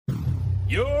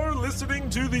You're listening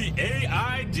to the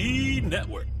AID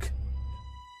Network.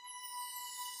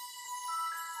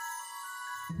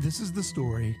 This is the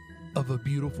story of a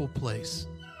beautiful place,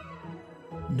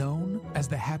 known as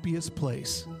the happiest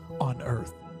place on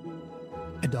Earth.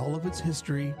 And all of its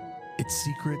history, its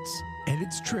secrets, and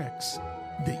its tricks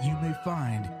that you may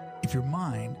find if your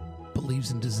mind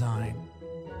believes in design.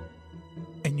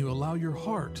 And you allow your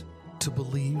heart to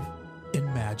believe in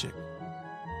magic.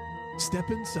 Step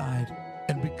inside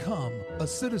and become a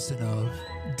citizen of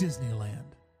Disneyland.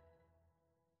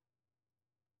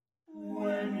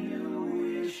 When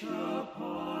you wish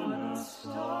upon a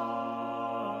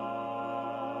star,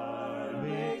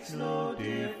 makes no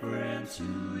difference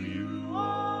who you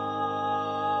are.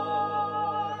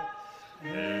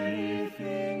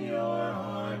 Anything your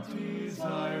heart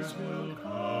desires will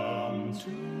come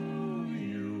to you.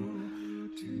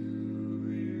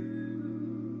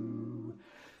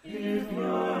 If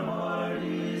your heart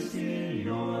is in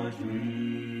your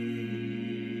dream,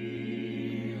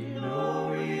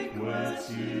 no request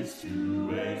is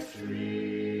too extreme.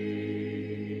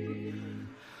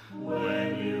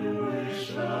 When you wish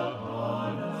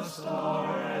upon a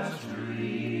star as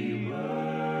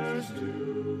dreamers do,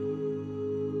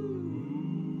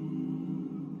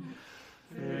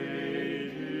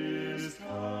 fate is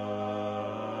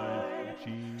kind.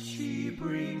 She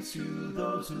brings to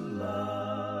those who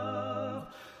love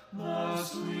the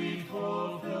sweet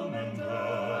fulfillment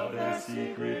of their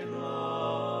secret longing.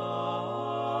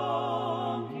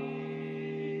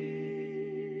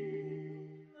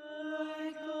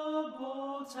 Like a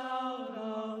bolt out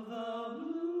of the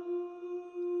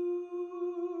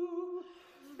blue,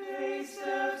 fate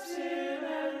steps in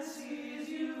and sees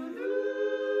you through.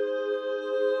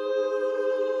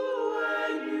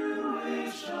 When you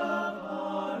wish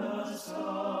upon a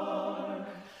star,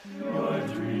 your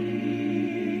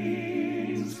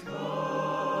dreams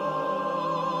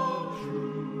come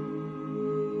true.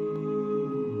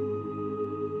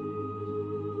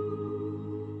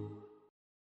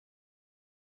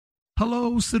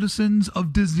 Hello, citizens of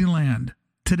Disneyland.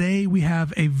 Today we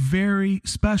have a very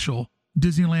special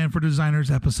Disneyland for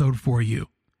Designers episode for you.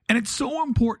 And it's so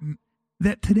important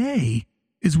that today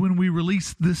is when we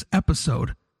release this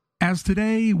episode, as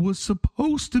today was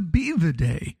supposed to be the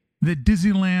day that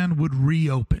Disneyland would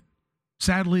reopen.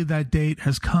 Sadly, that date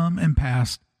has come and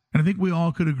passed, and I think we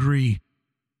all could agree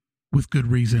with good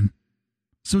reason.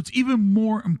 So it's even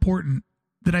more important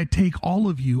that I take all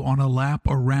of you on a lap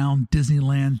around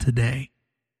Disneyland today.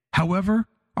 However,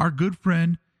 our good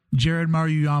friend Jared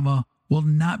Maruyama will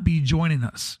not be joining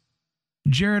us.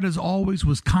 Jared, as always,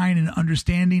 was kind and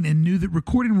understanding and knew that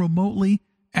recording remotely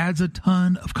adds a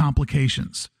ton of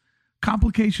complications.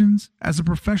 Complications, as a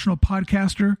professional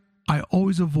podcaster, I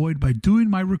always avoid by doing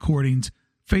my recordings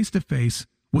face-to-face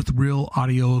with real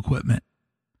audio equipment.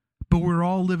 But we're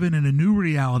all living in a new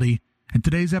reality, and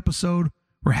today's episode,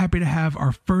 we're happy to have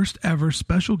our first ever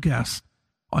special guest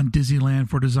on Disneyland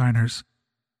for Designers,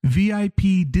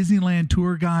 VIP Disneyland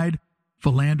tour guide,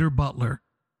 Philander Butler.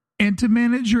 And to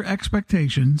manage your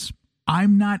expectations,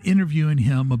 I'm not interviewing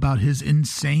him about his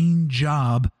insane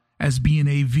job as being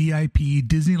a VIP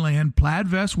Disneyland plaid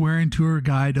vest wearing tour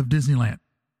guide of Disneyland.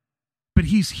 But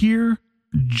he's here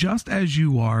just as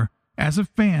you are, as a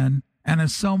fan and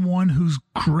as someone who's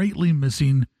greatly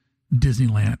missing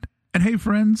Disneyland. And hey,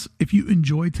 friends, if you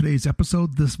enjoyed today's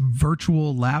episode, this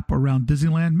virtual lap around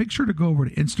Disneyland, make sure to go over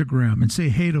to Instagram and say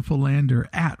hey to Philander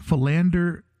at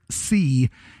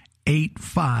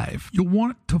PhilanderC85. You'll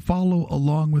want to follow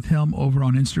along with him over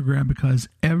on Instagram because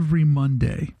every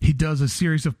Monday he does a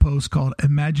series of posts called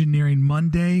Imagineering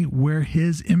Monday, where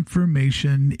his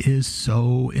information is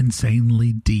so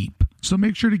insanely deep. So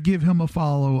make sure to give him a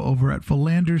follow over at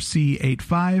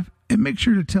PhilanderC85 and make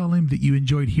sure to tell him that you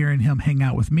enjoyed hearing him hang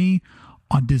out with me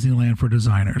on Disneyland for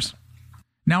Designers.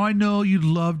 Now, I know you'd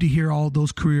love to hear all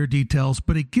those career details,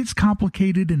 but it gets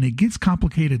complicated, and it gets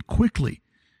complicated quickly,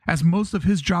 as most of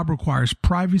his job requires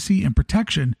privacy and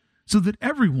protection so that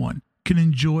everyone can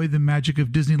enjoy the magic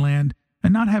of Disneyland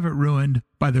and not have it ruined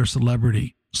by their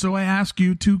celebrity. So I ask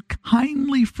you to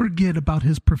kindly forget about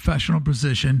his professional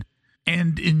position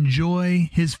and enjoy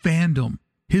his fandom,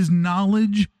 his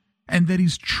knowledge, and that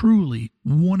he's truly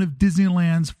one of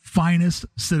Disneyland's finest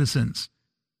citizens.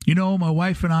 You know, my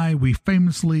wife and I, we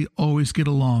famously always get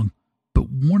along, but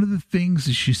one of the things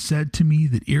that she said to me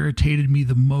that irritated me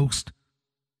the most,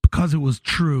 because it was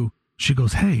true, she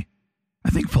goes, "Hey, I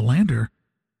think Philander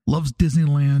loves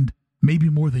Disneyland maybe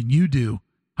more than you do."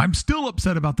 I'm still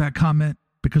upset about that comment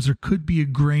because there could be a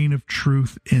grain of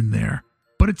truth in there.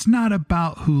 But it's not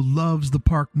about who loves the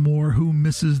park more, who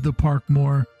misses the park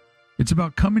more. It's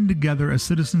about coming together as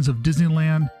citizens of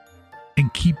Disneyland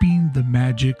and keeping the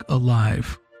magic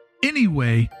alive. Any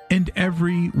way and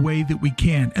every way that we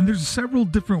can. And there's several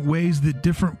different ways that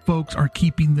different folks are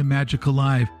keeping the magic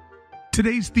alive.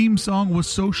 Today's theme song was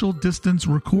social distance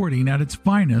recording at its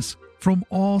finest from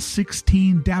all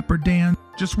 16 Dapper Dan.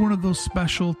 Just one of those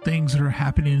special things that are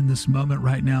happening in this moment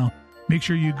right now. Make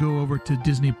sure you go over to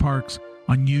Disney Parks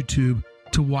on YouTube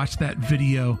to watch that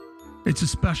video. It's a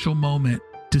special moment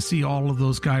to see all of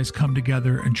those guys come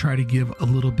together and try to give a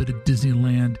little bit of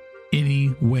Disneyland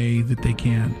any way that they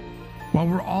can. While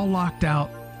we're all locked out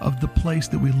of the place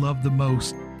that we love the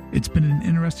most, it's been an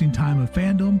interesting time of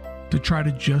fandom to try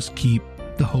to just keep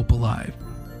the hope alive.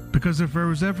 Because if there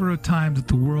was ever a time that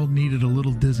the world needed a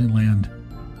little Disneyland,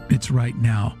 it's right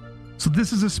now. So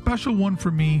this is a special one for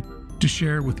me to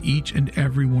share with each and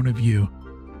every one of you.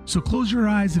 So close your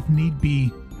eyes if need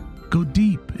be, go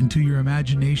deep into your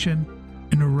imagination,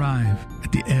 and arrive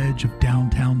at the edge of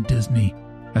downtown Disney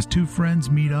as two friends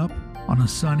meet up on a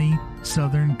sunny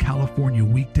Southern California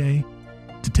weekday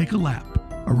to take a lap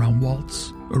around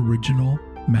Walt's original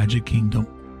Magic Kingdom.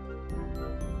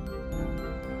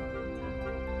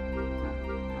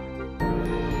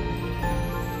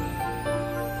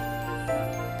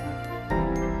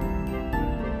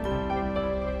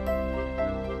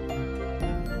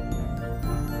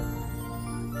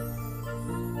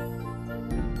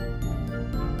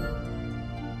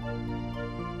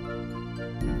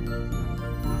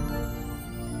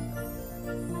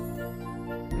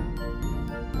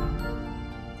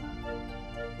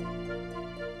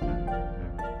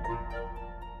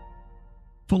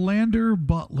 Philander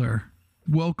Butler,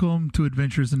 welcome to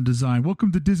Adventures in Design.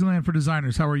 Welcome to Disneyland for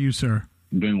Designers. How are you, sir?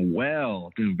 Doing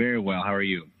well. Doing very well. How are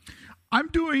you? I'm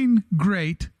doing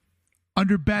great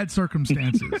under bad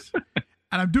circumstances.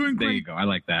 And I'm doing great. There you go. I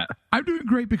like that. I'm doing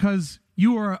great because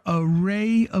you are a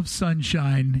ray of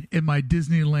sunshine in my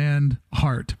Disneyland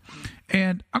heart.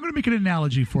 And I'm going to make an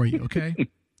analogy for you, okay?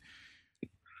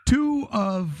 Two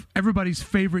of everybody's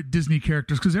favorite Disney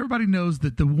characters, because everybody knows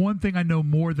that the one thing I know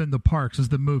more than the parks is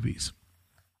the movies.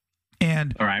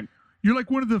 And all right, you're like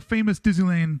one of the famous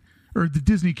Disneyland or the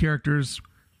Disney characters,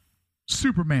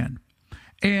 Superman.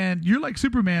 And you're like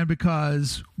Superman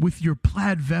because with your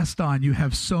plaid vest on, you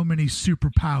have so many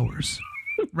superpowers,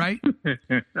 right?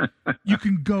 You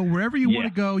can go wherever you want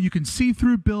to go. You can see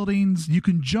through buildings. You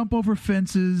can jump over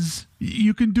fences.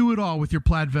 You can do it all with your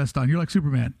plaid vest on. You're like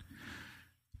Superman.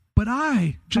 But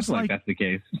I just like that's the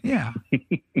case. Yeah.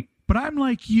 But I'm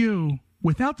like you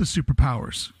without the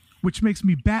superpowers, which makes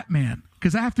me Batman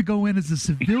because I have to go in as a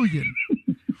civilian.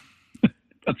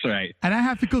 That's right. And I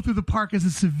have to go through the park as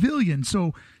a civilian.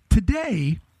 So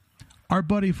today, our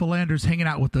buddy Philander's hanging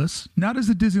out with us, not as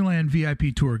a Disneyland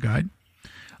VIP tour guide,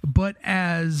 but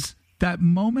as that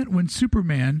moment when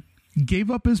Superman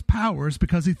gave up his powers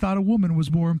because he thought a woman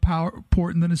was more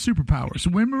important than his superpowers.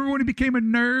 So remember when he became a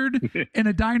nerd in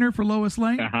a diner for Lois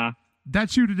Lane? Uh-huh.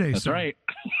 That's you today, That's sir. right.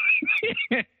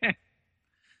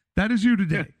 That is you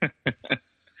today.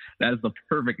 That is the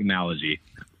perfect analogy.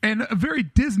 And a very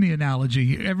Disney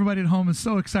analogy. Everybody at home is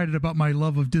so excited about my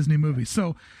love of Disney movies.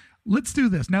 So let's do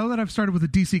this. Now that I've started with a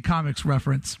DC Comics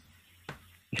reference.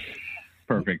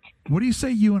 Perfect. What do you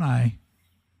say you and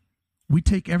we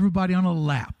take everybody on a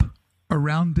lap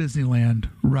around Disneyland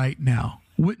right now?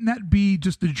 Wouldn't that be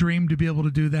just a dream to be able to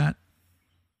do that?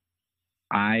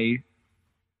 I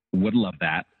would love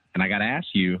that. And I got to ask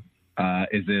you,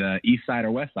 is it East Side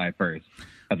or West Side first?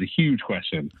 That's a huge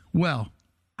question. Well,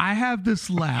 I have this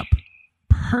lap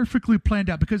perfectly planned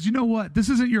out because you know what? This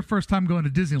isn't your first time going to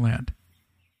Disneyland.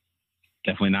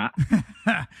 Definitely not.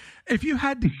 If you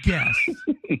had to guess,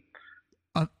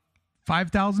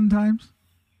 5,000 times?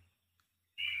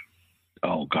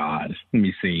 Oh, God. Let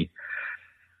me see.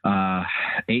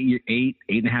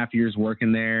 8.5 years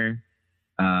working there.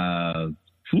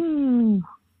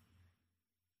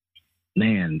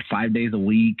 Man, 5 days a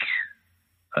week.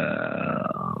 Man,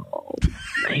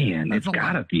 it's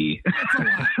gotta be. That's a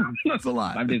lot. That's a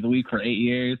lot. 5 days a week for 8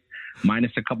 years,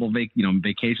 minus a couple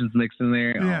vacations mixed in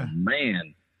there. Yeah. Oh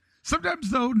man.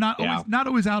 Sometimes though, not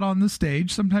always out on the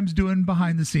stage. Sometimes doing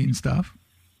behind the scenes stuff.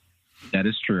 That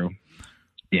is true.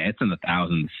 Yeah, it's in the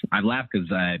thousands. I laugh because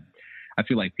I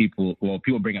feel like people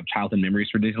bring up childhood memories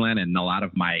for Disneyland, and a lot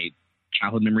of my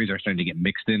childhood memories are starting to get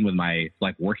mixed in with my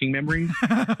like working memories. So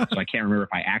I can't remember if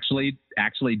I actually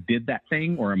did that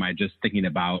thing, or am I just thinking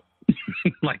about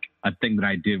like a thing that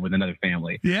I did with another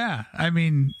family. Yeah. I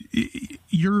mean,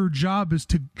 your job is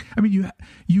to,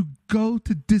 you go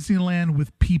to Disneyland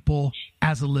with people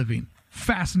as a living.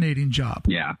 Fascinating job.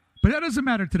 Yeah. But that doesn't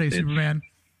matter today, Superman.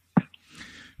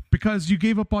 because you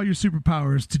gave up all your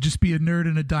superpowers to just be a nerd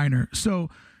in a diner. So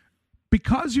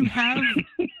because you have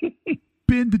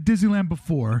been to Disneyland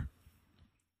before,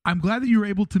 I'm glad that you were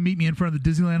able to meet me in front of the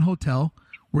Disneyland Hotel.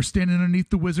 We're standing underneath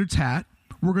the Wizard's hat.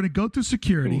 We're going to go through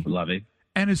security. Ooh, love it.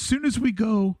 And as soon as we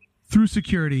go through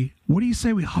security, what do you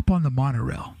say we hop on the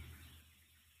monorail?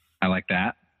 I like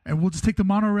that. And we'll just take the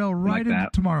monorail right into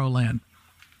Tomorrowland.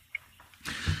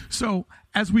 So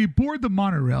as we board the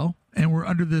monorail and we're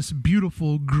under this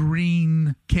beautiful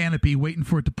green canopy waiting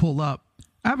for it to pull up,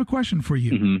 I have a question for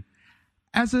you. Mm-hmm.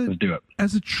 Let's do it.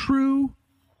 As a true,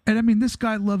 and I mean, this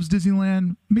guy loves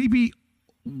Disneyland maybe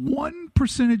 1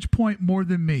 percentage point more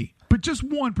than me, but just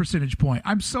 1 percentage point.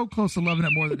 I'm so close to loving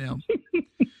it more than him.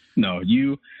 No,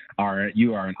 you are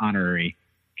an honorary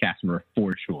cast member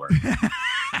for sure.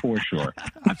 For sure.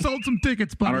 I've sold some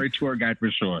tickets, buddy. Honorary tour guide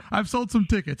for sure. I've sold some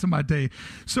tickets in my day.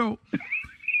 So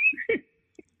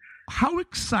how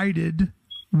excited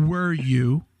were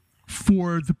you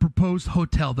for the proposed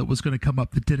hotel that was going to come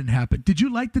up that didn't happen? Did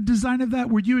you like the design of that?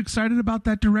 Were you excited about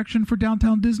that direction for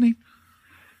Downtown Disney?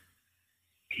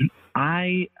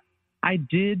 I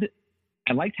did.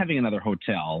 I liked having another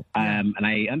hotel, and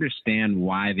I understand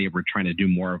why they were trying to do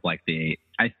more of like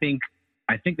I think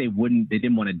they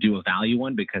didn't want to do a value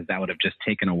one because that would have just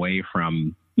taken away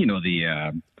from,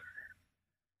 the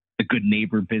good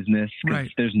neighbor business.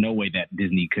 Right. There's no way that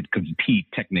Disney could compete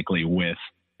technically with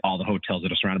all the hotels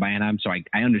that are surrounded by Anaheim. So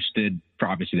I understood for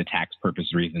obviously the tax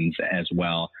purpose reasons as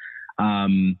well. For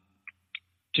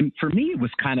me, it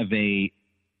was kind of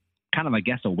I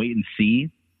guess a wait and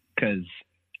see, because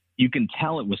you can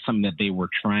tell it was something that they were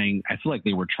trying. I feel like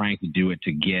they were trying to do it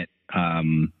to get,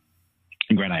 and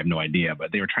granted, I have no idea,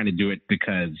 but they were trying to do it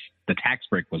because the tax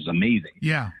break was amazing.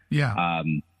 Yeah.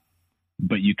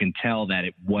 But you can tell that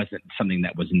it wasn't something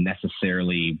that was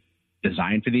necessarily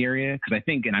designed for the area. Because I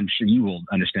think, and I'm sure you will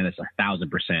understand this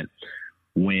 1,000%,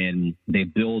 when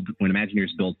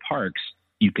Imagineers build parks,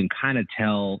 you can kind of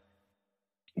tell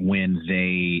when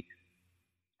they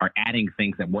are adding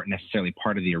things that weren't necessarily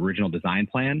part of the original design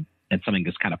plan and something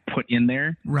is kind of put in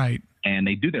there. Right. And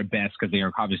they do their best because they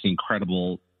are obviously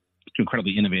incredibly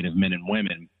innovative men and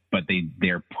women, but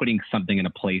they're putting something in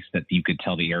a place that you could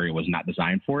tell the area was not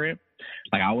designed for it.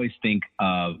 Like I always think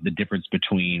of the difference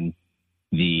between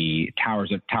the Tower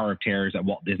of Terrors at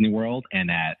Walt Disney World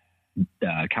and at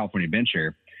California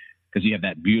Adventure, because you have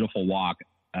that beautiful walk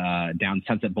down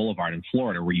Sunset Boulevard in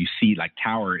Florida where you see like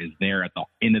Tower is there at the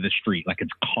end of the street, like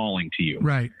it's calling to you.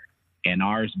 Right. And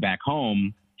ours back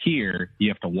home here, you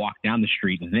have to walk down the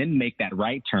street and then make that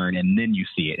right turn and then you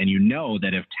see it. And you know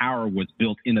that if Tower was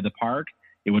built into the park,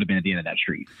 it would have been at the end of that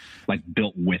street, like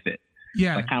built with it.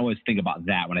 Yeah. So I kind of always think about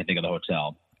that when I think of the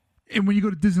hotel. And when you go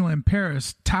to Disneyland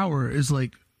Paris, Tower is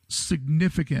like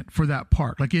significant for that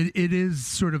park. Like it is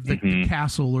sort of the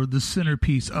castle or the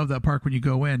centerpiece of that park when you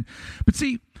go in. But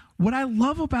see, what I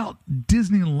love about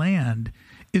Disneyland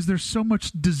is there's so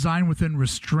much design within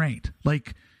restraint.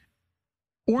 Like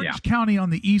Orange County on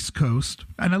the East Coast,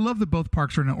 and I love that both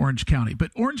parks are in Orange County,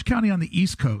 but Orange County on the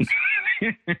East Coast,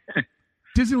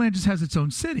 Disneyland just has its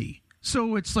own city.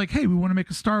 So it's like, hey, we want to make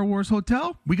a Star Wars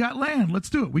hotel? We got land. Let's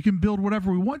do it. We can build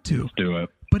whatever we want to. Let's do it.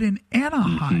 But in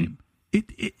Anaheim,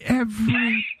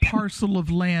 every parcel of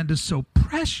land is so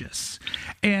precious.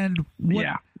 And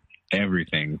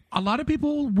everything. A lot of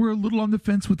people were a little on the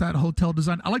fence with that hotel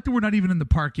design. I like that we're not even in the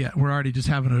park yet. We're already just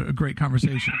having a great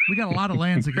conversation. We got a lot of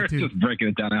lands to get to. Just breaking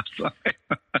it down outside.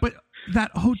 But that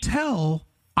hotel,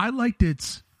 I liked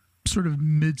its sort of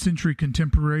mid-century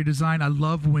contemporary design. I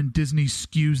love when Disney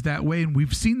skews that way, and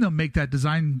we've seen them make that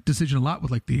design decision a lot with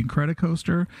like the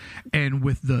Incredicoaster and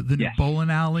with the new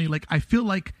bowling alley. Like I feel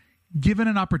like given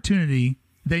an opportunity,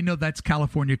 they know that's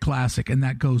California classic, and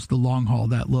that goes the long haul,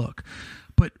 that look.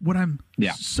 But what I'm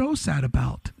so sad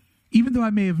about, even though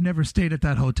I may have never stayed at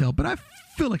that hotel, but I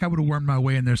feel like I would have wormed my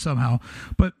way in there somehow,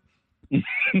 but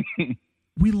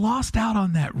we lost out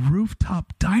on that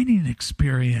rooftop dining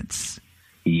experience.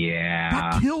 Yeah,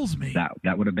 that kills me.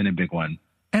 That would have been a big one.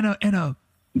 And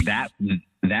that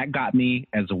got me,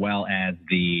 as well as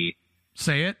the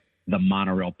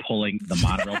monorail pulling. Which is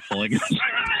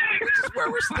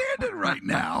where we're standing right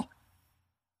now.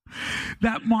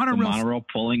 That monorail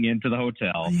pulling into the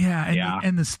hotel.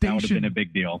 And the station. That would have been a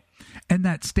big deal. And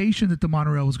that station that the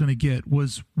monorail was going to get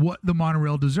was what the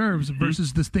monorail deserves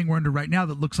versus this thing we're under right now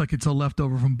that looks like it's a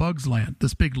leftover from Bugs Land.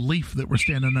 This big leaf that we're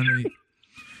standing underneath.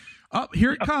 Oh,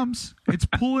 here it comes. It's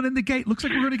pulling in the gate. Looks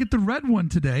like we're going to get the red one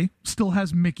today. Still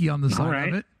has Mickey on the side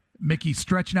of it. Mickey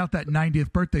stretching out that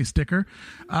 90th birthday sticker.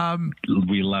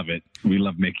 We love it. We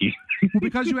love Mickey. Well,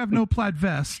 because you have no plaid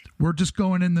vest, we're just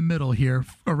going in the middle here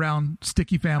around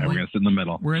Sticky Family. We're going to sit in the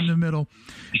middle. We're in the middle.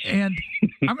 And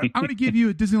I'm going to give you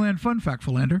a Disneyland fun fact,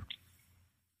 Philander.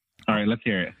 All right, let's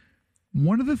hear it.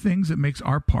 One of the things that makes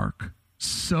our park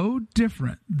so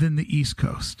different than the East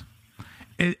Coast,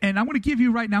 and I'm going to give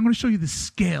you right now, I'm going to show you the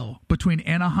scale between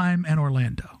Anaheim and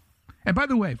Orlando. And by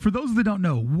the way, for those that don't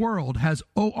know, World has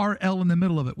ORL in the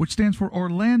middle of it, which stands for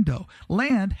Orlando.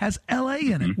 Land has LA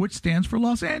in it, which stands for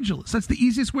Los Angeles. That's the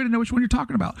easiest way to know which one you're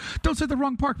talking about. Don't say the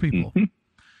wrong park, people.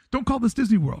 Don't call this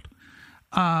Disney World.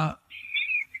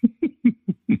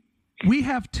 We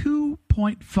have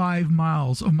 2.5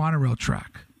 miles of monorail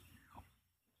track.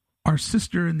 Our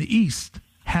sister in the East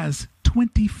has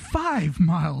 25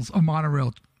 miles of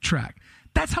monorail track.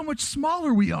 That's how much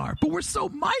smaller we are, but we're so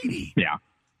mighty. Yeah.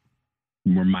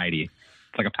 We're mighty.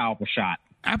 It's like a powerful shot.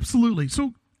 Absolutely.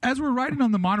 So as we're riding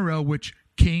on the monorail, which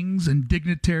kings and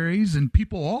dignitaries and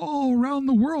people all around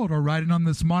the world are riding on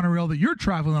this monorail that you're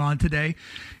traveling on today,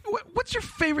 what's your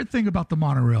favorite thing about the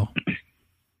monorail?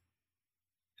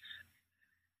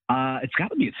 It's got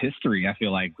to be its history. I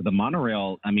feel like the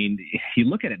monorail, I mean, you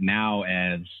look at it now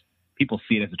as people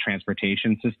see it as a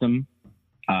transportation system.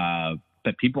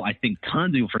 But people, I think tons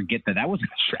of people forget that was an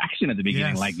attraction at the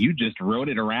beginning. Yes. Like you just rode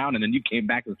it around and then you came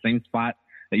back to the same spot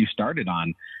that you started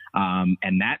on.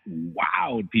 And that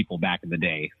wowed people back in the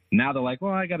day. Now they're like,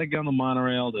 well, I got to get on the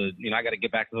monorail I got to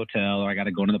get back to the hotel or I got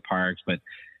to go into the parks. But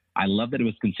I love that it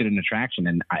was considered an attraction.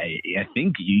 And I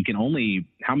think you can only,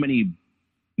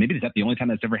 maybe is that the only time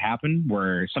that's ever happened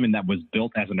where something that was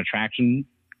built as an attraction,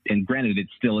 and granted it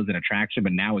still is an attraction,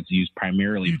 but now it's used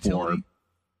primarily Utility. for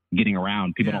getting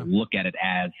around. People don't look at it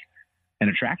as an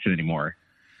attraction anymore.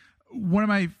 One of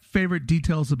my favorite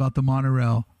details about the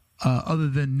monorail, other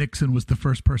than Nixon was the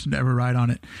first person to ever ride on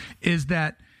it, is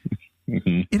that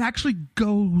it actually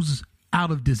goes out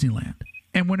of Disneyland.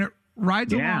 And when it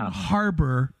rides along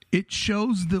Harbor, it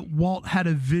shows that Walt had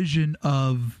a vision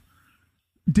of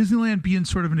Disneyland being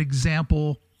sort of an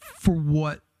example for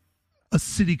what a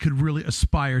city could really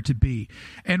aspire to be.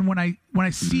 And when I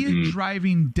see it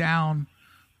driving down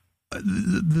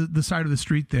the side of the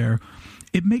street there,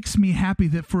 it makes me happy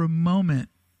that for a moment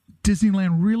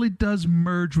Disneyland really does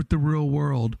merge with the real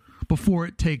world before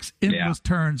it takes endless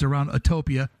turns around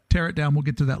Autopia. Tear it down. We'll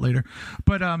get to that later.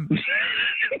 But I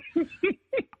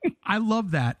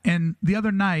love that. And the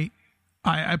other night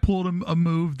I pulled a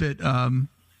move that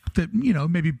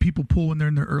maybe people pull when they're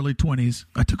in their early 20s.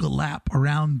 I took a lap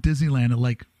around Disneyland at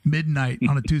like midnight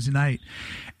on a Tuesday night,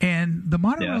 and the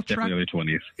monorail track. Definitely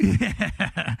early 20s.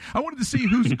 Yeah, I wanted to see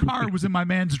whose car was in my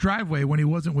man's driveway when he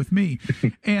wasn't with me,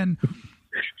 and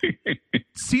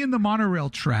seeing the monorail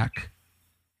track,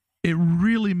 it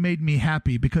really made me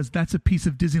happy because that's a piece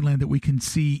of Disneyland that we can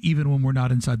see even when we're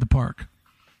not inside the park.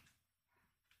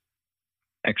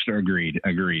 Extra agreed.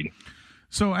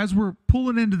 So as we're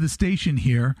pulling into the station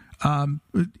here,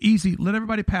 easy, let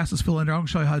everybody pass us, Phil. I'm going to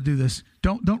show you how to do this.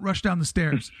 Don't rush down the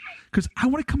stairs, because I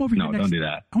want to come over here. No, don't do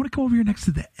that. I want to come over here next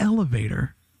to the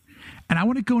elevator, and I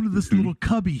want to go into this little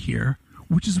cubby here,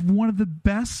 which is one of the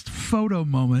best photo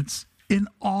moments in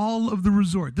all of the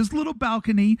resort. This little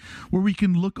balcony where we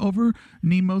can look over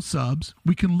Nemo Subs,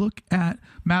 we can look at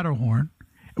Matterhorn,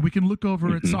 we can look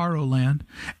over at Sorrowland,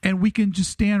 and we can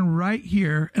just stand right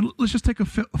here and let's just take a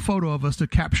photo of us to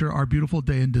capture our beautiful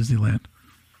day in Disneyland.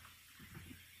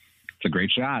 It's a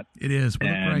great shot. It is.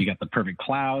 And you got the perfect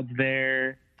clouds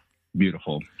there.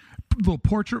 Beautiful. Little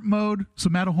portrait mode, so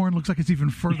Matterhorn looks like it's even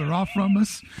further off from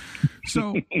us.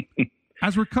 So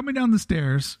as we're coming down the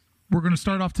stairs, we're going to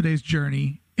start off today's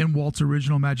journey in Walt's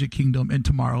original Magic Kingdom in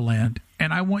Tomorrowland.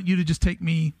 And I want you to just take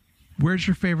me. Where's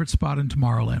your favorite spot in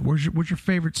Tomorrowland? What's your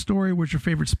favorite story? Where's your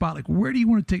favorite spot? Like, where do you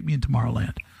want to take me in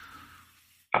Tomorrowland?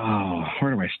 Oh,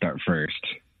 where do I start first?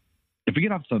 If we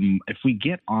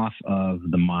get off of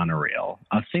the monorail,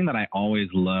 a thing that I always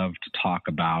love to talk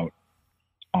about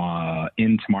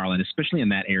in Tomorrowland, especially in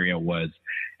that area, was,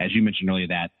 as you mentioned earlier,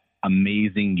 that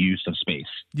amazing use of space.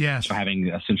 Yes. So having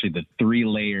essentially the 3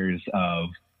 layers of,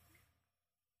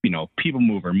 people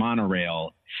mover,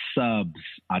 monorail, subs,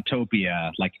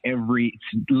 Autopia, like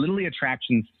literally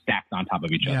attractions stacked on top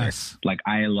of each other. Like,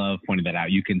 I love pointing that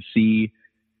out. You can see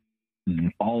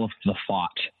all of the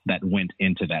thought that went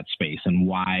into that space and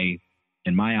why,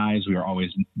 in my eyes,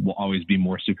 will always be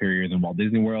more superior than Walt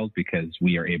Disney World, because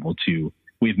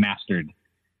we've mastered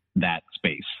that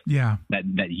space. Yeah.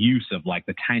 That use of like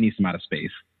the tiniest amount of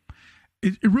space.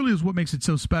 It really is what makes it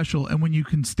so special. And when you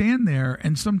can stand there,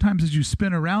 and sometimes as you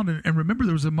spin around, and remember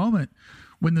there was a moment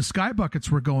when the sky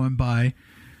buckets were going by,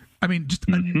 I mean, just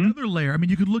another layer. I mean,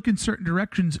 you could look in certain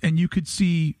directions and you could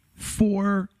see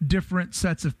 4 different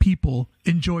sets of people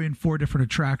enjoying 4 different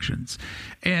attractions.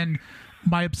 And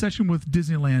my obsession with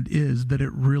Disneyland is that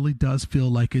it really does feel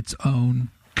like its own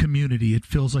community. It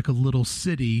feels like a little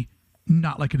city,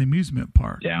 not like an amusement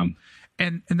park. Yeah.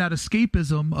 And that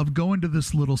escapism of going to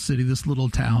this little city, this little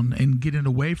town, and getting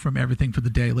away from everything for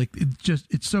the day, like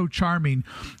it's so charming.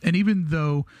 And even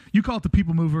though you call it the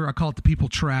people mover, I call it the people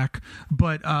track,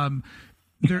 but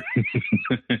there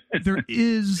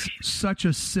is such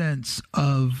a sense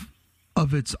of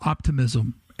its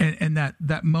optimism. And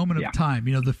that moment of time,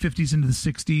 you know, the 50s into the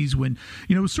 60s when,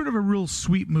 you know, it was sort of a real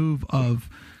sweet move of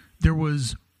there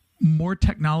was more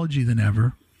technology than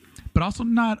ever, but also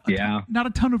not a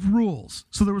ton of rules.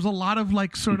 So there was a lot of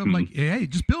like sort of like, hey,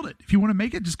 just build it. If you want to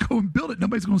make it, just go and build it.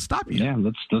 Nobody's going to stop you. Yeah,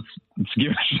 let's give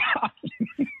it a shot.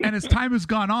 And as time has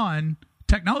gone on,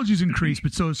 technology's increased,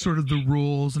 but so is sort of the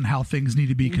rules and how things need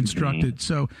to be constructed.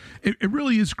 So it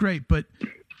really is great. But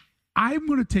I'm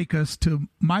going to take us to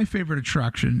my favorite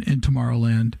attraction in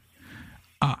Tomorrowland.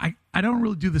 I don't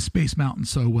really do the Space Mountain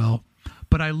so well,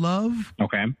 but I love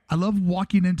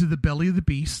walking into the belly of the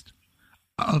beast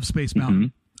of Space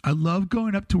Mountain. I love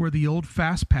going up to where the old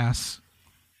Fast Pass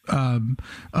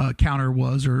counter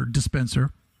was, or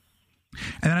dispenser.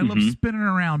 And then I love spinning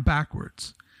around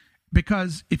backwards.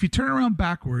 Because if you turn around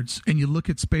backwards and you look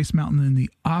at Space Mountain in the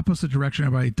opposite direction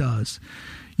everybody does,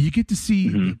 you get to see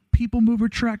the people mover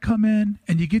track come in,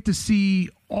 and you get to see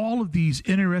all of these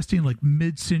interesting like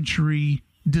mid-century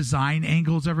design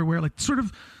angles everywhere, like sort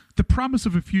of the promise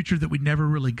of a future that we never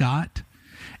really got.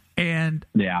 And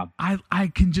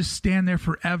I can just stand there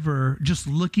forever just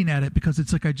looking at it, because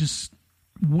it's like I just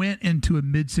went into a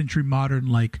mid-century modern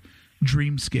like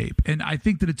dreamscape. And I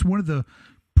think that it's one of the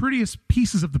prettiest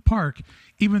pieces of the park,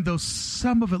 even though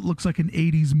some of it looks like an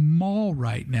 80s mall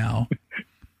right now.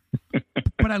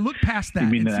 But I look past that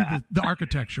and see the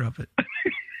architecture of it.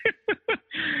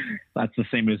 That's the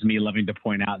same as me loving to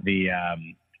point out the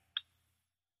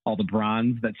all the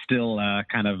bronze that's still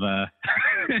kind of I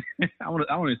want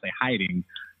to say hiding,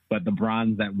 but the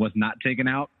bronze that was not taken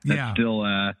out, that's still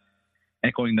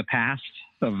echoing the past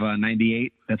of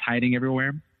 98, that's hiding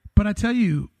everywhere. But I tell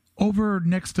you, over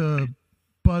next to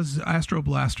Buzz Astro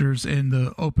Blasters and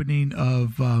the opening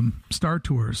of Star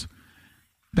Tours,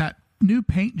 that new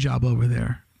paint job over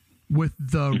there with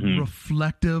the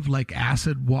reflective like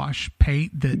acid wash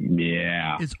paint that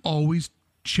is always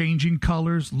changing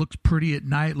colors, looks pretty at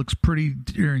night, looks pretty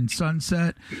during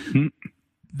sunset.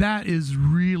 That is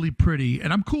really pretty,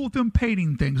 and I'm cool with them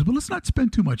painting things, but let's not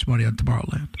spend too much money on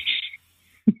Tomorrowland.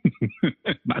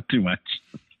 Not too much.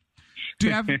 Do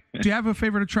you have a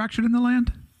favorite attraction in the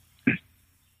land?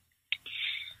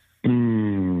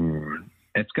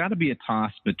 It's got to be a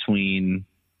toss between.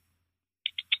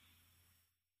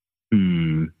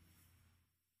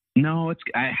 No,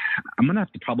 I'm gonna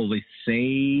have to probably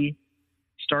say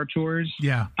Star Tours.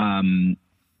 Yeah.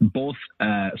 Both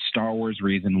Star Wars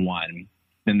reason one,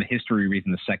 and the history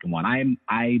reason the second one.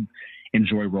 I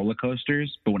enjoy roller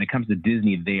coasters, but when it comes to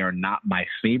Disney, they are not my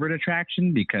favorite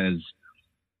attraction, because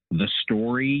the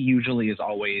story usually is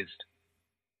always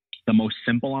the most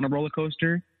simple on a roller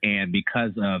coaster, and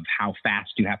because of how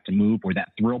fast you have to move, or that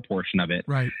thrill portion of it,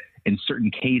 right, in certain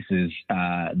cases,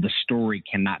 the story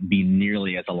cannot be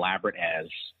nearly as elaborate as,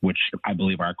 which I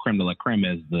believe our creme de la creme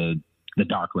is the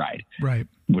dark ride, right,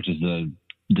 which is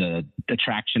the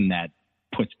attraction that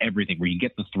puts everything, where you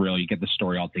get the thrill, you get the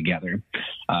story all together.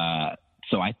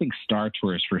 So I think Star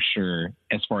Tours for sure,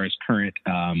 as far as current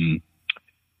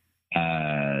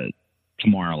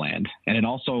Tomorrowland. And it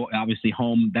also, obviously,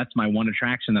 home, that's my one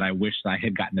attraction that I wish I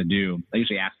had gotten to do. I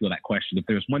usually ask people that question. If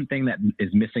there's one thing that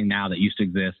is missing now that used to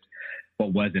exist,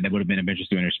 what was it? It would have been Adventures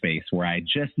to Inner Space, where I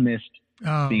just missed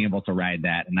being able to ride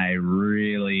that. And I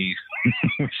really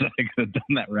wish I could have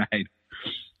done that ride.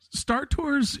 Star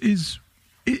Tours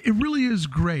it really is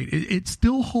great. It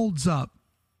still holds up.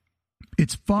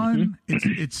 It's fun.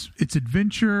 It's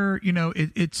adventure. You know,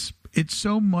 it's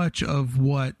so much of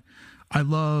what I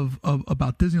love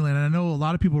about Disneyland. And I know a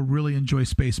lot of people really enjoy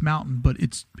Space Mountain, but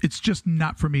it's just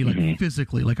not for me, like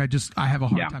physically. Like I have a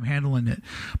hard time handling it.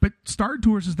 But Star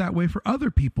Tours is that way for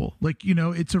other people. Like, you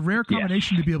know, it's a rare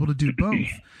combination to be able to do both.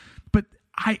 But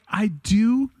I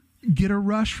do get a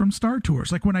rush from Star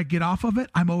Tours. Like when I get off of it,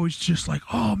 I'm always just like,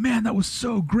 oh man, that was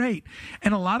so great.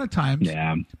 And a lot of times,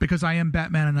 because I am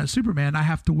Batman and not Superman, I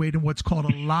have to wait in what's called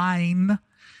a line.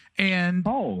 And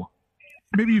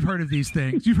maybe you've heard of these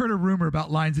things. You've heard a rumor about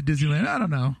lines at Disneyland. I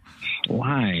don't know.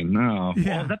 Line, no.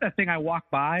 Yeah. Oh, is that thing I walk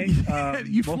by?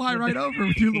 You fly right over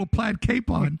with your little plaid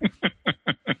cape on.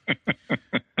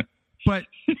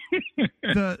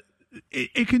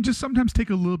 it can just sometimes take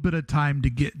a little bit of time to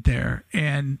get there,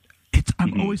 and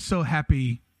I'm always so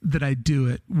happy that I do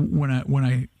it when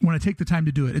I take the time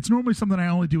to do it. It's normally something I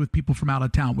only do with people from out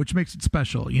of town, which makes it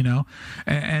special,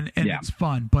 and it's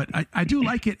fun. But I do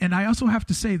like it, and I also have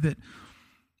to say that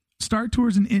Star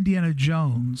Tours and Indiana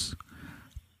Jones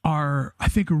are, I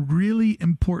think, a really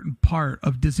important part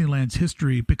of Disneyland's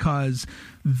history, because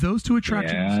those two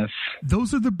attractions,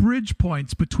 those are the bridge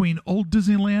points between old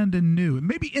Disneyland and new.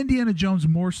 Maybe Indiana Jones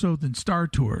more so than Star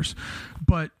Tours,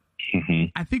 but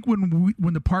I think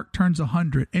when the park turns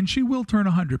 100, and she will turn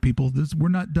 100, people, we're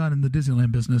not done in the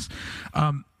Disneyland business.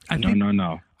 I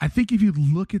think if you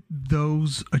look at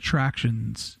those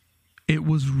attractions, it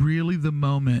was really the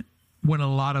moment when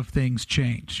a lot of things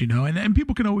changed, and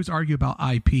people can always argue about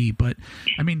IP, but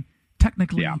I mean,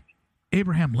 technically,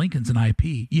 Abraham Lincoln's an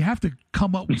IP. You have to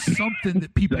come up with something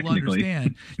that people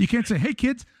understand. You can't say, "Hey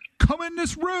kids, come in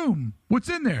this room. What's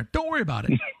in there? Don't worry about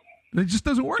it." It just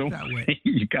doesn't work that way.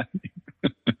 You got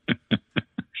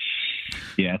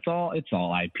Yeah, it's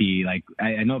all IP. Like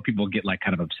I know people get like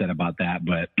kind of upset about that,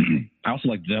 but I also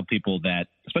like to tell people that,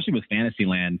 especially with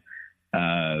Fantasyland,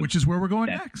 which is where we're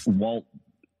going next. Walt,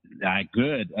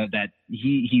 that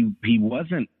he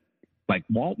wasn't, like,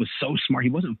 Walt was so smart. He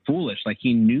wasn't foolish. Like,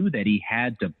 he knew that he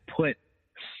had to put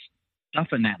stuff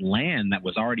in that land that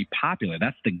was already popular.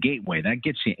 That's the gateway. That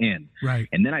gets you in. Right.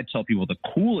 And then I tell people the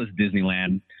coolest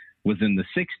Disneyland was in the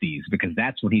 60s, because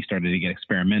that's when he started to get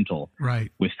experimental. Right.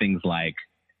 With things like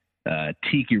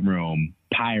Tiki Room,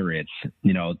 Pirates,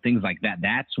 things like that.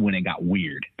 That's when it got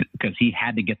weird, because he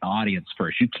had to get the audience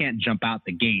first. You can't jump out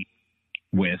the gate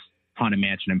with Haunted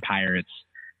Mansion and Pirates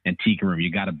and Tiki Room.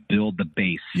 You got to build the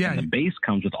base. Yeah. And the base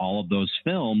comes with all of those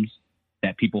films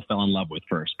that people fell in love with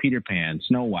first. Peter Pan,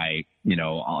 Snow White,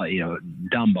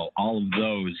 Dumbo, all of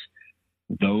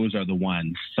those are the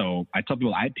ones. So I tell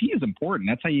people IP is important.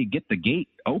 That's how you get the gate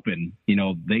open.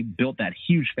 They built that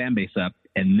huge fan base up,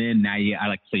 and then now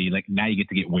now you get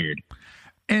to get weird.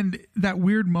 And that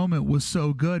weird moment was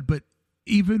so good, but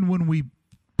even when we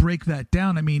break that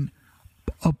down, I mean,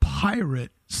 a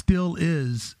pirate still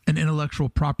is an intellectual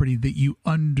property that you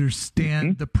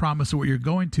understand the promise of what you're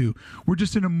going to. We're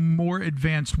just in a more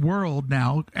advanced world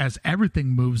now, as everything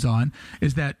moves on,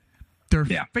 is that they're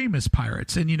famous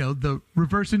pirates. And, the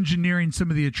reverse engineering some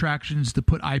of the attractions to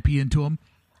put IP into them,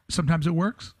 sometimes it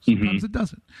works, sometimes it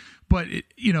doesn't. But,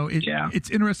 it's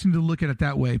interesting to look at it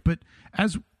that way. But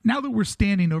now that we're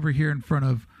standing over here in front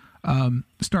of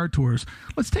Star Tours,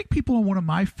 let's take people on one of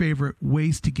my favorite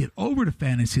ways to get over to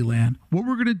Fantasyland. What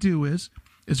we're going to do is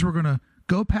we're going to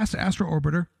go past the Astro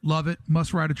Orbiter. Love it.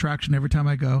 Must ride attraction every time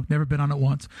I go. Never been on it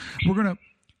once. We're going to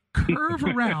curve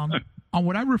around on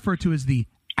what I refer to as the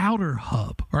outer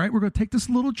hub. All right. We're going to take this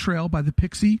little trail by the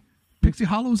Pixie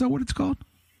Hollow. Is that what it's called?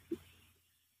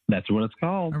 That's what it's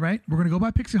called. All right. We're going to go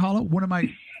by Pixie Hollow, one of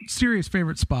my serious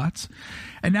favorite spots.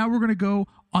 And now we're going to go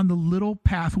on the little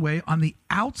pathway on the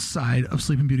outside of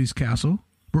Sleeping Beauty's castle.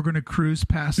 We're going to cruise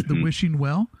past the Wishing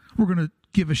Well. We're going to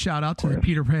give a shout out to the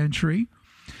Peter Pan tree.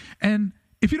 And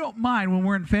if you don't mind, when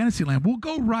we're in Fantasyland, we'll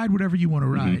go ride whatever you want to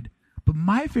ride. But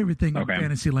my favorite thing in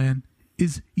Fantasyland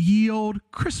is Ye Old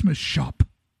Christmas Shop.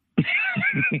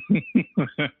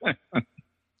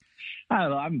 I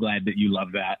don't know. I'm glad that you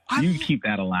love that. You keep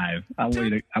that alive. I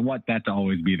want that to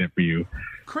always be there for you.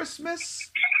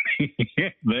 Christmas.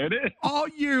 There it is. All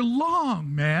year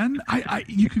long, man.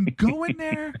 You can go in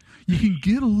there. You can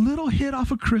get a little hit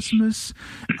off of Christmas.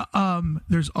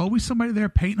 There's always somebody there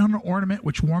painting on an ornament,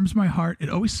 which warms my heart. It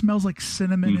always smells like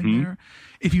cinnamon in there.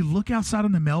 If you look outside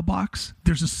on the mailbox,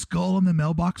 there's a skull in the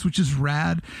mailbox, which is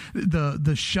rad.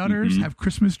 The shutters have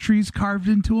Christmas trees carved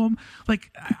into them.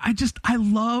 Like, I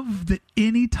love that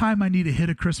anytime I need a hit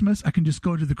of Christmas, I can just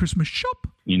go to the Christmas shop.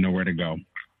 You know where to go.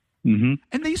 And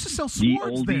they used to sell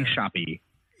swords there. Shoppy.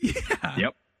 Yeah.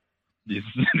 Yep. They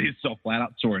sell flat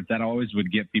out swords. That always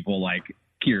would get people like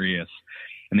curious.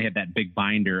 And they had that big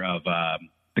binder of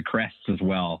the crests as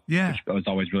well. Yeah. Which was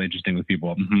always really interesting with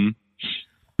people.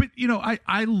 But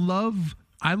I love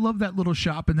that little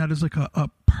shop, and that is like a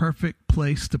perfect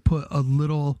place to put a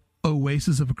little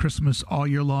oasis of a Christmas all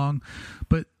year long.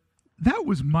 But that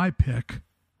was my pick.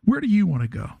 Where do you want to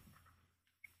go?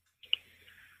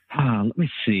 Let me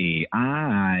see.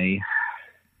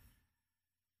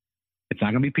 It's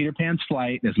not going to be Peter Pan's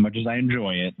Flight as much as I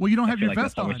enjoy it. Well, you don't have your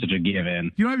vest on. That's such a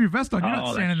given. You don't have your vest on. You're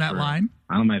not standing in that line.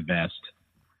 I don't have my vest.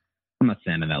 I'm not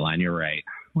standing in that line. You're right.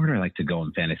 Where do I like to go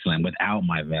in Fantasyland without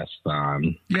my vest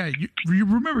on? Yeah, you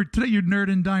remember today you're Nerd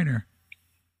and Diner.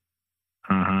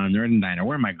 Nerd and Diner.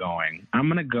 Where am I going? I'm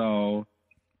going to go...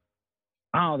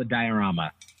 the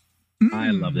diorama.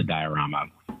 I love the diorama.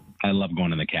 I love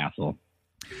going to the castle.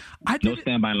 No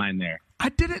standby line there. I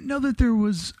didn't know that there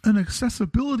was an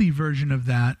accessibility version of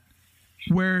that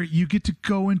where you get to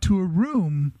go into a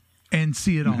room and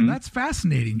see it all. That's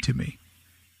fascinating to me.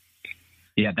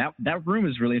 Yeah, that room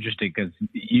is really interesting because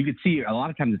you could see a lot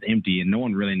of times it's empty and no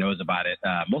one really knows about it.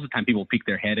 Most of the time people peek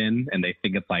their head in and they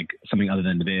think it's like something other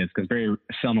than it is, because very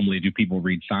seldomly do people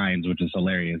read signs, which is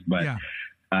hilarious. But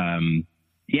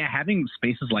having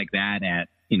spaces like that at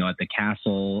the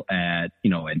castle,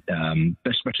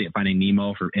 especially at Finding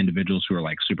Nemo for individuals who are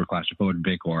like super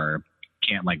claustrophobic or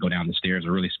can't like go down the stairs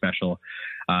are really special.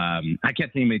 I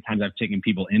can't tell you how many times I've taken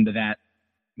people into that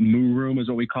Moo Room is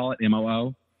what we call it,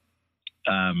 MOO.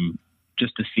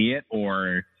 Just to see it,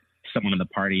 or someone in the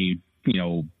party,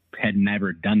 had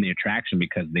never done the attraction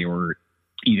because they were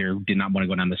either did not want to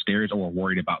go down the stairs or were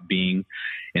worried about being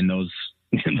in those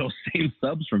same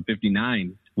subs from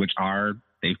 59, which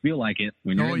they feel like it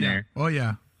when you're in there. Oh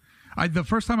yeah. The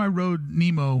first time I rode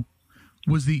Nemo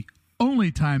was the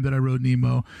only time that I rode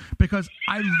Nemo, because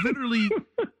I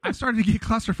started to get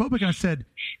claustrophobic and I said,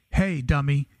 "Hey,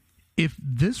 dummy, if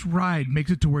this ride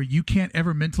makes it to where you can't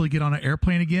ever mentally get on an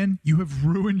airplane again, you have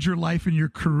ruined your life and your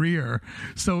career."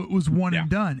 So it was one and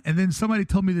done. And then somebody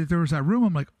told me that there was that room.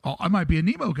 I'm like, oh, I might be a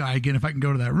Nemo guy again if I can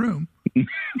go to that room.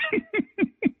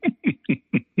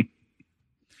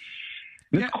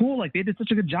 It's cool. Like they did such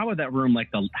a good job with that room. Like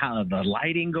how the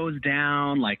lighting goes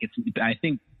down. Like I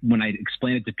think when I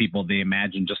explain it to people, they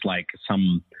imagine just like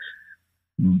some,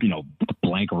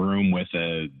 blank room with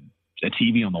a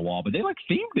TV on the wall, but they like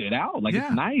themed it out. Like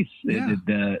it's nice. Yeah.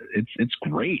 It's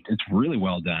great. It's really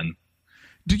well done.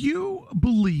 Do you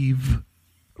believe,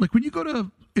 like when you go to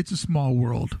It's a Small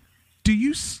World, do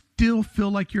you still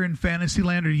feel like you're in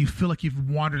Fantasyland, or do you feel like you've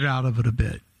wandered out of it a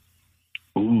bit?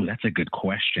 Ooh, that's a good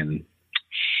question.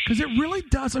 Because it really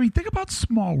does. I mean, think about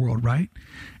Small World, right?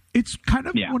 It's kind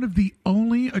of one of the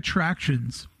only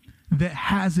attractions that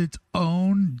has its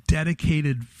own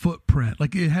dedicated footprint.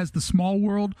 Like it has the Small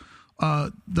World,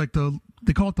 they call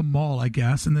it the mall, I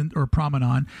guess, and then or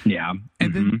promenade. Yeah.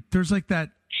 And then there's like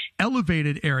that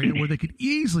elevated area where they could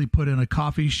easily put in a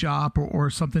coffee shop or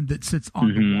something that sits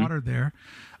on the water there.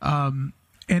 And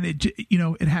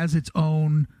it has its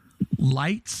own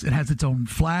lights, it has its own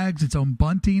flags, its own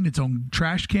bunting, its own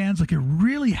trash cans. Like it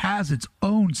really has its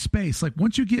own space. Like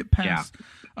once you get past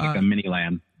like a mini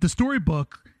land, the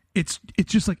storybook, it's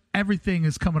just like everything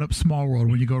is coming up Small World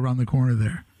when you go around the corner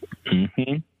there.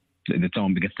 Its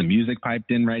own, gets the music piped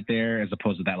in right there, as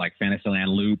opposed to that like Fantasyland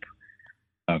loop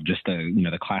of just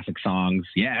the classic songs.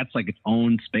 Yeah, it's like its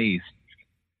own space.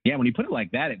 Yeah, when you put it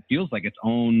like that, it feels like its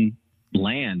own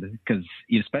land, because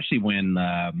especially when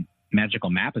Magical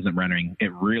Map isn't running,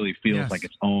 it really feels like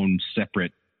its own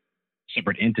separate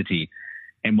entity.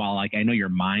 And while like I know your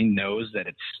mind knows that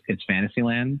it's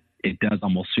Fantasyland, it does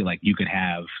almost feel like you could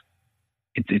have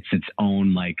its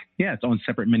own its own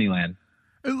separate mini land.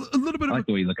 A little bit. I like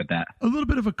the way you look at that. A little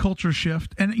bit of a culture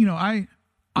shift, and I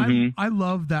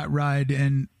love that ride.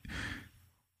 And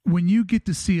when you get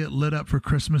to see it lit up for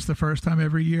Christmas the first time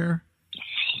every year,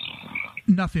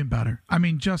 nothing better. I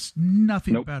mean, just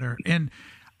nothing better. And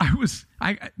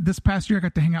this past year I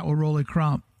got to hang out with Rolly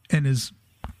Crump in his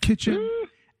kitchen,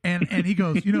 and he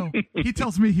goes, he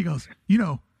tells me, he goes,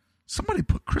 somebody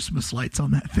put Christmas lights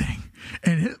on that thing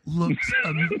and it looks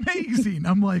amazing.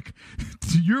 I'm like,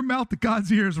 to your mouth to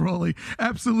God's ears, Rolly.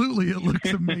 Absolutely. It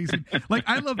looks amazing. Like,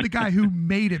 I love the guy who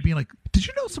made it being like, did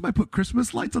you know somebody put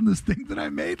Christmas lights on this thing that I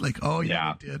made? Like, oh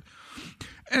yeah, they did.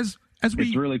 It's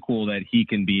really cool that he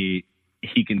can be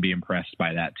impressed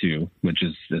by that too, which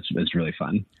is, it's really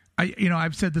fun.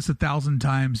 I've said this 1,000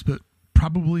 times, but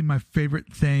probably my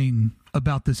favorite thing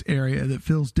about this area that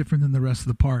feels different than the rest of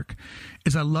the park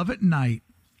is I love at night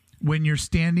when you're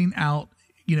standing out,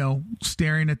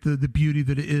 staring at the beauty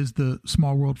that it is the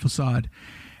Small World facade.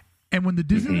 And when the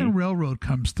Disneyland Railroad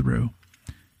comes through,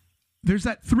 there's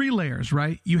that 3 layers,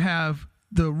 right? You have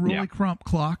the Rolly Crump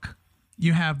clock,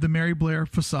 you have the Mary Blair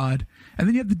facade, and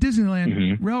then you have the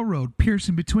Disneyland Railroad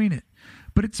piercing between it.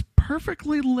 But it's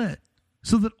perfectly lit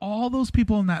so that all those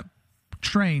people in that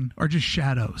train are just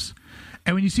shadows.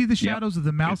 And when you see the shadows of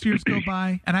the mouse ears go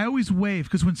by, and I always wave,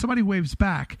 because when somebody waves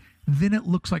back, then it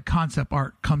looks like concept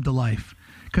art come to life,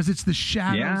 because it's the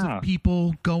shadows of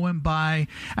people going by.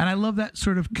 And I love that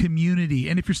sort of community.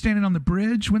 And if you're standing on the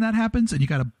bridge when that happens and you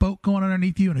got a boat going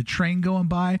underneath you and a train going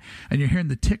by and you're hearing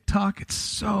the tick-tock, it's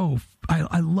so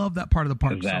I love that part of the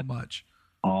park so much.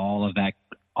 All of that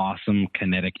awesome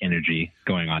kinetic energy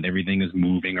going on. Everything is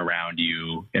moving around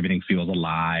you. Everything feels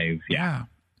alive. Yeah.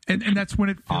 And that's when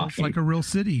it feels like a real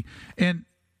city. And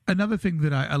another thing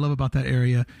that I love about that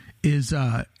area is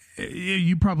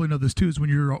you probably know this too, is when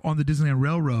you're on the Disneyland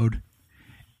Railroad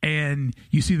and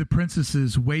you see the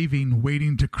princesses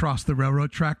waiting to cross the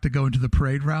railroad track to go into the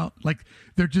parade route. Like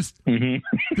they're just, the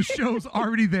show's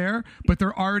already there, but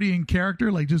they're already in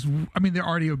character. Like they're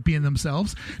already being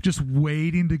themselves, just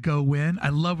waiting to go in. I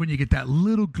love when you get that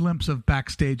little glimpse of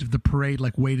backstage of the parade,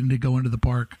 like waiting to go into the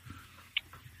park.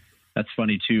 That's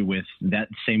funny too. With that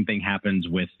same thing happens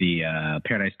with the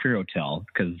Paradise Pier Hotel,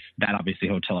 because that obviously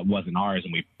hotel, it wasn't ours,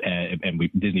 and we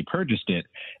Disney purchased it,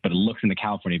 but it looks into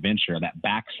California Adventure. That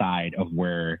backside of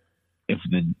where, if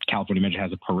the California Adventure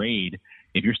has a parade,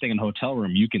 if you're staying in a hotel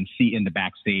room, you can see in the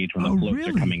backstage when the floats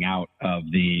are coming out of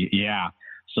the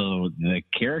So the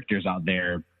characters out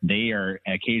there, they are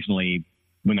occasionally,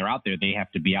 when they're out there, they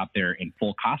have to be out there in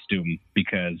full costume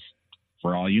because,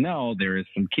 for all you know, there is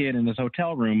some kid in this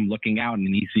hotel room looking out and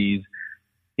he sees,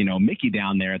 Mickey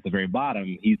down there at the very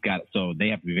bottom. So they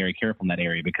have to be very careful in that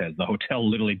area because the hotel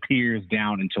literally peers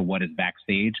down into what is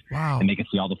backstage. Wow. And they can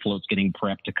see all the floats getting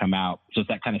prepped to come out. So it's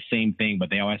that kind of same thing,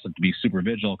 but they always have to be super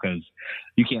vigilant because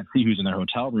you can't see who's in their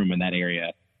hotel room in that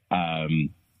area. So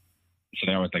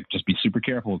they always just be super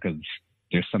careful because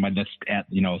there's somebody that's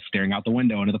staring out the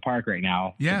window into the park right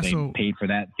now. Yeah, they paid for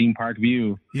that theme park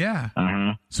view. Yeah.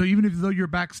 Uh-huh. So even though you're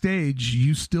backstage,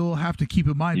 you still have to keep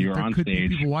in mind that there could be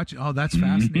people watching. Oh, that's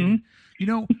fascinating.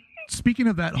 Speaking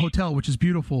of that hotel, which is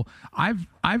beautiful,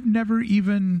 I've never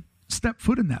even stepped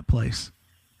foot in that place.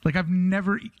 Like I've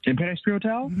never in Paradise Pier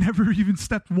Hotel, never even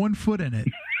stepped one foot in it.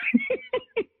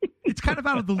 It's kind of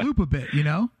out of the loop a bit,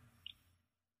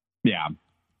 Yeah.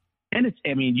 And it's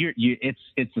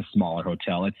a smaller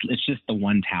hotel. It's just the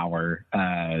one tower.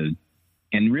 And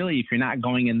really, if you're not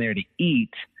going in there to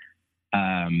eat,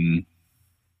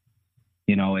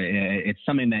 it's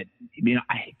something that, you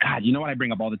know what I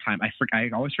bring up all the time? I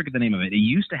always forget the name of it. It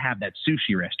used to have that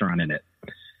sushi restaurant in it.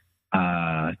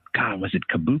 Was it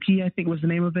Kabuki? I think was the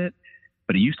name of it.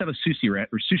 But it used to have a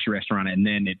sushi restaurant, and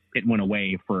then it went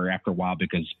away after a while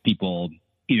because people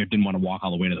either didn't want to walk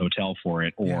all the way to the hotel for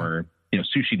it, or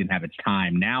sushi didn't have its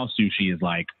time. Now sushi is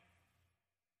like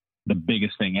the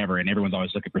biggest thing ever, and everyone's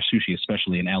always looking for sushi,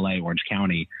 especially in LA, Orange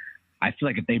County. I feel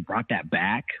like if they brought that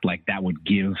back, like that would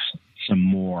give some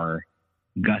more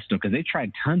gusto, because they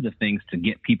tried tons of things to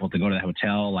get people to go to the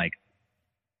hotel, like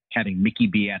having Mickey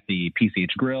be at the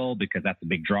PCH Grill because that's a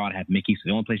big draw to have Mickey. So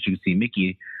the only place you can see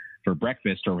Mickey for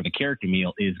breakfast or with a character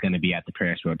meal is going to be at the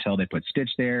Paradise Hotel. They put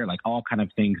Stitch there, like all kind of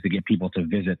things to get people to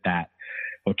visit that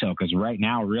hotel. Because right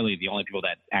now, really, the only people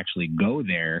that actually go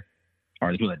there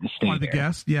are the people that just stay there. The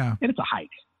guests, yeah. And it's a hike.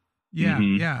 Yeah,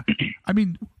 yeah. I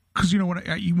mean, because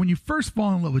when you first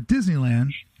fall in love with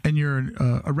Disneyland and you're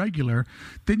a regular,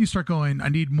 then you start going, I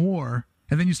need more.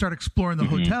 And then you start exploring the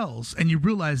hotels and you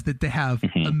realize that they have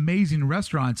amazing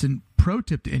restaurants. And pro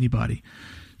tip to anybody,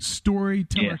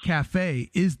 Storyteller Cafe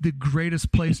is the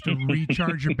greatest place to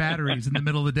recharge your batteries in the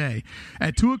middle of the day.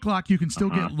 At 2:00, you can still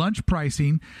get lunch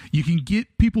pricing. You can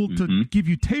get people to give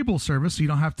you table service so you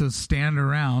don't have to stand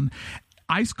around.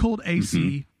 Ice cold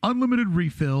AC, unlimited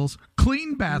refills,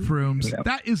 clean bathrooms. Yep.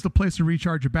 That is the place to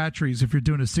recharge your batteries if you're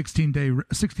doing a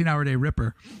 16-hour day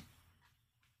ripper.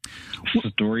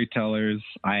 Storytellers,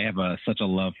 I have such a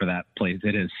love for that place.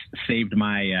 It has saved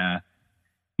my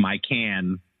my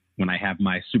can when I have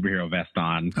my superhero vest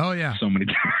on. Oh yeah, so many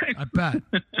times.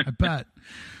 I bet.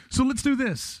 So let's do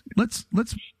this. Let's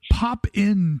pop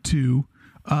into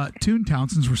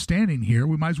Toontown. Since we're standing here,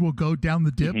 we might as well go down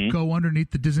the dip, go underneath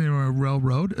the Disney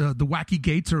Railroad. The wacky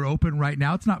gates are open right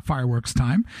now. It's not fireworks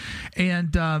time,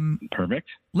 and perfect.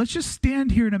 Let's just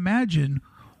stand here and imagine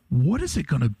what is it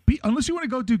going to be. Unless you want to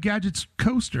go do Gadget's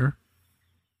Coaster.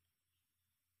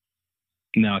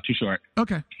 No, too short.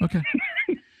 Okay.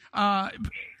 I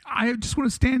just want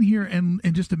to stand here and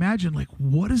just imagine, like,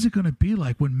 what is it going to be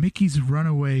like when Mickey's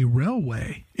Runaway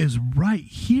Railway is right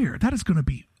here? That is going to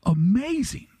be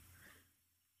amazing.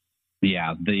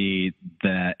 Yeah, the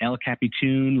El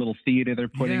Capitan little theater they're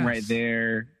putting right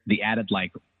there, the added,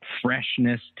 like,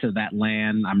 freshness to that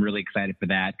land. I'm really excited for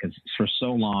that because for so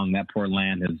long that poor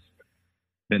land has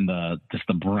been the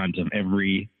brunt of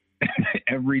every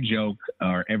joke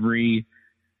or every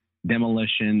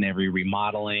demolition, every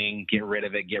remodeling, get rid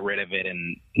of it.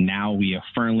 And now the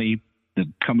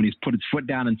company's put its foot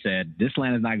down and said, this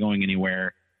land is not going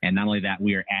anywhere. And not only that,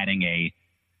 we are adding a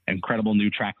incredible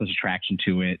new trackless attraction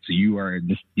to it. So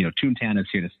Toontown is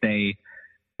here to stay.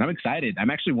 And I'm excited. I'm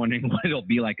actually wondering what it'll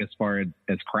be like as far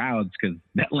as crowds, because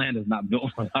that land is not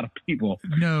built for a lot of people.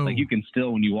 No. Like you can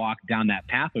still, when you walk down that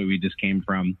pathway we just came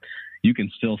from, you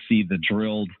can still see the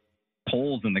drilled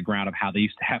holes in the ground of how they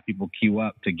used to have people queue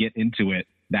up to get into it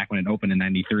back when it opened in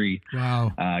 93.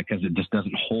 Wow. Because it just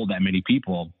doesn't hold that many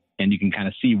people. And you can kind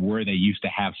of see where they used to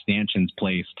have stanchions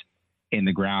placed in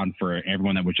the ground for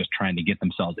everyone that was just trying to get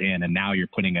themselves in. And now you're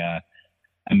putting a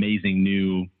amazing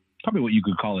new, probably what you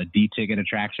could call a D-ticket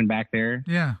attraction back there.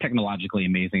 Yeah. Technologically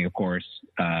amazing, of course.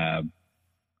 And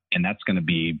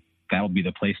that'll be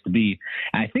the place to be.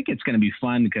 And I think it's going to be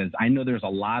fun because I know there's a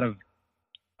lot of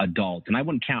adults, and I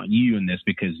wouldn't count you in this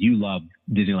because you love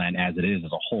Disneyland as it is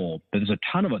as a whole, but there's a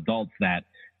ton of adults that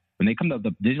when they come to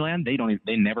the Disneyland,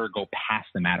 they never go past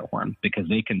the Matterhorn because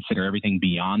they consider everything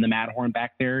beyond the Matterhorn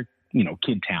back there,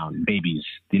 kid town, babies,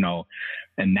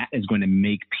 and that is going to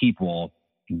make people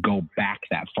go back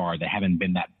that far that haven't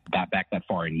been back that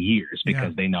far in years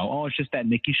because they know, oh, it's just that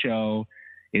Mickey show.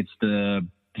 It's the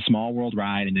Small World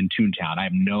ride and then Toontown. I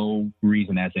have no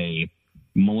reason as a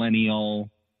millennial,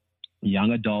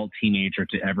 young adult, teenager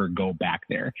to ever go back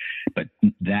there. But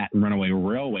that Runaway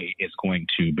Railway is going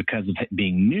to, because of it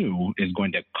being new, is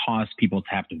going to cause people to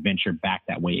have to venture back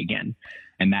that way again.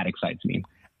 And that excites me.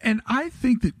 And I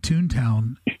think that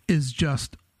Toontown is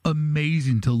just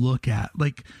amazing to look at.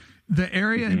 Like the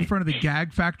area in front of the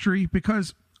Gag Factory,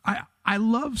 because I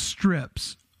love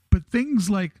strips, but things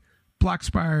like Black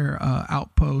Spire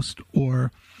Outpost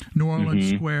or New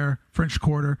Orleans Square, French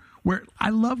Quarter, where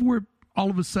I love where all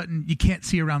of a sudden you can't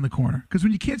see around the corner. Because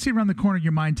when you can't see around the corner,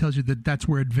 your mind tells you that that's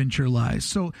where adventure lies.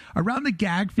 So around the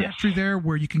Gag Factory there,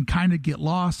 where you can kind of get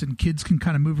lost and kids can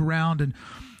kind of move around, and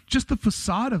just the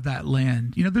facade of that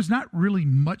land, there's not really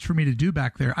much for me to do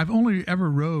back there. I've only ever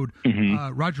rode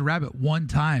Roger Rabbit one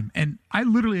time, and I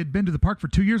literally had been to the park for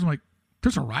 2 years. I'm like,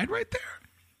 there's a ride right there?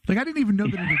 Like, I didn't even know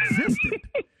that it existed.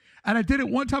 And I did it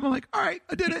one time. I'm like, all right,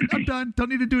 I did it. I'm done. Don't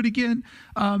need to do it again.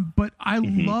 But I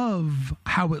love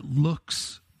how it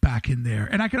looks back in there.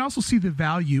 And I can also see the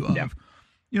value of,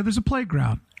 there's a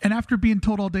playground. And after being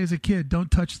told all day as a kid, don't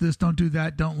touch this, don't do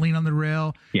that, don't lean on the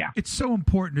rail. Yeah. It's so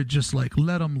important to just like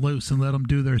let them loose and let them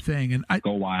do their thing. And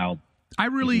go wild. I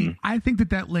really, I think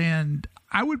that land,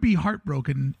 I would be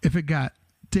heartbroken if it got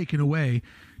taken away,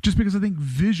 just because I think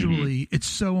visually it's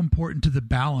so important to the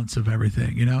balance of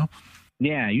everything,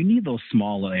 Yeah, you need those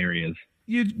small areas.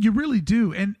 You really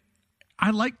do. And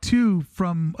I like, too,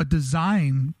 from a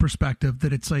design perspective,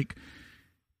 that it's like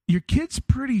your kid's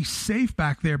pretty safe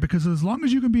back there, because as long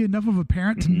as you can be enough of a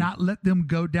parent to not let them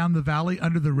go down the valley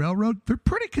under the railroad, they're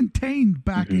pretty contained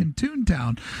back in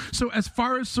Toontown. So as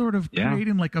far as sort of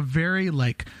creating like a very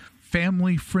like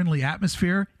family-friendly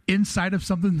atmosphere inside of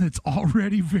something that's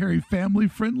already very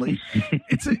family-friendly,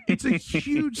 it's a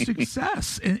huge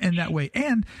success in that way.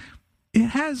 And it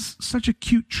has such a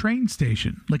cute train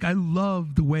station. Like, I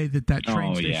love the way that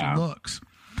train station looks.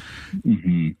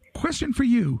 Question for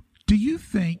you. Do you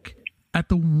think at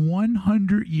the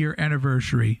 100-year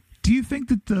anniversary, do you think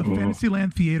that the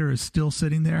Fantasyland Theater is still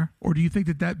sitting there? Or do you think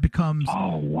that becomes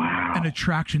an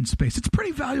attraction space? It's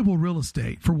pretty valuable real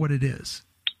estate for what it is.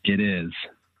 It is.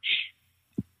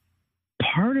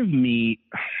 Part of me,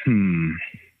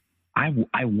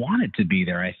 I want it to be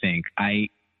there, I think.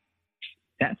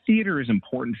 That theater is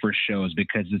important for shows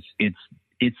because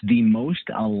it's the most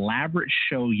elaborate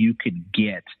show you could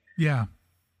get. Yeah.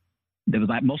 The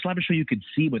most elaborate show you could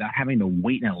see without having to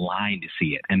wait in a line to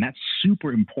see it. And that's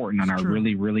super important on our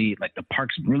really, really, like the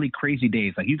park's really crazy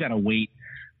days. Like, you got to wait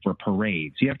for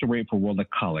parades. You have to wait for World of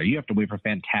Color. You have to wait for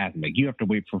Fantasmic. You have to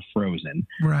wait for Frozen.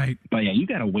 Right. But yeah, you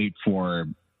got to wait for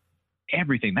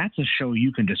everything. That's a show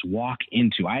you can just walk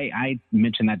into. I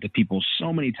mention that to people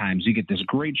so many times. You get this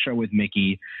great show with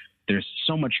Mickey. There's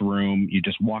so much room. You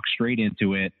just walk straight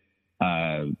into it.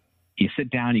 You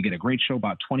sit down, you get a great show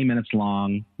about 20 minutes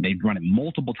long. They run it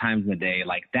multiple times in the day.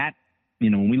 Like that,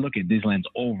 when we look at Disneyland's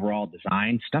overall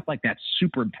design, stuff like that's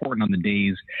super important on the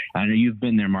days. I know you've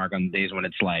been there, Mark, on the days when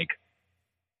it's like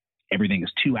everything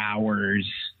is 2 hours.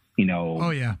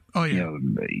 Yeah,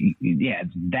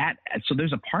 it's that. So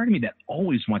there's a part of me that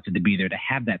always wanted to be there to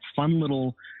have that fun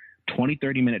little 20,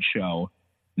 30-minute show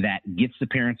that gets the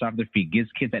parents off their feet, gives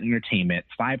kids that entertainment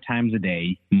 5 times a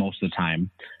day, most of the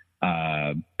time,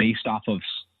 based off of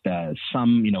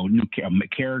some, new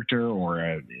character or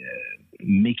a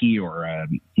Mickey or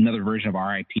another version of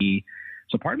RIP.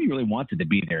 So part of me really wanted to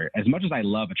be there. As much as I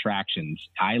love attractions,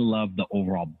 I love the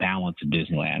overall balance of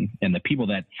Disneyland. And the people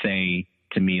that say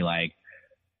to me, like,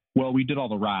 well, we did all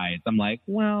the rides. I'm like,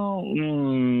 well,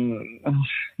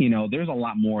 there's a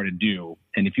lot more to do.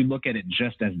 And if you look at it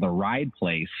just as the ride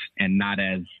place and not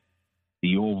as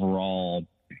the overall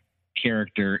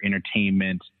character,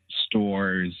 entertainment,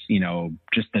 stores,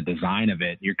 just the design of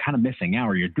it, you're kind of missing out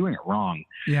or you're doing it wrong.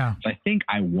 Yeah. So I think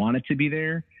I want it to be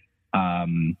there.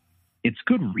 it's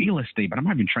good real estate, but I'm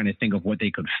not even trying to think of what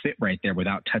they could fit right there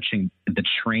without touching the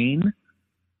train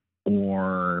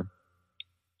or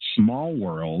Small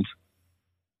World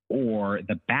or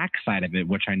the backside of it,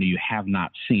 which I know you have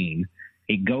not seen.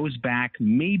 It goes back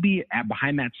maybe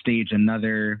behind that stage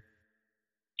another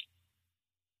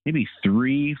maybe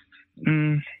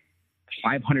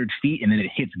 500 feet, and then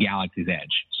it hits Galaxy's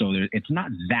Edge. So it's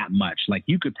not that much. Like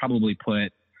you could probably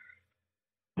put,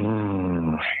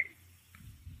 a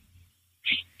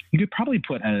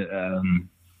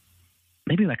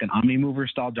maybe like an Omnimover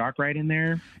style dark ride in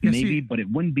there, but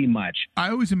it wouldn't be much. I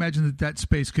always imagine that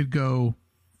space could go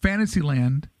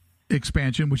Fantasyland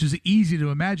expansion, which is easy to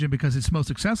imagine because it's most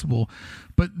accessible,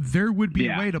 but there would be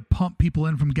a way to pump people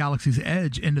in from Galaxy's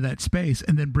Edge into that space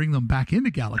and then bring them back into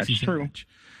Galaxy's Edge,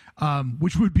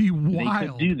 which would be wild. They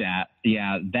could do that.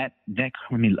 Yeah, that.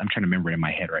 I mean, I'm trying to remember it in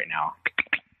my head right now.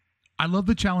 I love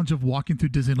the challenge of walking through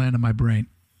Disneyland in my brain.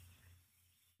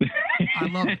 I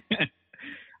love it.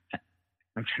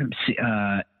 I'm trying to see.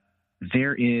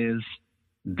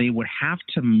 They would have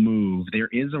to move.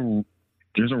 There's a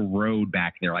road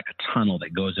back there, like a tunnel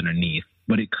that goes underneath,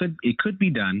 but it could be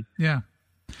done. Yeah.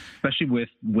 Especially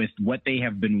with what they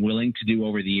have been willing to do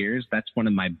over the years. That's one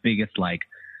of my biggest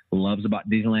loves about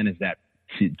Disneyland is that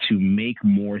to make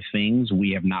more things,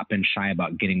 we have not been shy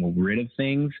about getting rid of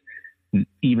things,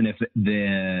 even if it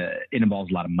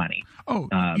involves a lot of money. Oh,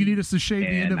 you need us to shave the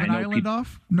end of an island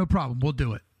off? No problem. We'll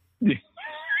do it.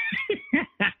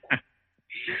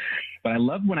 But I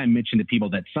love when I mention to people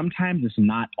that sometimes it's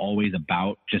not always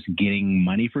about just getting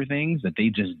money for things, that they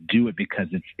just do it because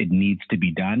it needs to be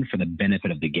done for the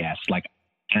benefit of the guests. Like,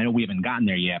 I know we haven't gotten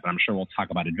there yet, but I'm sure we'll talk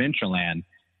about Adventureland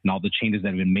and all the changes that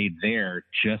have been made there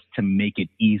just to make it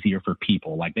easier for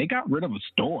people. Like, they got rid of a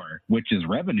store, which is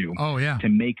revenue. Oh, yeah. To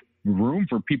make room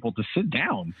for people to sit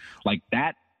down. Like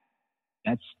that's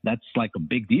like a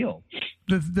big deal.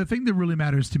 The thing that really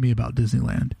matters to me about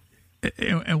Disneyland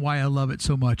and why I love it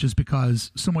so much is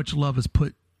because so much love is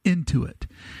put into it.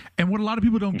 And what a lot of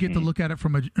people don't get to look at it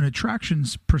from an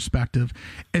attractions perspective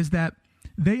is that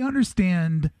they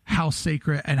understand how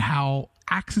sacred and how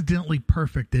accidentally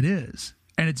perfect it is.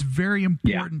 And it's very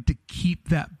important to keep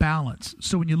that balance.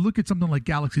 So when you look at something like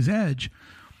Galaxy's Edge,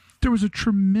 there was a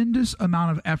tremendous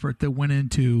amount of effort that went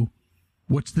into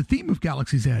what's the theme of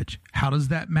Galaxy's Edge? How does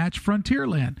that match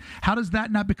Frontierland? How does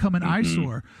that not become an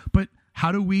eyesore? But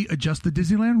how do we adjust the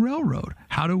Disneyland Railroad?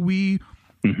 How do we,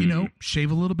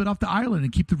 shave a little bit off the island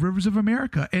and keep the rivers of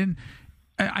America? And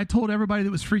I told everybody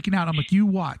that was freaking out, I'm like, you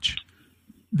watch.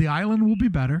 The island will be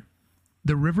better.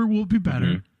 The river will be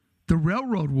better. The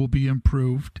railroad will be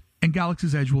improved. And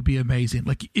Galaxy's Edge will be amazing.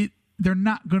 Like, they're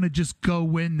not going to just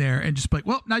go in there and just be like,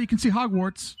 well, now you can see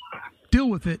Hogwarts. Deal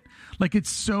with it. Like, it's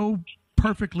so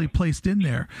perfectly placed in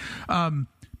there.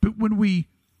 But when we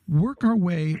work our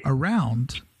way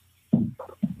around,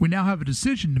 we now have a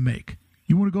decision to make.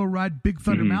 You want to go ride Big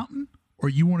Thunder Mountain, or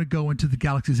you want to go into the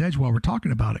Galaxy's Edge while we're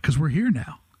talking about it? Because we're here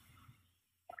now.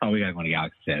 Oh, we got to go to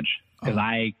Galaxy's Edge. Because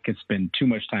I could spend too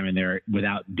much time in there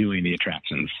without doing the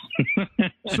attractions.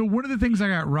 So one of the things I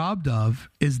got robbed of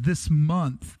is this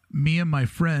month, me and my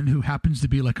friend, who happens to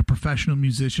be like a professional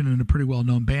musician in a pretty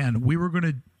well-known band, we were going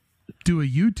to do a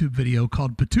YouTube video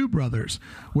called Batuu Brothers,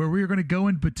 where we were going to go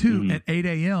in Batuu at 8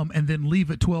 a.m. and then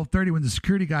leave at 12:30 when the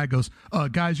security guy goes,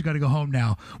 guys, you got to go home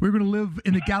now. We're going to live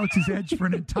in the Galaxy's Edge for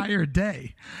an entire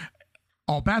day.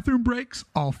 All bathroom breaks,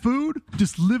 all food,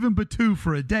 just live in Batuu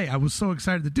for a day. I was so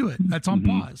excited to do it. That's on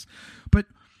pause. But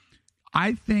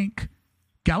I think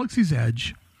Galaxy's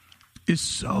Edge is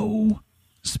so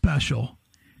special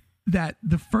that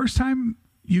the first time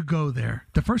you go there,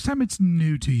 the first time it's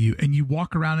new to you and you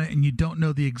walk around it and you don't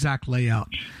know the exact layout,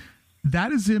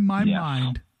 that is in my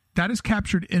mind. That is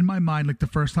captured in my mind like the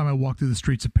first time I walked through the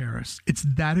streets of Paris. It's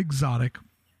that exotic.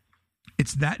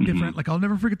 It's that different. Like, I'll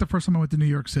never forget the first time I went to New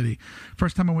York City,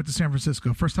 first time I went to San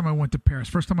Francisco, first time I went to Paris,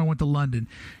 first time I went to London.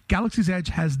 Galaxy's Edge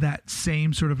has that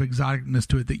same sort of exoticness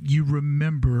to it that you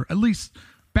remember, at least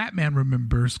Batman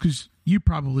remembers, because you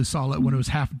probably saw it when it was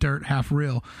half dirt, half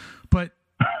real. But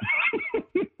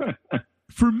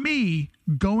for me,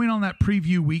 going on that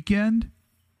preview weekend,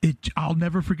 I'll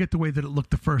never forget the way that it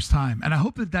looked the first time. And I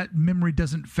hope that memory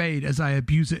doesn't fade as I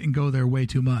abuse it and go there way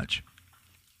too much.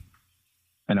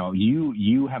 I know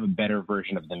you have a better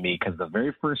version of than me, because the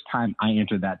very first time I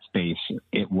entered that space,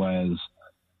 it was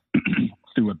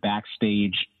through a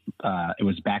backstage. It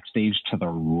was backstage to the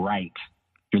right.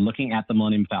 You're looking at the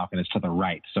Millennium Falcon. It's to the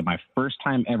right. So my first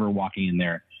time ever walking in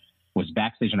there was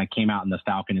backstage, and I came out, and the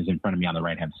Falcon is in front of me on the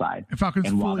right-hand side.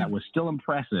 And while that was still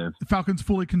impressive, the Falcon's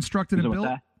fully constructed and built.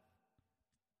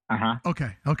 Uh-huh.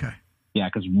 Okay. Yeah,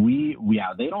 because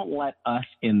they don't let us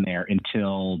in there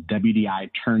until WDI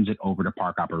turns it over to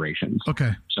park operations.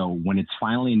 Okay. So when it's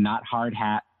finally not hard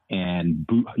hat and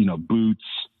boots,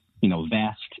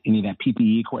 vest, any of that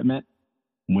PPE equipment,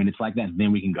 when it's like that,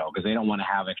 then we can go, because they don't want to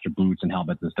have extra boots and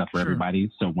helmets and stuff for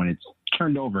everybody. So when it's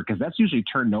turned over, because that's usually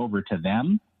turned over to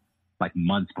them like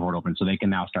months before it opens, so they can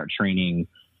now start training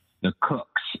the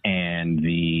cooks and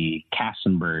the cast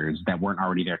members that weren't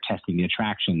already there testing the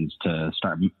attractions to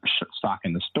start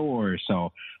stocking the stores.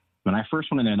 So when I first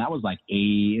went in there, and that was like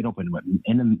it opened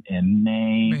in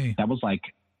May. That was like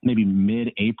maybe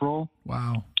mid-April.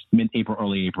 Wow. Mid-April,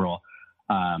 early April.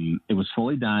 It was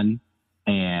fully done,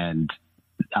 and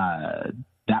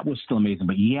that was still amazing.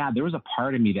 But yeah, there was a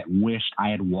part of me that wished I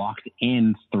had walked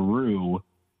in through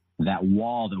that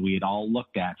wall that we had all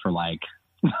looked at for like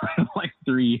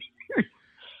 3 years.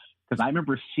 Because I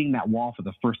remember seeing that wall for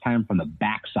the first time from the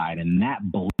backside, and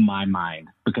that blew my mind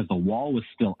because the wall was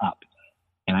still up.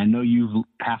 And I know you've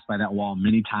passed by that wall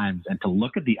many times, and to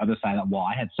look at the other side of that wall,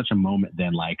 I had such a moment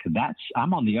then, like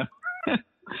I'm on the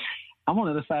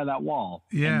other side of that wall.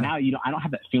 Yeah. And now, I don't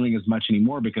have that feeling as much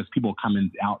anymore because people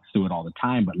come out through it all the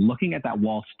time. But looking at that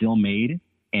wall still made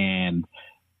and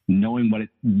knowing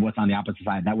what's on the opposite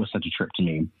side, that was such a trip to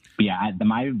me. But yeah,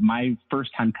 my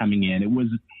first time coming in, it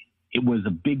was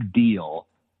a big deal.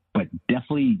 But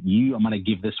definitely, I'm going to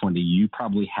give this one to you.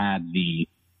 Probably had the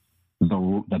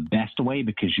best way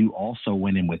because you also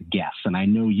went in with guests, and I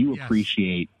know you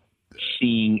appreciate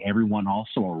seeing everyone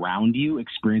also around you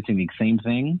experiencing the same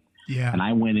thing. Yeah. And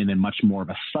I went in much more of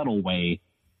a subtle way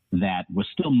that was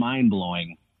still mind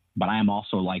blowing, but I am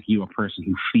also, like you, a person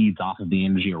who feeds off of the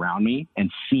energy around me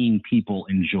and seeing people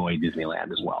enjoy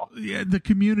Disneyland as well. Yeah, the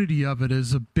community of it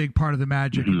is a big part of the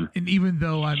magic. Mm-hmm. And even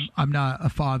though I'm not a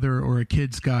father or a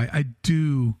kids guy, I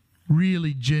do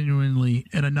really genuinely,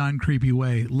 in a non-creepy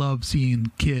way, love seeing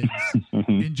kids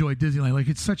enjoy Disneyland. Like,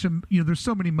 it's such a, there's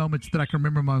so many moments that I can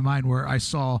remember in my mind where I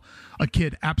saw a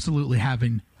kid absolutely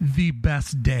having the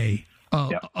best day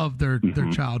of their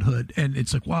childhood. And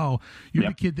it's like, wow, you're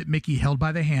the kid that Mickey held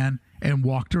by the hand and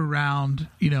walked around,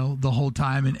 the whole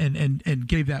time and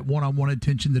gave that one-on-one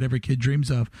attention that every kid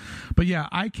dreams of. But yeah,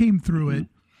 I came through it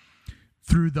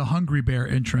through the Hungry Bear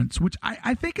entrance, which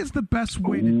I think is the best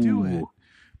way to do it.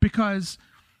 Because,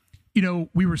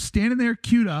 we were standing there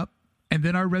queued up, and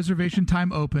then our reservation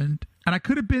time opened, and I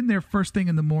could have been there first thing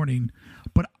in the morning,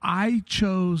 but I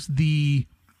chose the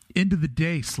end of the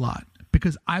day slot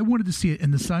because I wanted to see it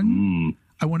in the sun.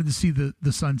 I wanted to see the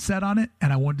sunset on it,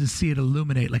 and I wanted to see it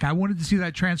illuminate. Like, I wanted to see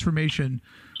that transformation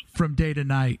from day to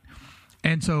night.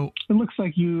 And so it looks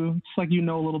like you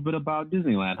know a little bit about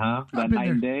Disneyland, huh? That night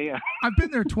and day. I've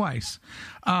been there twice.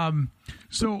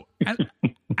 So I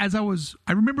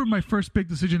remember my first big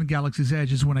decision in Galaxy's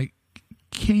Edge is when I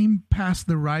came past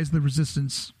the Rise of the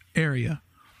Resistance area,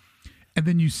 and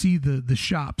then you see the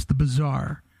shops, the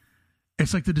bazaar.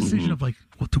 It's like the decision of like,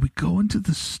 well, do we go into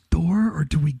the store or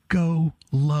do we go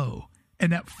low?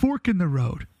 And that fork in the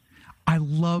road, I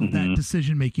love that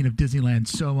decision making of Disneyland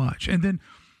so much. And then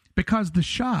because the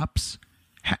shops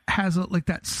has like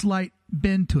that slight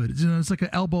bend to it, it's like an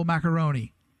elbow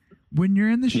macaroni. When you're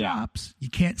in the shops, you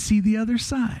can't see the other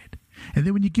side. And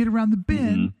then when you get around the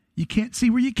bend, you can't see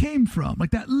where you came from.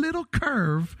 Like that little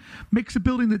curve makes a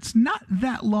building that's not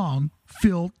that long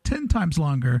feel 10 times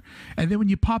longer. And then when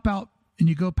you pop out and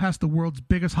you go past the world's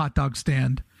biggest hot dog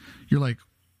stand, you're like,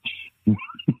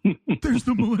 there's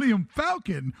the Millennium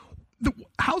Falcon.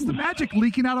 How's the magic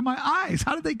leaking out of my eyes?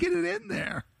 How did they get it in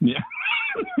there? Yeah.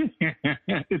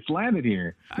 It's landed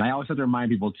here. And I always have to remind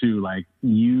people too, like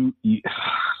you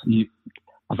I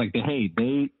was like,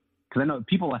 because I know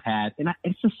people have had, and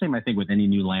it's the same, I think, with any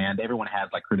new land. Everyone has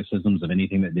like criticisms of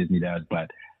anything that Disney does, but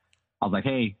I was like,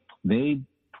 hey, they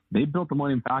built the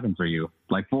Millennium Falcon for you,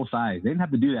 like full size. They didn't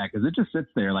have to do that because it just sits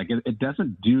there. Like it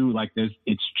doesn't do like this.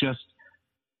 It's just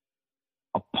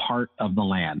a part of the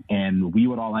land, and we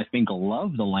would all, I think,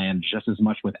 love the land just as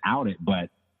much without it. But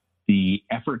the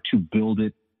effort to build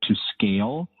it to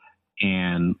scale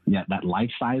and that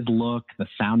life-size look, the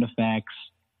sound effects,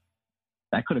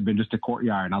 that could have been just a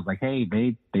courtyard. And I was like, hey,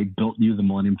 they built you the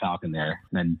Millennium Falcon there,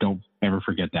 and don't ever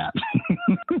forget that.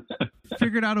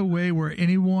 Figured out a way where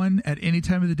anyone at any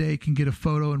time of the day can get a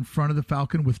photo in front of the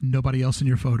Falcon with nobody else in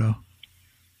your photo.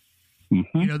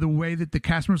 The way that the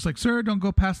cast member's like, sir, don't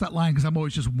go past that line, because I'm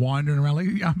always just wandering around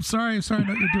like, I'm sorry, I know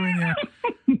what you're doing there.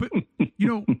 But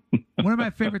one of my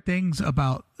favorite things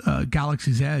about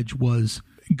Galaxy's Edge was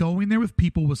going there with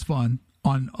people was fun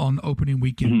on opening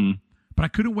weekend. But I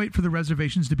couldn't wait for the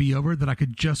reservations to be over that I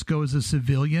could just go as a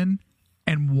civilian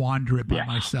and wander it by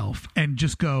myself and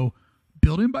just go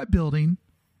building by building,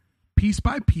 piece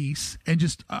by piece, and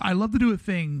just I love to do a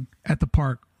thing at the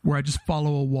park where I just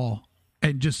follow a wall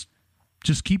and just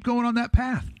keep going on that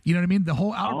path. You know what I mean? The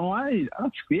whole outer,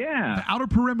 the outer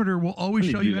perimeter will always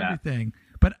show you everything.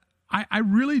 But I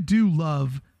really do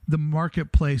love the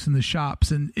marketplace and the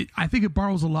shops, and I think it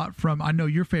borrows a lot from, I know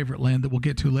your favorite land that we'll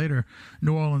get to later,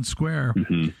 New Orleans Square,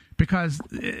 because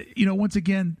once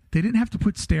again, they didn't have to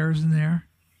put stairs in there.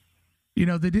 They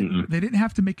didn't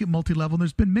have to make it multi-level. And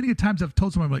there's been many times I've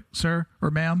told someone, like, sir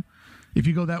or ma'am, if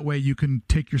you go that way, you can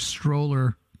take your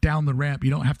stroller down the ramp. You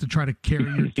don't have to try to carry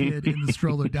your kid in the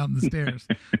stroller down the stairs.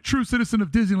 True citizen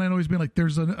of Disneyland always been like,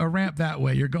 there's a ramp that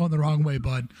way. You're going the wrong way,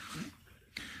 bud.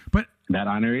 But that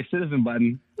honorary citizen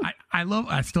button.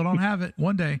 I still don't have it.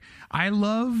 One day. I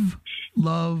love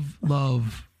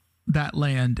that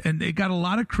land. And it got a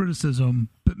lot of criticism,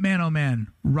 but man, oh man,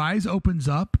 Rise opens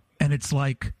up and it's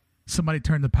like somebody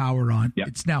turned the power on. Yep.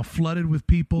 It's now flooded with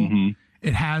people.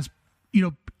 It has,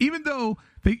 even though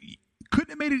they couldn't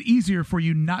have made it easier for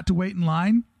you not to wait in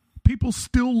line, people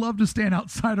still love to stand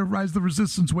outside of Rise of the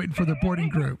Resistance waiting for their boarding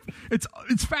group.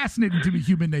 It's fascinating to me,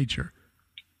 human nature.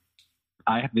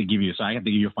 I have to give you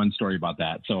a fun story about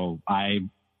that. So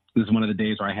this is one of the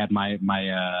days where I had my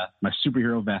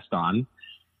superhero vest on,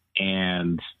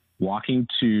 and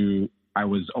I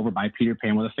was over by Peter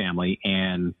Pan with a family,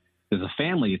 and there's a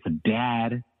family. It's a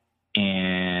dad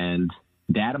and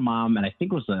mom, and I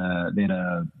think they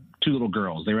had two little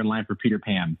girls. They were in line for Peter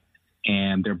Pan,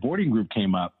 and their boarding group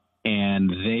came up, and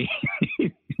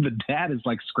the dad is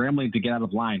like scrambling to get out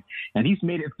of line, and he's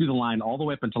made it through the line all the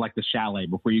way up until like the chalet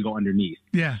before you go underneath.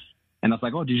 Yeah. And I was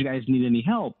like, oh, did you guys need any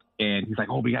help? And he's like,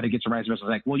 oh, we got to get to Rise. I was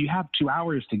like, well, you have 2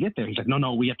 hours to get there. He's like,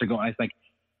 no, we have to go. I was like,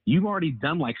 you've already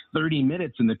done like 30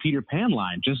 minutes in the Peter Pan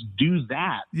line. Just do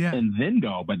that and then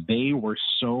go. But they were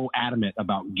so adamant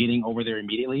about getting over there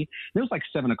immediately. It was like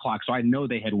 7 o'clock. So I know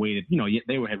they had waited,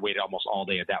 they had waited almost all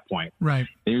day at that point. Right.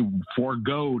 They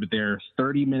foregoed their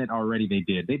 30-minute already. They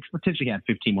did. They potentially had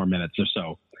 15 more minutes or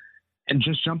so and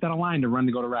just jumped out of line to run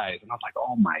to go to Rise. And I was like,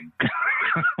 oh my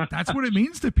God. That's what it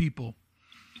means to people.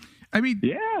 I mean,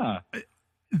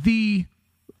 the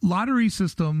lottery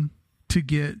system to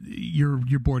get your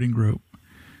boarding group,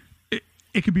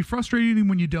 it can be frustrating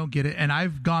when you don't get it, and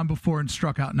I've gone before and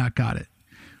struck out and not got it,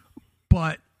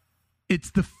 but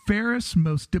it's the fairest,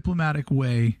 most diplomatic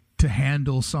way to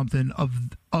handle something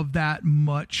of that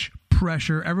much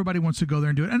pressure. Everybody wants to go there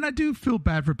and do it, and I do feel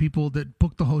bad for people that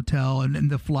book the hotel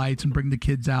and the flights and bring the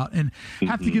kids out and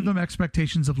have to give them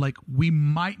expectations of like, we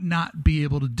might not be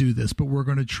able to do this, but we're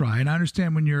going to try. And I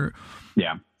understand when you're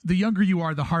the younger you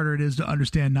are, the harder it is to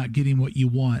understand not getting what you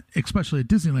want, especially at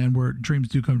Disneyland where dreams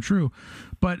do come true.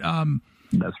 But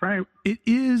that's right. It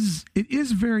is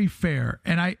very fair.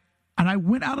 And I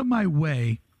went out of my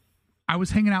way. I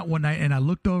was hanging out one night and I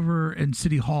looked over in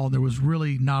City Hall and there was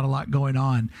really not a lot going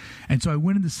on. And so I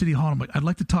went into City Hall and I'm like, I'd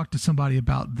like to talk to somebody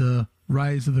about the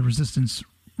Rise of the Resistance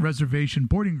reservation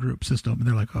boarding group system. And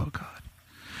they're like, oh God.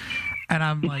 And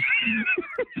I'm like,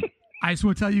 I just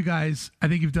want to tell you guys, I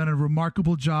think you've done a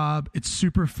remarkable job. It's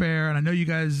super fair. And I know you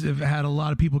guys have had a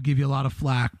lot of people give you a lot of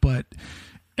flack, but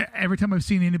every time I've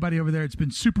seen anybody over there, it's been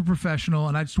super professional.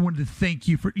 And I just wanted to thank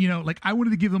you for, I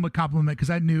wanted to give them a compliment because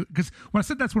because when I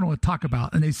said that's what I want to talk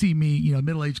about, and they see me,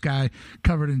 middle-aged guy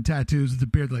covered in tattoos with a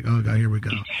beard, like, oh God, here we go.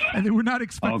 And they were not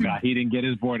expecting. Oh God, he didn't get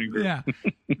his boarding group. Yeah.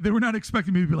 They were not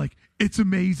expecting me to be like, it's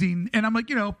amazing. And I'm like,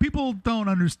 people don't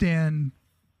understand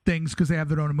things because they have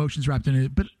their own emotions wrapped in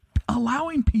it. But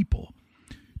allowing people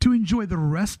to enjoy the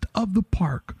rest of the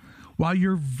park while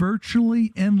you're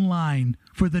virtually in line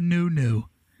for the new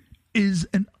is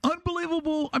an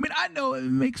unbelievable. I mean, I know it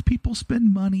makes people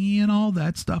spend money and all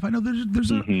that stuff. I know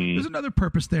there's another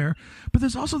purpose there, but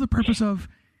there's also the purpose of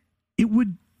it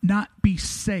would not be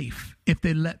safe if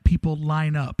they let people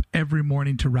line up every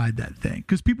morning to ride that thing,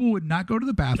 because people would not go to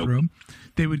the bathroom.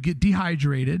 They would get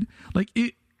dehydrated.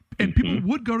 And people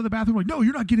would go to the bathroom like, no,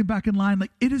 you're not getting back in line.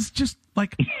 Like, it is just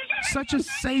like such a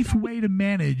safe way to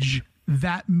manage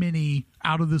that many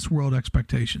out of this world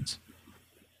expectations.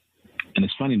 And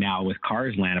it's funny now with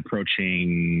Cars Land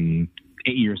approaching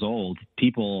 8 years old,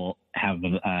 people have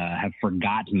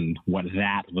forgotten what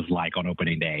that was like on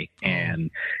opening day.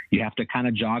 And you have to kind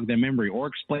of jog their memory or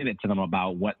explain it to them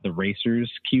about what the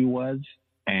racers queue was,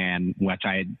 and which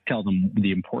I tell them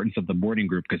the importance of the boarding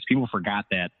group, because people forgot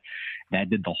that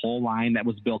did the whole line that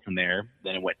was built in there.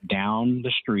 Then it went down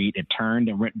the street. It turned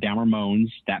and went down Ramones.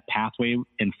 That pathway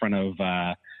in front of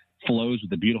Flo's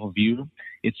with a beautiful view,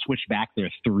 it switched back there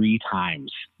 3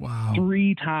 times. Wow.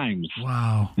 3 times.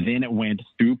 Wow. Then it went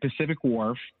through Pacific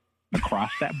Wharf,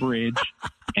 across that bridge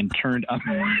and turned up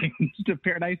to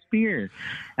Paradise Pier.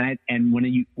 And when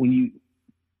you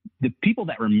the people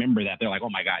that remember that, they're like, oh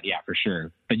my God, yeah, for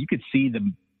sure. But you could see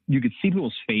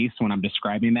people's face when I'm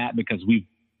describing that, because we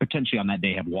potentially on that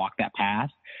day have walked that path,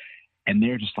 and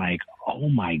they're just like, oh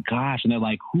my gosh. And they're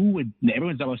like,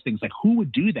 everyone's always thinks like, who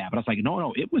would do that? But I was like,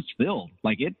 no, it was filled.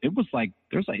 Like it was like,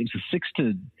 it's a 6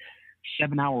 to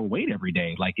 7 hour wait every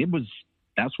day. Like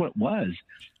that's what it was. And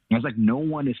I was like, no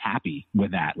one is happy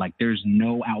with that. Like there's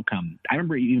no outcome. I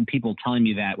remember even people telling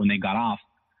me that when they got off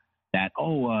that,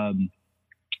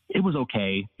 it was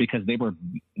okay, because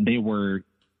they were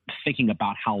thinking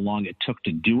about how long it took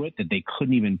to do it, that they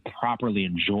couldn't even properly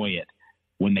enjoy it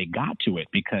when they got to it,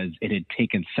 because it had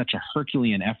taken such a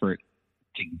Herculean effort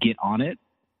to get on it,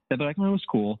 that they're like, oh, it was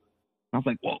cool. And I was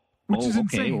like, well, which is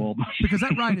okay, insane, well. because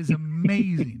that ride is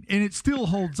amazing and it still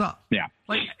holds up. Yeah.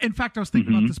 Like, in fact, I was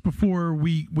thinking about this before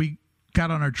we got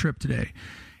on our trip today.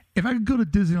 If I could go to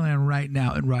Disneyland right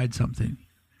now and ride something,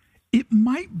 it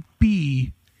might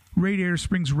be Radiator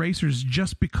Springs Racers,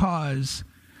 just because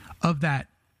of that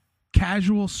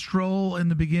casual stroll in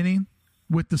the beginning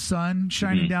with the sun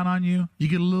shining down on you. You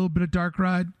get a little bit of dark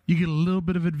ride, you get a little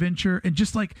bit of adventure, and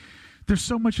just like there's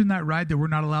so much in that ride that we're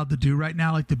not allowed to do right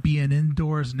now, like to be in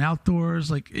indoors and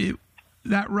outdoors. Like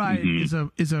that ride is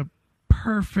a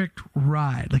perfect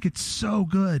ride. Like it's so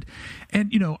good.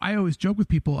 And I always joke with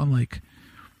people, I'm like,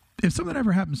 if something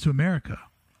ever happens to America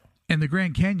and the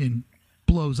Grand Canyon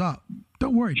blows up,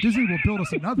 don't worry, Disney will build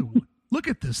us another one. Look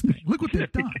at this thing. Look what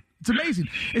they've done. It's amazing.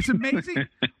 It's amazing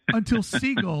until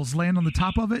seagulls land on the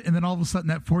top of it, and then all of a sudden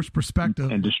that forced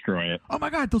perspective. And destroy it. Oh, my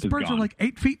God. Those birds are like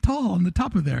 8 feet tall on the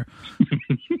top of there.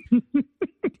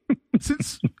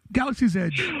 Since Galaxy's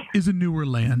Edge is a newer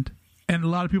land, and a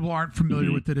lot of people aren't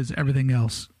familiar with it as everything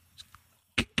else,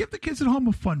 give the kids at home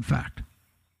a fun fact.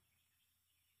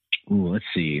 Ooh, let's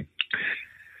see.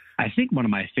 I think one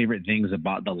of my favorite things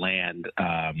about the land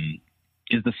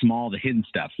is the hidden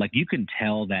stuff. Like you can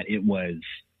tell that it was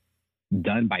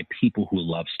done by people who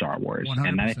love Star Wars. 100%.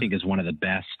 And that I think is one of the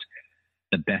best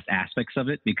aspects of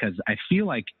it, because I feel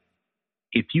like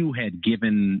if you had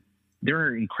given, there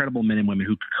are incredible men and women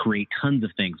who create tons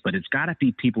of things, but it's got to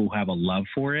be people who have a love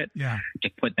for it to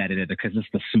put that in it, because it's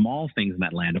the small things in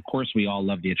that land. Of course, we all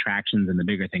love the attractions and the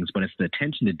bigger things, but it's the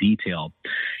attention to detail.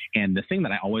 And the thing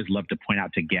that I always love to point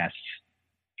out to guests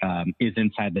is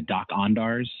inside the Doc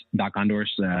Ondor's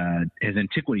his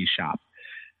antiquities shop.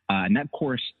 And that, of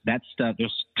course, that stuff,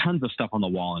 there's tons of stuff on the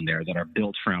wall in there that are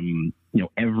built from,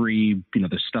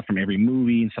 there's stuff from every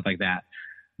movie and stuff like that.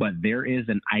 But there is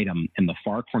an item in the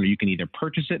far corner. You can either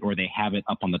purchase it or they have it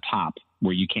up on the top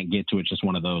where you can't get to it. Just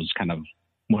one of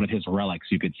his relics,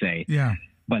 you could say. Yeah.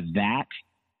 But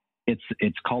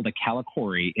it's called a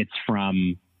Calicori. It's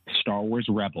from Star Wars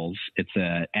Rebels. It's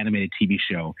an animated TV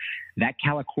show. That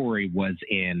Calicori was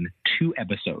in 2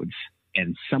 episodes,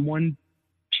 and someone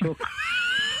took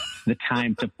the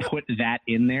time to put that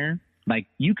in there. Like,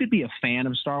 you could be a fan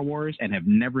of Star Wars and have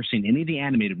never seen any of the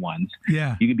animated ones.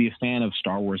 Yeah. You could be a fan of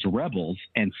Star Wars Rebels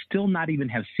and still not even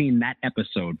have seen that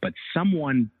episode, but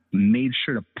someone made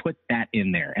sure to put that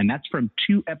in there. And that's from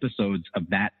 2 episodes of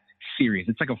that series.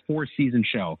 It's like a 4-season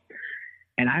show.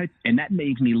 And that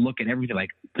made me look at everything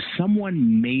like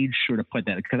someone made sure to put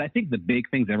that, because I think the big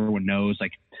things everyone knows,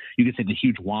 like you could say the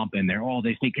huge womp in there. Oh,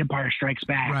 they think Empire Strikes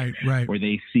Back, right. Or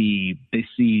they see this,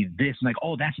 and like,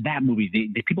 oh, that's that movie.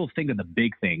 They people think of the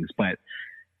big things, but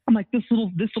I'm like, this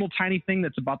little tiny thing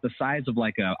that's about the size of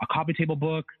like a coffee table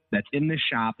book that's in this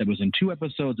shop that was in 2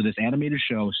 episodes of this animated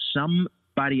show.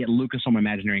 Somebody at Lucasfilm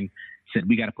Imagineering said,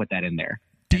 we got to put that in there.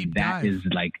 Deep that dive. is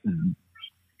like.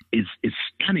 Is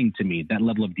stunning to me, that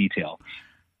level of detail.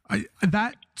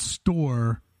 That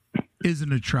store is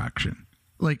an attraction.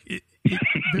 Like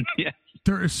yes.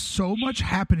 There is so much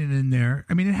happening in there.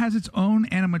 I mean, it has its own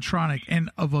animatronic and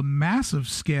of a massive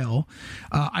scale.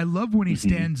 I love when he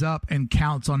stands up and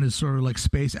counts on his sort of like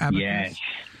space abacus. Yes.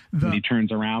 When he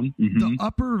turns around. The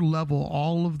upper level,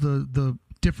 all of the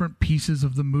different pieces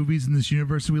of the movies in this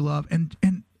universe we love. And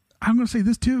I'm going to say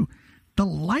this too. The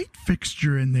light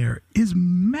fixture in there is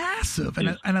massive.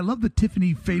 And I love the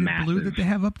Tiffany faded blue that they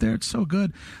have up there. It's so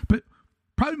good. But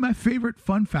probably my favorite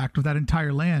fun fact of that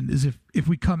entire land is if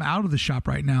we come out of the shop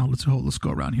right now, let's go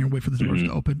around here and wait for the doors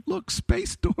to open. Look,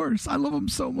 space doors. I love them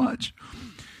so much.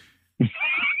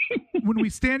 When we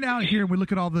stand out here and we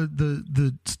look at all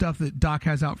the stuff that Doc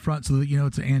has out front so that,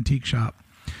 it's an antique shop,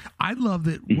 I love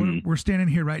that we're standing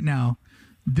here right now.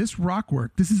 This rock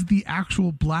work, this is the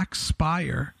actual Black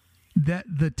Spire that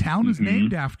the town is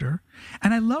named after.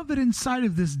 And I love that inside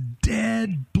of this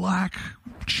dead black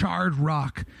charred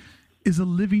rock is a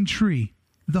living tree,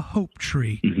 the hope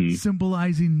tree,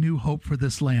 symbolizing new hope for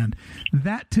this land.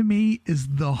 That to me is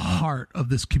the heart of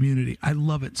this community. I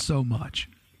love it so much.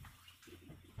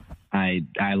 I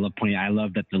love pointing. I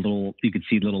love that you could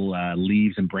see little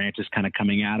leaves and branches kind of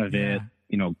coming out of it.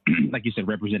 You know, like you said,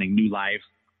 representing new life.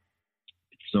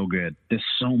 It's so good. There's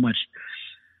so much.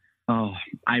 Oh,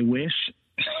 I wish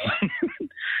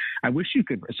you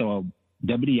could. So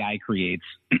WDI creates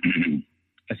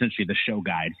essentially the show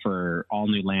guide for all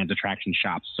new lands, attraction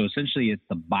shops. So essentially it's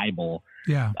the Bible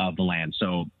of the land.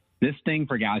 So this thing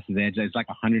for Galaxy's Edge is like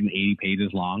 180 pages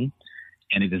long,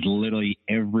 and it is literally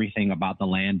everything about the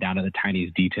land down to the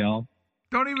tiniest detail.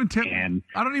 Don't even tell me.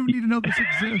 I don't even need to know this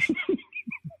exists.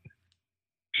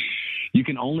 You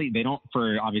can they don't,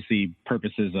 for obviously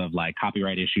purposes of like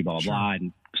copyright issue, blah, blah, blah,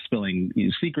 and spilling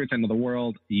secrets into the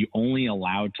world, you only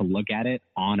allowed to look at it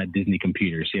on a Disney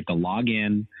computer. So you have to log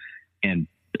in. And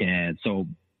so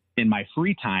in my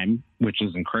free time, which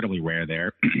is incredibly rare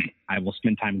there, I will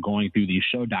spend time going through these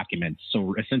show documents.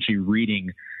 So essentially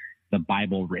reading the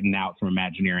Bible written out from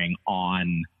Imagineering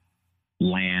on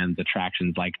lands,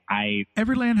 attractions. Like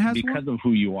every land has because one? of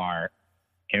who you are.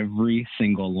 Every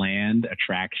single land,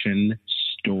 attraction,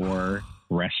 store,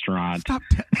 restaurant. Stop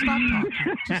talking.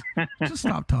 Just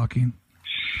stop talking.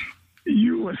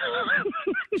 You would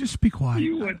just be quiet.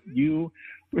 You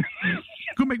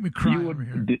go make me cry over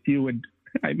here. You would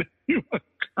cry.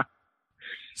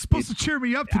 Supposed to cheer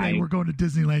me up today. We're going to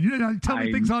Disneyland. You know, tell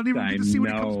me things I don't even get to see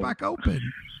when it comes back open.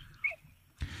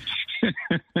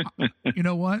 You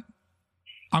know what?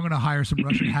 I'm going to hire some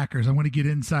Russian hackers. I'm going to get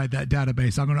inside that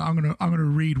database. I'm going to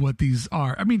read what these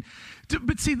are. I mean,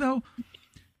 but see though,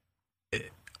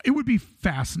 it would be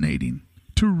fascinating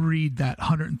to read that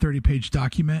 130-page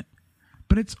document,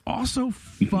 but it's also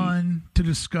fun to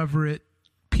discover it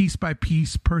piece by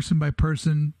piece, person by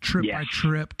person, trip by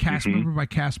trip, cast member by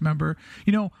cast member.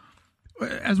 You know,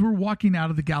 as we're walking out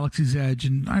of the Galaxy's Edge,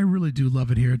 and I really do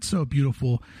love it here. It's so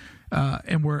beautiful.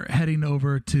 And we're heading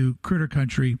over to Critter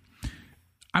Country.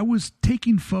 I was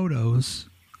taking photos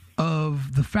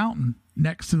of the fountain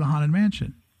next to the Haunted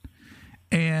Mansion.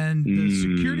 And the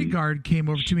security guard came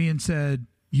over to me and said,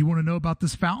 "You want to know about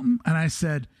this fountain?" And I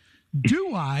said,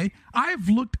 "Do I? I've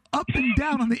looked up and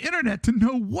down on the internet to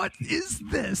know what is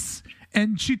this."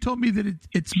 And she told me that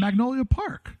it's Magnolia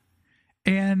Park.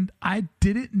 And I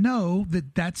didn't know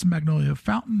that that's Magnolia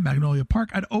Fountain, Magnolia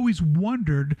Park. I'd always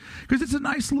wondered, because it's a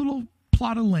nice little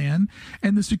plot of land,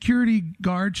 and the security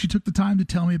guard, she took the time to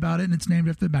tell me about it, and it's named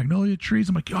after the magnolia trees.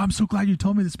 I'm like, I'm so glad you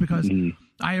told me this, because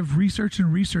I have researched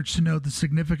to know the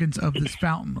significance of this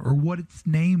fountain, or what its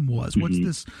name was. What's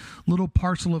this little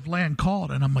parcel of land called?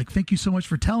 And I'm like, thank you so much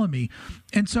for telling me.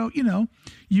 And so, you know,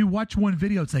 you watch one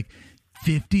video, it's like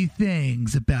 50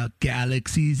 things about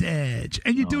Galaxy's Edge,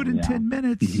 and you do it in 10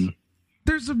 minutes.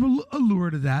 There's a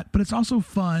allure to that, but it's also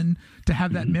fun to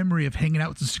have that memory of hanging out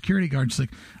with the security guard. Just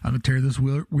like, I'm going to tear this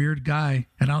weird guy,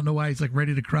 and I don't know why he's like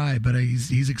ready to cry, but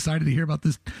he's excited to hear about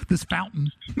this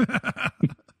fountain.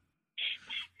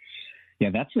 Yeah,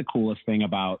 that's the coolest thing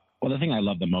about. Well, the thing I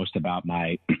love the most about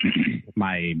my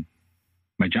my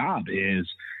job is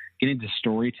getting to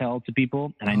storytell to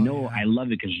people, and I know I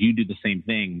love it because you do the same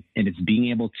thing, and it's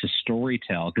being able to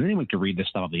storytell, because anyone can read this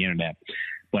stuff on the internet.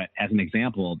 But as an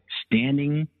example,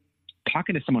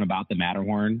 talking to someone about the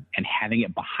Matterhorn and having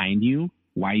it behind you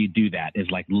while you do that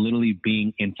is like literally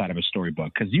being inside of a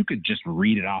storybook, because you could just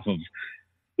read it off of,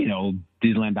 you know,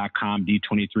 Disneyland.com,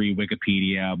 D23,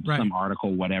 Wikipedia, some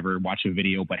article, whatever, watch a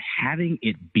video, but having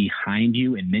it behind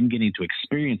you and then getting to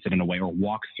experience it in a way or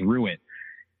walk through it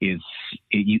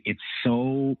it's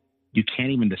so, you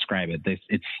can't even describe it.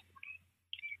 It's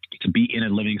to be in a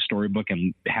living storybook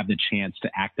and have the chance to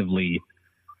actively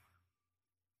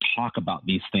talk about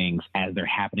these things as they're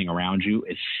happening around you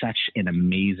is such an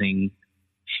amazing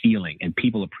feeling, and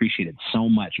people appreciate it so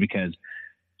much, because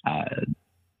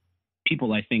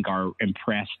people, I think, are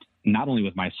impressed not only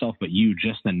with myself but you,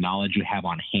 just the knowledge you have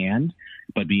on hand,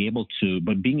 but being able to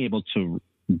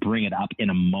bring it up in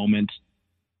a moment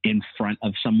in front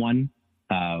of someone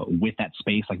with that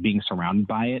space, like being surrounded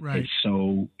by it, is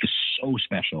so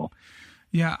special.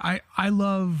 Yeah, I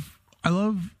love,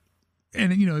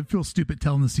 and you know, it feels stupid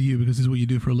telling this to you because this is what you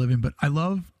do for a living, but I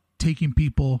love taking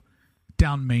people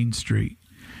down Main Street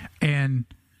and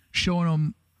showing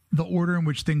them the order in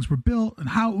which things were built and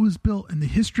how it was built and the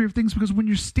history of things. Because when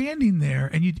you're standing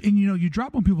there and you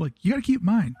drop on people, like, you got to keep in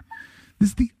mind, this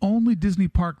is the only Disney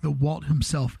park that Walt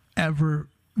himself ever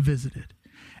visited.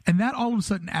 And that all of a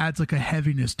sudden adds like a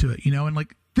heaviness to it, you know, and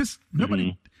like this,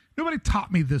 nobody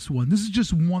taught me this one. This is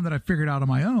just one that I figured out on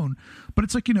my own. But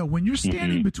it's like, you know, when you're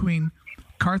standing between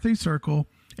Carthay Circle,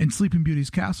 and Sleeping Beauty's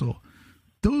castle.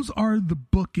 Those are the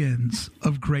bookends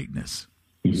of greatness.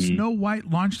 Snow White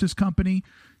launched his company.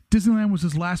 Disneyland was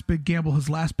his last big gamble, his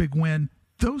last big win.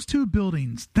 Those two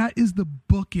buildings, that is the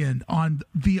bookend on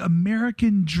the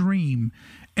American dream.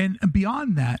 And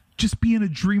beyond that, just being a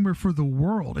dreamer for the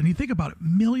world. And you think about it,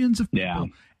 millions of people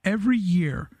every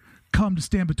year come to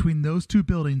stand between those two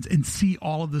buildings and see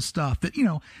all of the stuff that,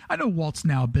 I know Walt's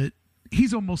now, but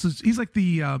he's like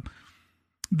the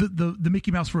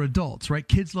Mickey Mouse for adults, right?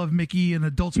 Kids love Mickey and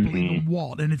adults believe in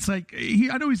Walt. And it's like,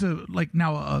 I know he's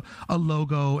now a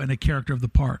logo and a character of the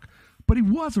park, but he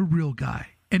was a real guy.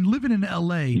 And living in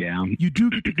LA, you do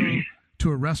get to go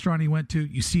to a restaurant he went to,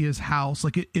 you see his house,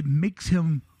 like it makes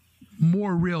him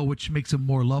more real, which makes him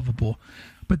more lovable.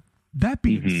 But that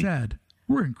being said,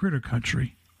 we're in Critter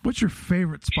Country. What's your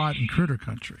favorite spot in Critter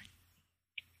Country?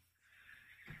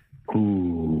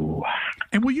 Ooh.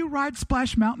 And will you ride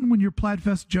Splash Mountain when you're Plaid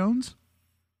Fest Jones?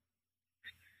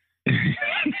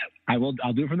 I will.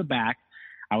 I'll do it from the back.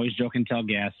 I always joke and tell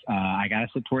guests, I got to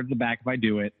sit towards the back if I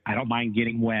do it. I don't mind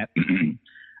getting wet.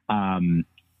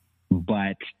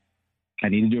 But I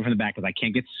need to do it from the back because I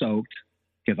can't get soaked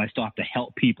because I still have to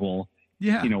help people,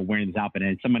 wearing this outfit.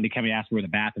 And somebody came and asked me where the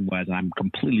bathroom was, and I'm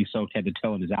completely soaked head to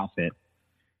toe in his outfit.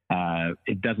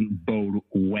 It doesn't bode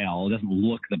well. It doesn't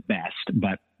look the best,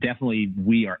 but definitely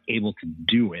we are able to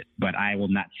do it. But I will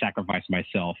not sacrifice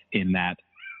myself in that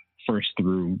first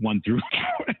through 1 through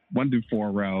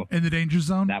 4 row in the danger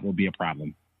zone. That will be a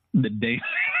problem. The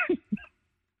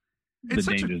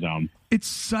danger zone. It's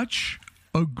such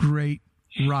a great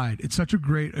ride. It's such a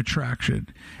great attraction,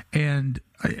 and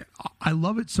I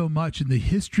love it so much, and the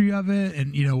history of it,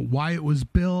 and why it was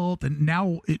built, and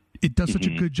now it does such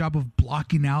a good job of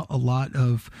blocking out a lot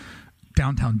of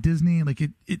downtown Disney. Like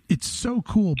it's so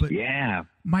cool. But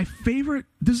my favorite,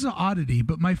 this is an oddity,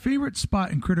 but my favorite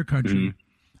spot in Critter Country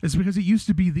is because it used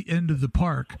to be the end of the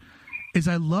park. Is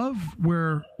I love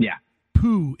where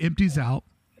Pooh empties out,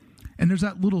 and there's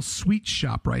that little sweet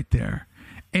shop right there,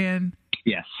 and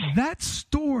that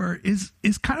store is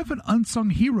kind of an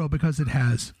unsung hero because it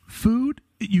has food.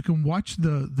 You can watch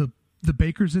the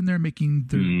bakers in there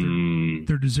making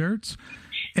their desserts.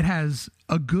 It has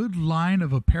a good line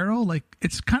of apparel. Like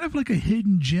it's kind of like a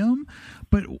hidden gem,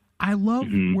 but I love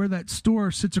where that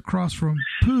store sits across from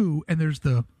Pooh, and there's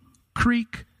the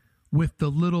creek with the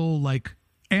little like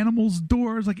animals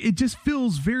doors. Like it just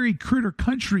feels very Critter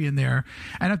Country in there.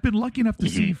 And I've been lucky enough to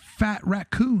see fat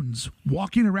raccoons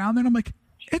walking around there, and I'm like,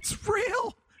 it's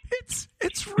real. It's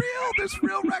real. There's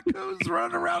real raccoons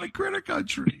running around in Critter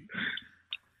Country.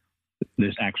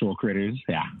 There's actual critters.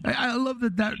 Yeah. I love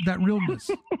that realness.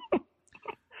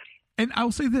 And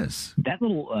I'll say this. That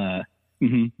little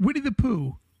Winnie the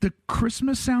Pooh, the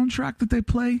Christmas soundtrack that they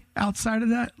play outside of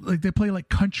that, like they play like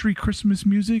country Christmas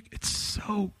music. It's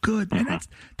so good. And that's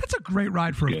a great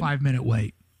ride for a 5-minute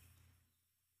wait.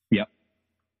 Yep.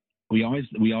 We always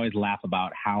laugh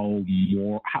about how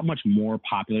much more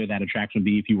popular that attraction would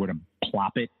be if you were to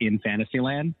plop it in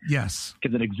Fantasyland. Yes.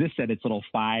 Because it exists at its little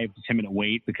 5 to 10 minute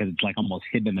wait because it's like almost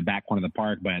hidden in the back corner of the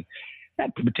park. But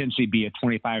that could potentially be a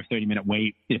 25, 30 minute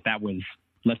wait if that was,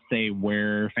 let's say,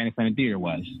 where Fantasyland Theater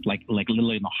was, like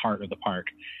literally in the heart of the park.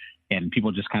 And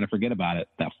people just kind of forget about it,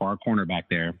 that far corner back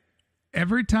there.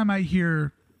 Every time I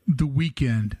hear The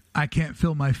Weeknd, I Can't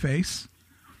Feel My Face,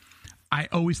 I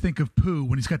always think of Pooh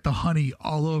when he's got the honey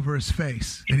all over his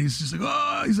face. And he's just like,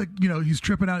 oh, he's like, he's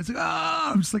tripping out. He's like,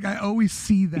 oh, I'm just like, I always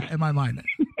see that in my mind.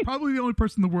 Probably the only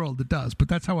person in the world that does, but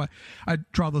that's how I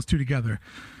draw those two together.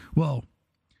 Well,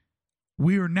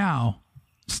 we are now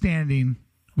standing.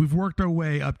 We've worked our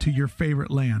way up to your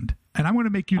favorite land. And I'm going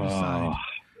to make you decide.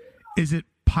 Is it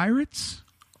Pirates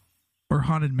or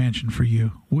Haunted Mansion for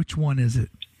you? Which one is it?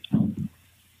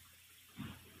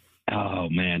 Oh,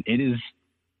 man. It is.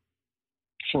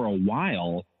 For a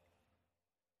while,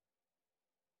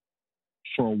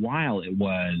 it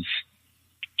was.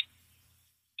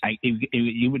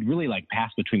 It would really like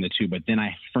pass between the two, but then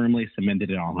I firmly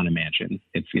cemented it on Haunted Mansion.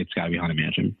 It's got to be Haunted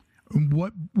Mansion.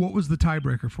 What was the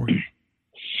tiebreaker for you?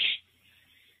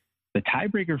 The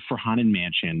tiebreaker for Haunted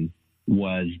Mansion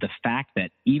was the fact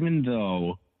that even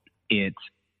though it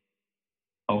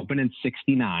opened in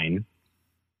 '69.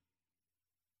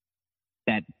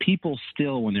 That people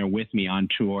still, when they're with me on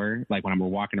tour, like when we're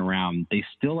walking around, their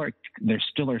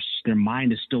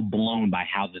mind is still blown by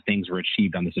how the things were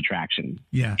achieved on this attraction.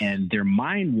 Yeah. And their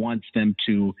mind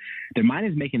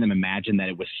is making them imagine that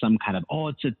it was some kind of,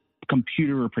 it's a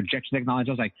computer or projection technology.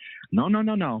 I was like,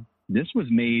 no. This was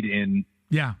made in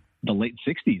the late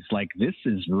 60s. Like, this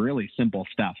is really simple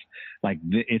stuff. Like,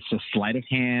 it's a sleight of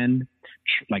hand,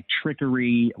 like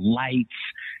trickery, lights,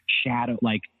 shadow.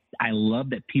 Like, I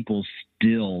love that people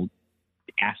still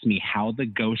ask me how the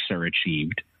ghosts are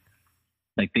achieved.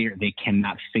 Like, they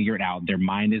cannot figure it out. Their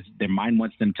mind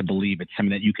wants them to believe it's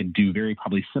something that you can do very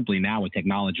probably simply now with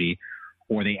technology,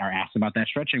 or they are asked about that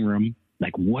stretching room.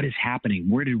 Like, what is happening?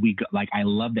 Where did we go? Like, I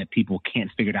love that people can't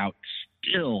figure it out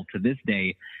still to this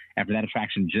day. After that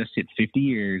attraction just hit 50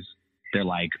 years, they're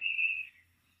like,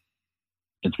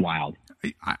 it's wild.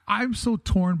 I'm so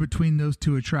torn between those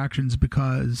two attractions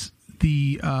because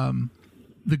the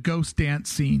ghost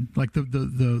dance scene, like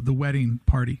the wedding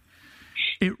party,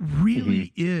 it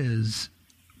really is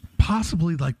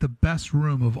possibly like the best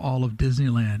room of all of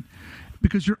Disneyland,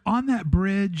 because you're on that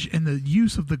bridge and the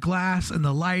use of the glass and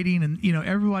the lighting and, you know,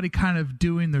 everybody kind of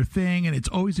doing their thing. And it's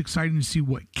always exciting to see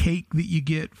what cake that you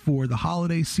get for the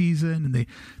holiday season. And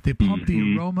they pump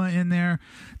the aroma in there.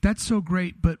 That's so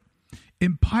great. But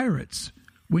in Pirates,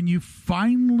 when you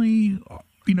finally,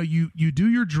 you know, you do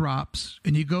your drops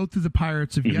and you go through the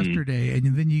Pirates of yesterday,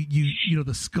 and then you know,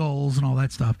 the skulls and all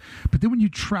that stuff. But then when you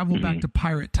travel back to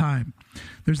pirate time,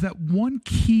 there's that one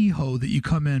keyhole that you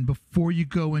come in before you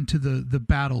go into the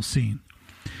battle scene.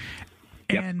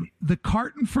 Yep. And the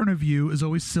cart in front of you is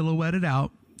always silhouetted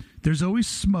out. There's always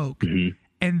smoke.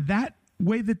 And that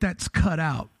way that's cut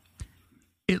out,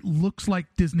 it looks like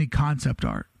Disney concept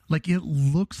art. Like, it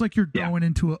looks like you're going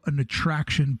into an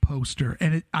attraction poster.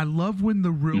 And I love when the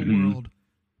real world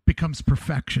becomes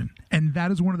perfection. And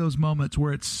that is one of those moments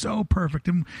where it's so perfect.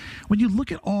 And when you look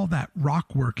at all that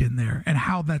rock work in there and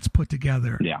how that's put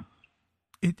together,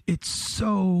 it's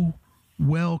so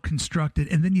well constructed.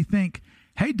 And then you think,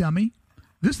 hey, dummy,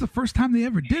 this is the first time they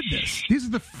ever did this. These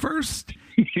are the first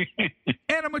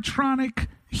animatronic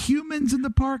humans in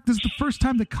the park. This is the first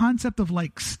time the concept of,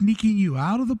 like, sneaking you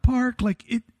out of the park, like,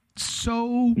 it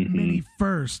so many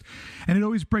first. And it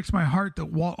always breaks my heart that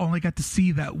Walt only got to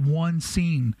see that one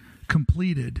scene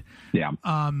completed.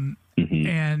 And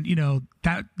you know,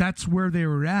 that's where they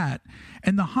were at.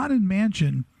 And the Haunted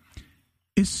Mansion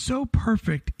is so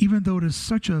perfect, even though it is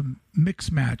such a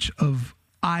mix match of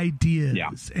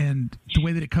ideas and the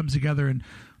way that it comes together. And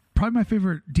probably my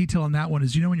favorite detail on that one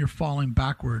is, you know, when you're falling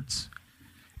backwards,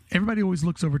 everybody always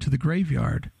looks over to the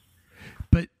graveyard.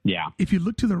 But if you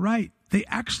look to the right, they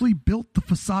actually built the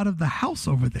facade of the house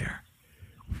over there,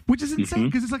 which is insane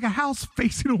because it's like a house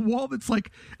facing a wall that's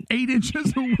like 8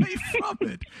 inches away from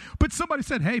it. But somebody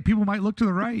said, hey, people might look to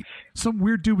the right. Some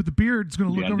weird dude with a beard is going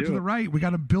to look over to the right. We got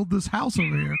to build this house over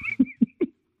here.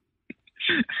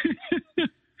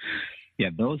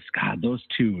 Those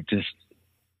two, just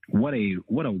what a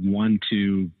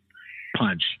 1-2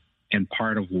 punch, and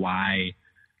part of why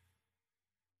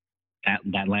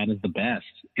that land is the best.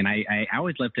 And I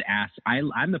always love to ask,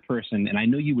 I'm the person, and I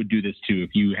know you would do this too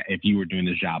if you were doing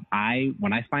this job.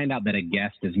 When I find out that a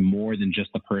guest is more than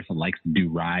just the person who likes to do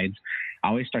rides, I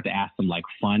always start to ask them like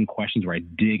fun questions where I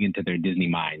dig into their Disney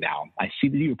mind. Now, I see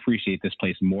that you appreciate this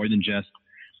place more than just,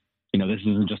 you know, this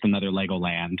isn't just another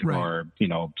Legoland or, you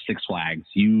know, Six Flags.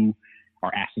 You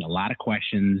are asking a lot of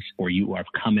questions, or you have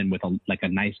come in with a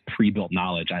nice pre-built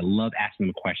knowledge. I love asking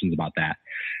them questions about that.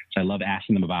 So I love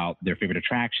asking them about their favorite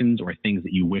attractions or things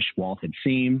that you wish Walt had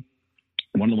seen.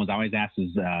 One of the ones I always ask is,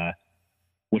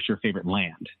 what's your favorite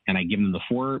land? And I give them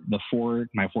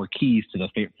my four keys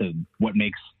to what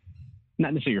makes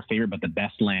not necessarily your favorite, but the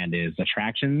best land is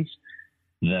attractions,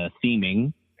 the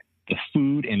theming, the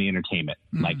food, and the entertainment.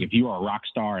 Like, if you are a rock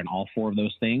star in all 4 of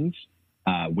those things,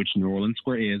 which New Orleans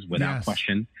Square is without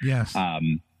question.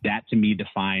 That to me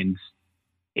defines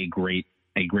a great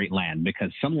land,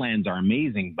 because some lands are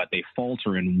amazing, but they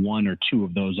falter in 1 or 2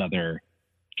 of those other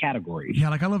categories. Yeah,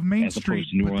 like I love Main Street,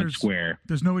 New Orleans Square.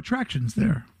 There's no attractions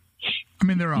there. I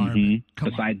mean, there are.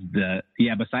 Besides the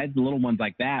little ones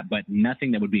like that, but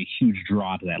nothing that would be a huge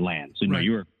draw to that land. So no,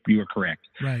 you were correct.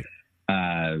 Right.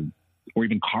 Or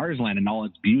even Cars Land and all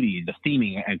its beauty, the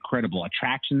theming, incredible.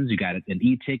 Attractions, you got an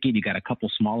e-ticket, you got a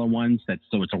couple smaller ones,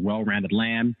 so it's a well-rounded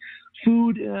land.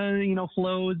 Food,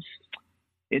 flows,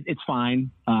 it's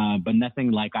fine, but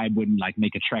nothing like I wouldn't like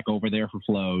make a trek over there for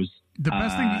flows. The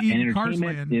best thing to eat in Cars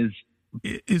Land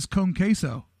is con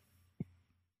queso.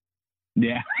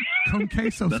 Yeah. Con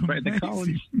queso. That's right, the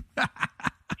cones.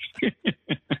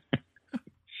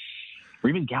 or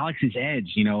even Galaxy's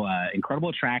Edge, incredible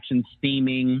attractions,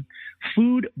 theming,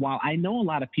 food. While I know a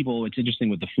lot of people, it's interesting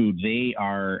with the food, they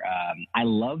are, I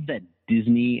love that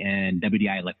Disney and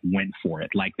WDI went for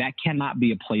it. Like, that cannot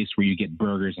be a place where you get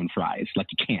burgers and fries. Like,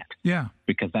 you can't. Yeah.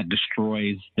 Because that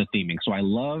destroys the theming. So I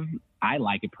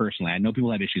like it personally. I know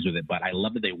people have issues with it, but I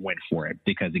love that they went for it,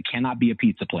 because it cannot be a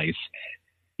pizza place.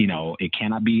 It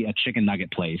cannot be a chicken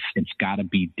nugget place. It's got to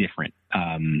be different.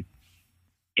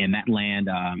 In that land,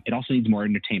 it also needs more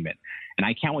entertainment. And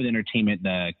I count with entertainment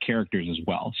the characters as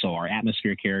well. So our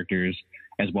atmosphere characters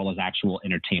as well as actual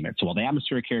entertainment. So while the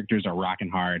atmosphere characters are rocking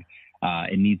hard,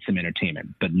 it needs some entertainment.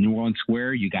 But New Orleans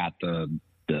Square, you got the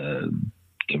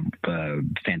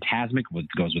Fantasmic, which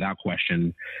goes without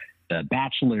question. The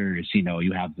Bachelors,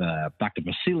 you have the Dr.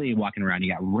 Vasily walking around.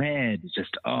 You got Red,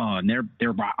 and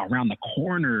they're around the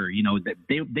corner.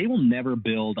 They will never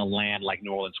build a land like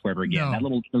New Orleans Square again. No. That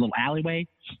little alleyway,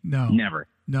 No, never.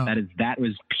 no. That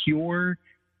was pure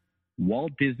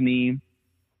Walt Disney.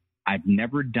 I've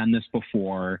never done this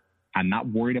before. I'm not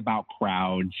worried about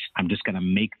crowds. I'm just going to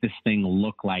make this thing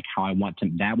look like how I want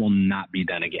to. That will not be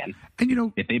done again.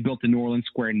 And if they built the New Orleans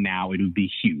Square now, it would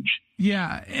be huge.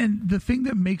 Yeah, and the thing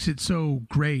that makes it so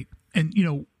great, and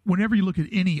whenever you look at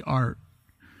any art,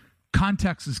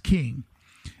 context is king.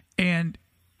 And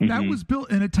that was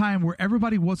built in a time where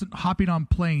everybody wasn't hopping on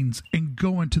planes and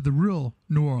going to the real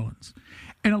New Orleans.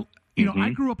 And I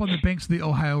grew up on the banks of the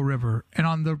Ohio River, and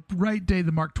on the right day,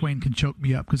 the Mark Twain can choke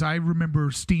me up, because I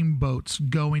remember steamboats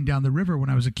going down the river when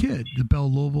I was a kid, the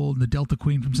Belle Louisville and the Delta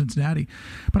Queen from Cincinnati.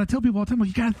 But I tell people all the time, well,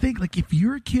 you got to think, like, if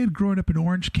you're a kid growing up in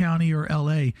Orange County or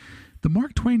L.A., the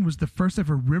Mark Twain was the first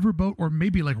ever riverboat, or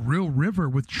maybe like real river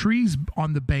with trees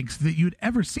on the banks, that you'd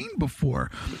ever seen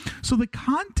before. So the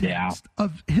context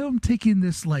of him taking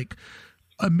this like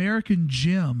American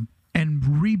gem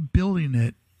and rebuilding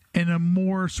it in a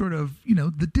more sort of,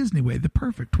 the Disney way, the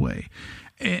perfect way.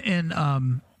 And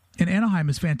Anaheim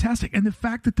is fantastic. And the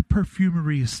fact that the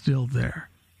perfumery is still there.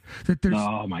 That there's,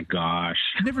 oh my gosh,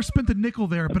 I never spent the nickel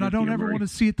there, but I don't ever want to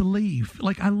see it to leave.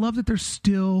 Like, I love that there's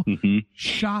still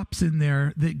shops in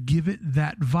there that give it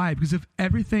that vibe. Because if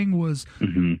everything was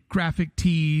graphic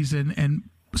tees and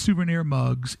souvenir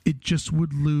mugs, it just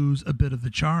would lose a bit of the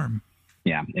charm.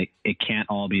 Yeah, it can't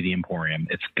all be the Emporium.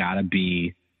 It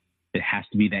has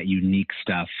to be that unique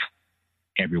stuff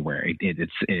everywhere.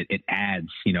 It adds,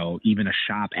 even a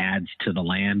shop adds to the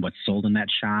land, what's sold in that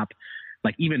shop.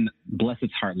 Like even Bless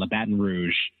Its Heart, La Baton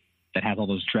Rouge, that has all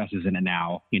those dresses in it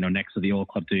now, next to the old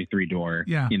Club 33 door.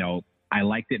 Yeah. I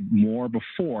liked it more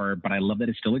before, but I love that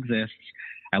it still exists.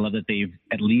 I love that they've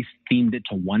at least themed it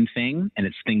to one thing, and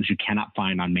it's things you cannot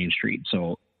find on Main Street.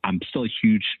 So I'm still a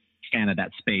huge fan of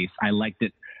that space. I liked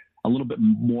it a little bit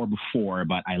more before,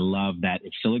 but I love that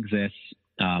it still exists,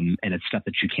 and it's stuff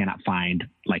that you cannot find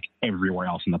like everywhere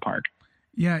else in the park.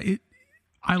 Yeah,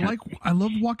 I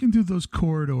love walking through those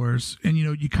corridors, and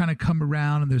you kind of come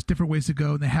around, and there's different ways to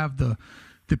go, and they have the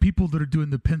people that are doing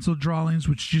the pencil drawings,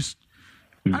 which just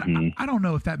I don't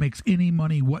know if that makes any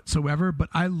money whatsoever, but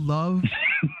I love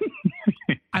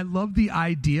the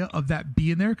idea of that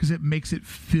being there, because it makes it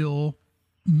feel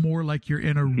more like you're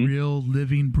in a real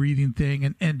living, breathing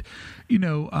thing. And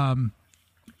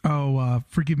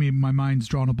forgive me, my mind's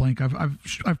drawn a blank.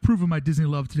 I've proven my Disney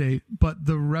love today, but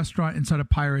the restaurant inside of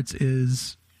Pirates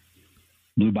is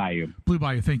Blue Bayou. Blue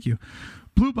Bayou, thank you.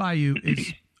 Blue Bayou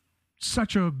is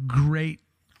such a great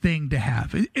thing to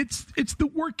have. It's the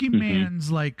working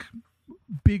man's like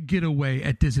big getaway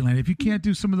at Disneyland. If you can't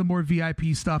do some of the more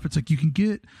VIP stuff, it's like you can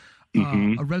get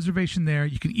a reservation there.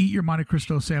 You can eat your Monte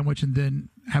Cristo sandwich and then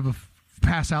have a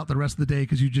pass out the rest of the day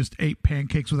because you just ate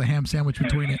pancakes with a ham sandwich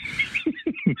between it.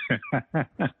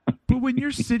 But when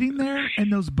you're sitting there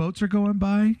and those boats are going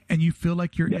by and you feel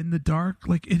like you're in the dark,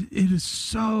 like it is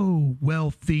so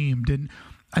well themed. And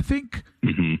I think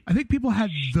people had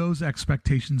those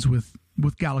expectations with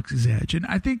Galaxy's Edge. And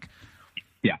I think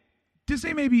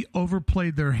Disney maybe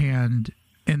overplayed their hand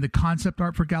in the concept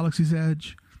art for Galaxy's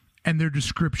Edge and their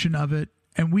description of it.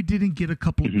 And we didn't get a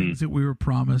couple of things that we were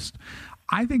promised.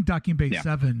 I think Docking Bay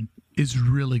 7 is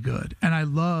really good. And I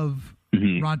love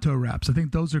Ronto wraps. I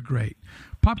think those are great.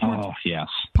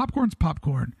 Popcorn's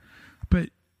popcorn. But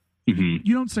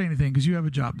you don't say anything because you have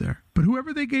a job there. But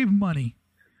whoever they gave money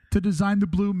to design the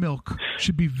blue milk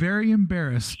should be very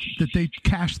embarrassed that they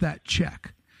cashed that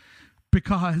check.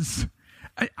 Because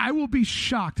I will be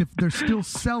shocked if they're still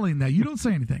selling that. You don't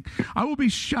say anything. I will be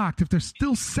shocked if they're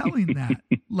still selling that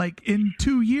like in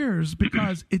 2 years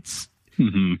because it's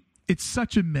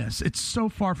such a miss. It's so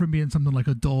far from being something like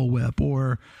a Dole Whip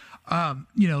or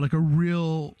like a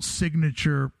real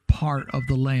signature part of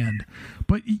the land.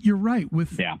 But you're right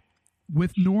with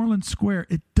New Orleans Square,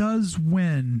 it does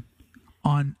win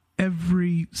on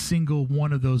every single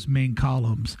one of those main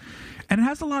columns, and it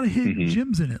has a lot of hidden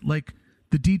gems in it, like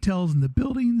the details in the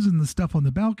buildings and the stuff on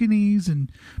the balconies.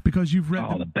 And because you've read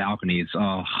the balconies,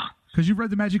 because you've read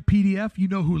the Magic PDF, you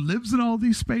know who lives in all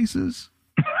these spaces.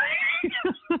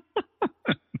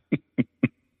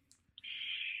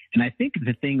 And I think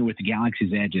the thing with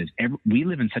Galaxy's Edge is we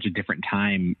live in such a different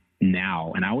time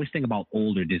now. And I always think about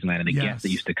older Disneyland and the guests that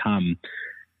used to come.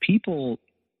 People,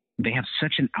 they have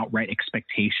such an outright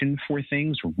expectation for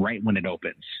things right when it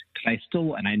opens. Because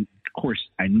of course,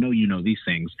 I know you know these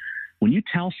things. When you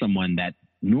tell someone that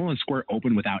New Orleans Square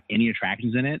opened without any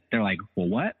attractions in it, they're like, well,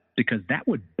 what? Because that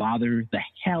would bother the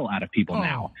hell out of people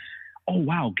now. Oh,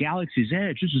 wow, Galaxy's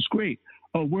Edge, this is great.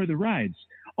 Oh, where are the rides?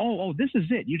 Oh, this is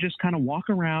it. You just kind of walk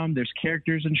around. There's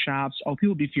characters and shops. Oh, people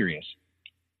would be furious.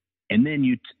 And then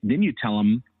you tell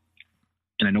them,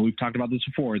 and I know we've talked about this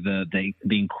before, the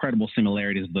incredible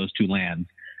similarities of those two lands.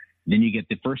 Then you get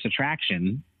the first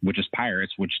attraction, which is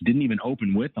Pirates, which didn't even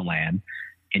open with the land.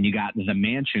 And you got the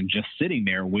mansion just sitting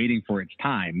there waiting for its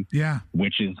time. Yeah.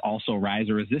 Which is also Rise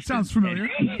of Resistance. Sounds familiar.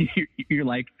 You're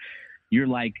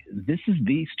like,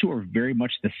 these two are very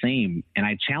much the same. And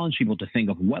I challenge people to think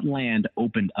of what land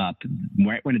opened up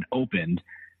right when it opened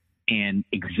and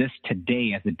exists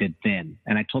today as it did then.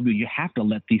 And I told you have to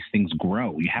let these things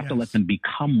grow. You have to let them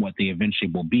become what they eventually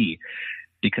will be,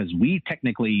 because we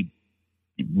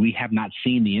have not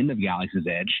seen the end of Galaxy's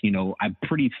Edge. You know, I'm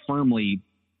pretty firmly,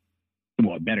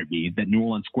 well, it better be, that New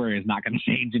Orleans Square is not going to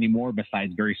change anymore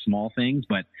besides very small things,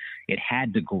 but it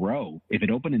had to grow. If it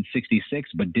opened in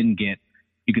 66 but didn't get,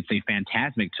 you could say,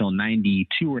 fantastic till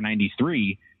 92 or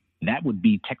 93, that would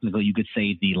be technically, you could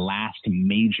say, the last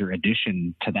major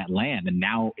addition to that land. And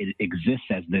now it exists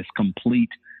as this complete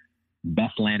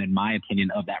best land, in my opinion,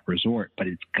 of that resort. But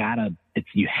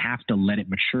you have to let it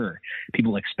mature.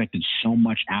 People expected so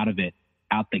much out of it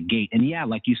out the gate. And yeah,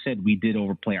 like you said, we did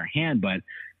overplay our hand, but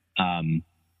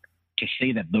to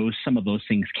say that some of those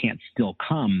things can't still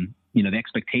come, you know, the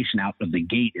expectation out of the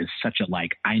gate is such a,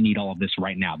 like, I need all of this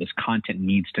right now. This content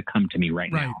needs to come to me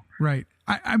right now. Right.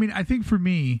 I mean, I think for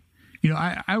me, you know,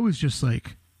 I was just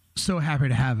like so happy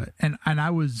to have it, and I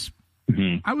was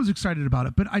excited about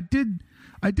it. But I did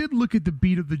look at the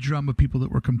beat of the drum of people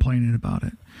that were complaining about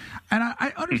it, and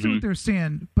I understand what they're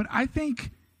saying. But I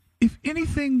think if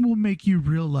anything will make you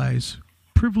realize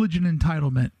privilege and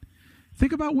entitlement,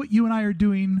 think about what you and I are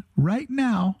doing right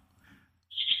now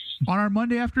on our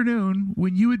Monday afternoon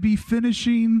when you would be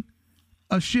finishing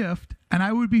a shift and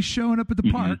I would be showing up at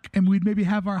the park, and we'd maybe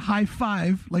have our high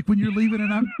five, like when you're leaving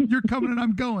and you're coming and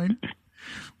I'm going.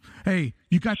 Hey,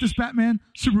 you got this, Batman?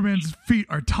 Superman's feet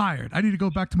are tired. I need to go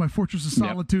back to my Fortress of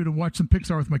Solitude and watch some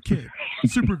Pixar with my kid.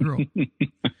 Supergirl.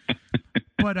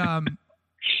 But,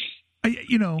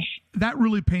 you know, that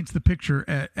really paints the picture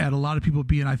at a lot of people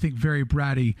being, I think, very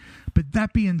bratty. But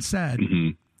that being said,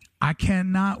 I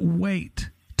cannot wait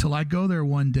till I go there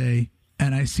one day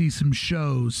and I see some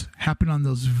shows happen on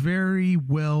those very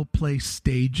well-placed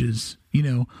stages, you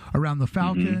know, around the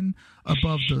Falcon,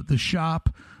 above the shop.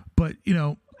 But, you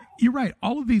know, you're right.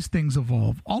 All of these things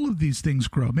evolve. All of these things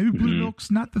grow. Maybe Blue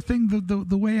Milk's not the thing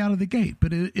the way out of the gate,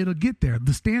 but it'll get there.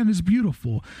 The stand is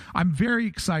beautiful. I'm very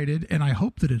excited, and I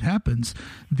hope that it happens.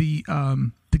 The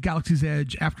Galaxy's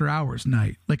Edge After Hours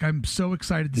night. Like, I'm so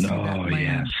excited to see that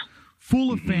land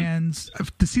full of fans,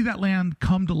 to see that land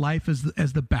come to life as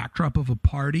the backdrop of a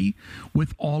party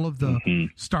with all of the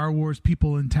Star Wars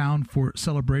people in town for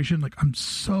celebration. Like, I'm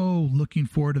so looking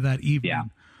forward to that evening.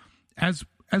 Yeah.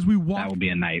 As we walk, that will be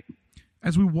a night.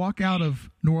 As we walk out of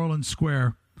New Orleans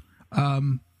Square,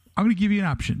 I'm going to give you an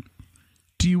option.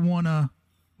 Do you want to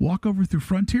walk over through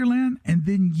Frontierland and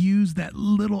then use that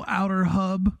little outer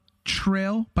hub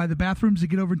trail by the bathrooms to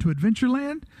get over into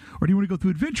Adventureland? Or do you want to go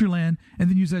through Adventureland and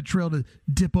then use that trail to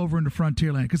dip over into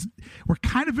Frontierland? Because we're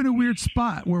kind of in a weird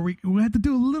spot where we have to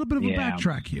do a little bit of a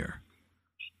backtrack here.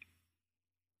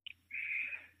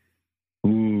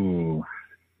 Ooh.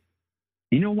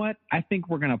 You know what? I think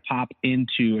we're going to pop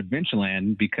into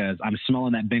Adventureland because I'm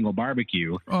smelling that Bengal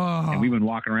barbecue, and we've been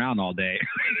walking around all day.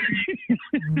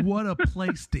 What a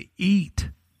place to eat.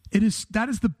 That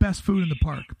is the best food in the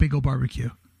park, Bengal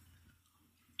barbecue.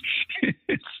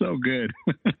 It's so good.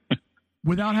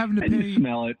 Without having to pay. You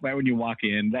smell it right when you walk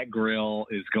in. That grill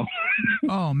is going.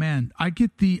 Oh, man. I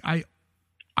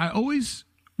always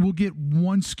will get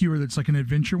one skewer that's like an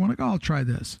adventure one. Like, I'll try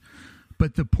this.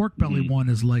 But the pork belly one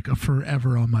is like a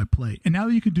forever on my plate. And now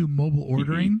that you can do mobile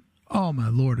ordering, oh my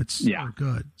Lord, it's so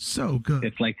good. So good.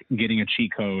 It's like getting a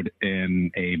cheat code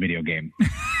in a video game.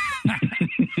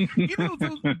 You know,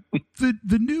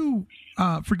 the new,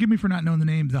 forgive me for not knowing the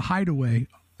name, the Hideaway.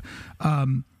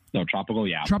 No, Tropical,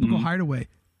 yeah. Tropical Hideaway.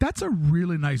 That's a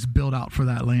really nice build out for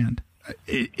that land.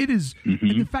 It is.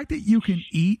 And the fact that you can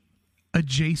eat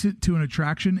adjacent to an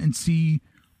attraction and see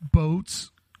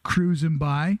boats cruising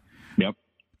by. Yep.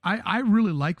 I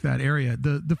really like that area.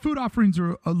 The food offerings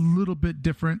are a little bit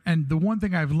different. And the one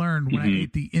thing I've learned when I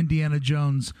ate the Indiana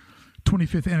Jones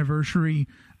 25th anniversary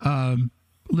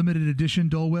limited edition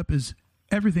Dole Whip is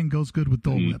everything goes good with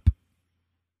Dole Whip.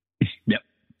 Yep.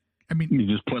 I mean, you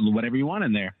just put whatever you want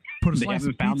in there. Put a they slice haven't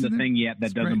of found pizza the in thing yet that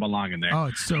It's doesn't great. belong in there. Oh,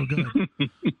 it's so good.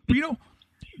 But you know,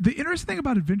 the interesting thing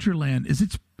about Adventureland is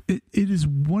it is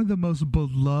one of the most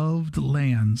beloved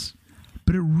lands,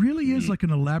 but it really is like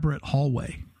an elaborate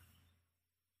hallway.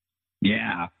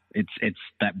 Yeah, it's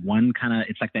that one kind of,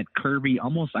 it's like that curvy,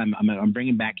 almost. I'm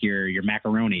bringing back your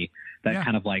macaroni, that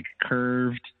kind of like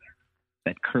curved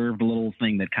little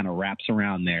thing that kind of wraps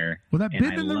around there. Well, that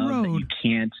bend in the road, you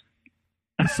can't.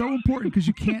 It's so important because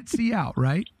you can't see out,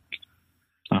 right?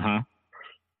 I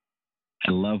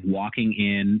love walking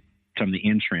in from the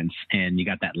entrance, and you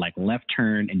got that like left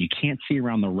turn, and you can't see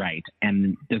around the right.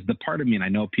 And there's the part of me, and I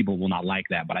know people will not like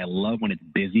that, but I love when it's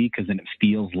busy because then it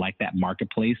feels like that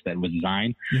marketplace that was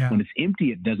designed. Yeah. When it's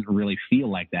empty, it doesn't really feel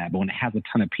like that. But when it has a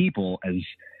ton of people, as of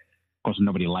course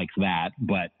nobody likes that,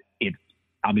 but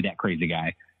I'll be that crazy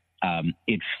guy.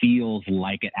 It feels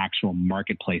like an actual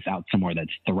marketplace out somewhere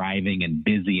that's thriving and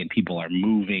busy, and people are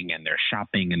moving and they're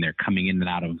shopping and they're coming in and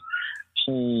out of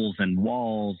holes and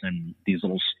walls and these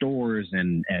little stores,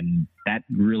 and that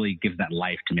really gives that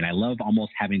life to me. And I love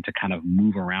almost having to kind of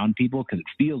move around people because it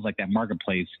feels like that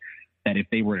marketplace that if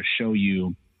they were to show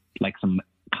you like some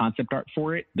concept art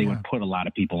for it, they would put a lot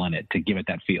of people in it to give it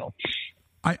that feel.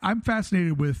 I'm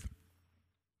fascinated with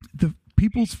the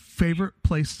people's favorite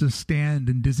place to stand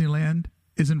in Disneyland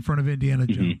is in front of Indiana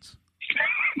Jones.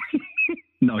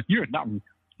 No, you're not.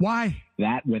 Why?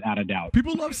 That without a doubt.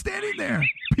 People love standing there.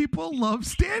 People love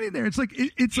standing there. It's like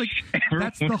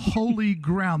that's the holy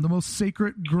ground, the most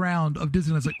sacred ground of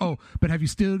Disneyland. It's like, oh, but have you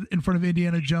stood in front of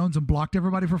Indiana Jones and blocked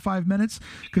everybody for 5 minutes?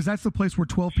 Because that's the place where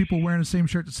 12 people wearing the same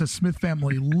shirt that says Smith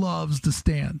Family loves to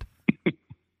stand.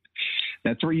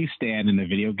 That's where you stand in the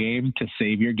video game to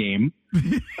save your game,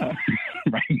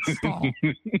 right? Stall.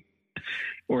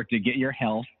 Or to get your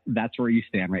health. That's where you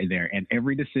stand right there. And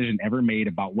every decision ever made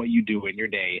about what you do in your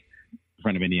day in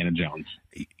front of Indiana Jones.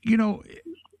 You know,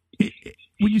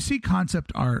 when you see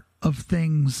concept art of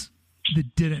things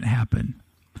that didn't happen,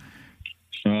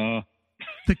 the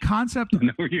concept. I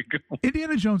know where you're going.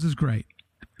 Indiana Jones is great.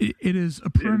 It is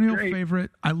a perennial favorite.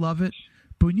 I love it.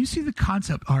 But when you see the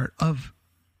concept art of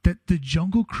that the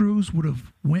Jungle Cruise would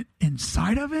have went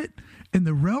inside of it, and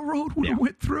the railroad would have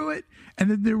went through it, and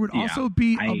then there would also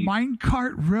be a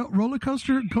minecart roller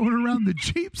coaster going around the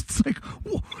Jeeps. It's like,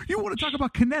 whoa, you want to talk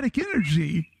about kinetic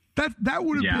energy? That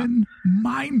would have been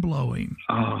mind blowing.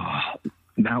 Oh,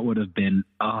 that would have been.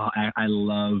 I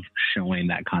love showing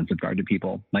that concept art to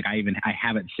people. Like I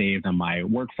have it saved on my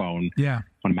work phone. Yeah,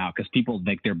 when I'm out, because people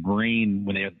like their brain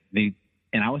when they.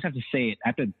 And I always have to say it, I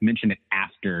have to mention it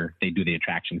after they do the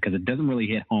attraction because it doesn't really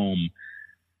hit home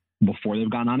before they've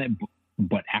gone on it.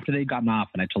 But after they've gotten off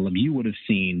and I told them, you would have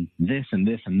seen this and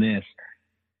this and this.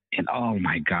 And oh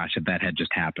my gosh, if that had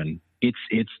just happened,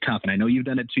 it's tough. And I know you've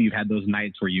done it too. You've had those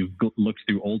nights where you've looked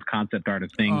through old concept art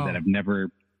of things that have never,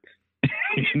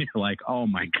 and you're like, oh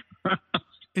my God.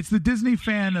 It's the Disney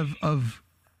fan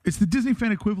it's the Disney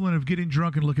fan equivalent of getting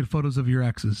drunk and looking at photos of your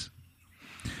exes.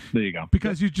 There you go.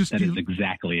 Because that is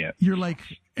exactly it. You're like,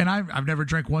 and I've never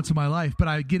drank once in my life, but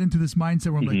I get into this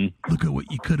mindset where I'm like, look at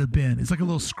what you could have been. It's like a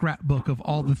little scrapbook of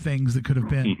all the things that could have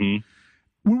been.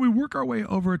 When we work our way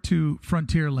over to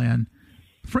Frontierland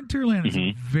is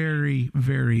a very,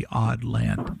 very odd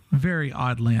land. Very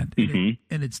odd land.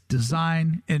 And its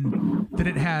design, and that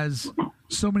it has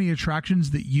so many attractions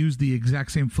that use the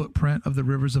exact same footprint of the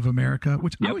Rivers of America,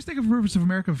 which I always think of Rivers of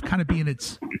America as kind of being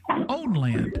its own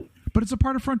land. But it's a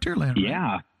part of Frontierland, right?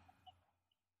 Yeah.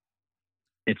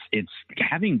 It's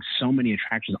having so many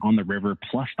attractions on the river,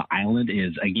 plus the island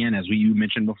is, again, as you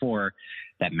mentioned before,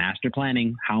 that master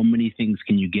planning. How many things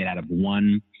can you get out of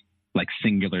one, like,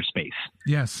 singular space?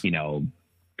 Yes. You know,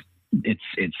 it's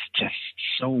just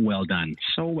so well done.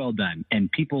 So well done. And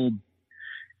people,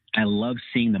 I love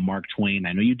seeing the Mark Twain,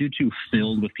 I know you do too,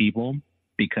 filled with people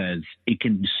because it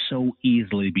can so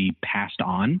easily be passed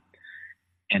on.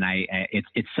 And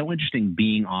it's so interesting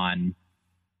being on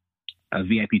a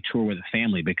VIP tour with a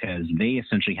family because they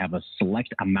essentially have a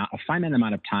finite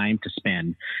amount of time to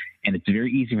spend, and it's very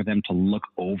easy for them to look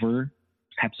over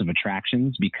types of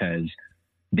attractions because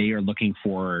they are looking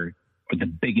for the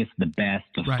biggest, the best,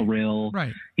 the thrill.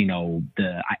 Right. You know,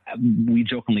 we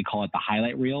jokingly call it the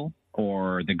highlight reel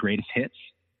or the greatest hits.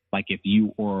 Like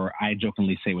I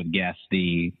jokingly say with guests,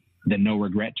 the no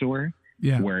regret tour.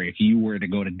 Yeah. Where if you were to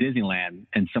go to Disneyland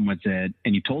and someone said,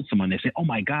 and you told someone, they say, "Oh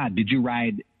my God, did you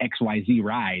ride XYZ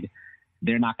ride?"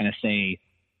 They're not going to say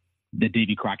the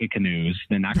Davy Crockett canoes.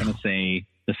 They're not going to say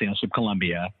the Sailship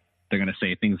Columbia. They're going to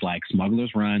say things like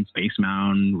Smuggler's Run, Space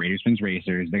Mountain, Radiator Springs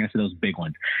Racers. They're going to say those big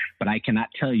ones. But I cannot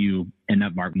tell you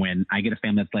enough, Mark, when I get a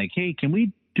family that's like, "Hey, can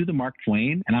we do the Mark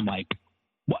Twain?" And I'm like,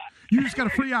 "What? You just got a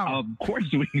free hour." Of course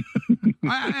we.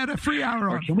 I had a free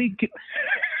hour on. Can we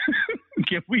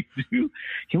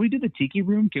do the Tiki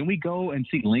Room? Can we go and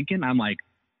see Lincoln? I'm like,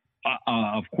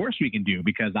 of course we can do,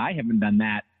 because I haven't done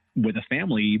that with a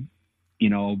family, you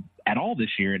know, at all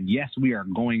this year. And yes, we are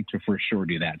going to for sure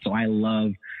do that. So I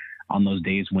love on those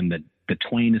days when the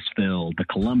Twain is filled, the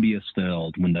Columbia is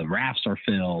filled, when the rafts are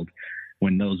filled,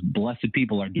 when those blessed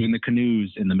people are doing the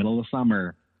canoes in the middle of the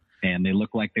summer and they look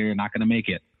like they're not going to make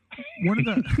it.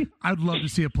 I'd love to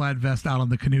see a plaid vest out on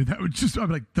the canoe. That would just,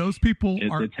 I'm like, those people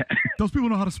know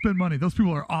how to spend money. Those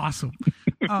people are awesome.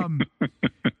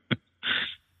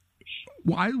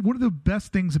 One of the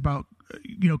best things about,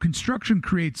 you know, construction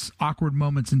creates awkward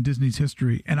moments in Disney's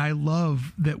history. And I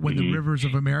love that when the Rivers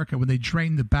of America, when they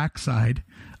drained the backside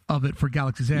of it for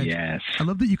Galaxy's Edge, yes. I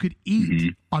love that you could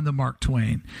eat on the Mark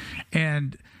Twain.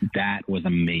 And that was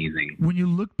amazing. When you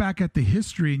look back at the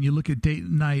history and you look at date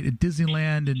night at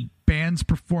Disneyland and bands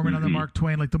performing on the Mark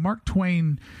Twain, like the Mark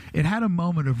Twain, it had a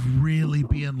moment of really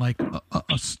being like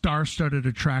a star-studded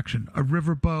attraction, a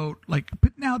riverboat.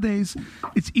 But nowadays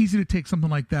it's easy to take something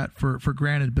like that for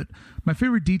granted. But my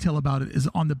favorite detail about it is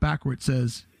on the back where it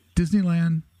says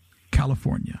Disneyland,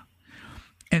 California.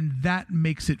 And that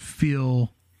makes it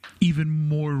feel even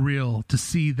more real to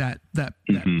see that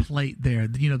plate there.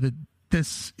 You know,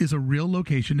 this is a real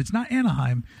location. It's not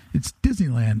Anaheim. It's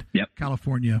Disneyland,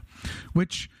 California,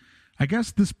 which I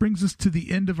guess this brings us to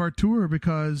the end of our tour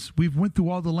because we've went through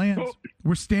all the lands.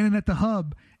 We're standing at the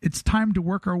hub. It's time to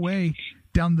work our way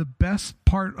down the best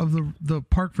part of the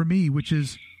park for me, which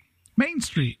is Main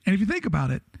Street. And if you think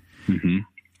about it,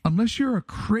 unless you're a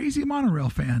crazy monorail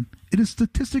fan, it is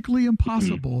statistically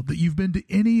impossible that you've been to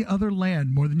any other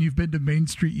land more than you've been to Main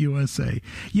Street, USA.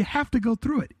 You have to go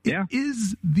through it.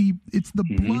 It's the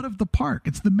blood of the park.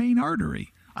 It's the main artery.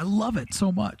 I love it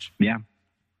so much. Yeah.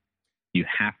 You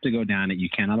have to go down it. You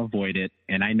cannot avoid it.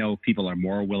 And I know people are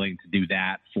more willing to do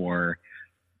that for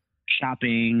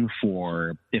shopping,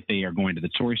 for if they are going to the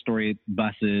Toy Story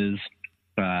buses.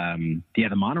 The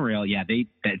monorail,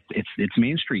 it's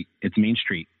Main Street. It's Main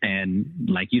Street. And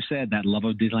like you said, that love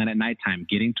of Disneyland at nighttime,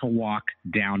 getting to walk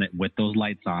down it with those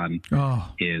lights on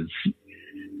is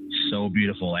so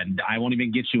beautiful. And I won't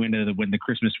even get you into when the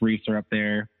Christmas wreaths are up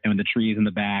there and when the trees in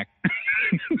the back.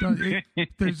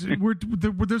 There's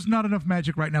not enough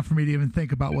magic right now for me to even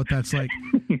think about what that's like.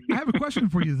 I have a question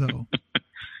for you, though.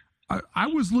 I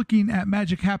was looking at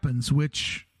Magic Happens,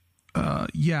 which...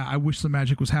 I wish some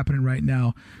magic was happening right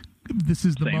now. This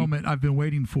is the moment I've been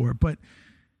waiting for. But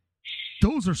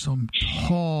those are some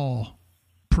tall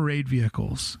parade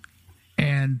vehicles.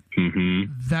 And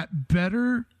that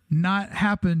better not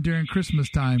happen during Christmas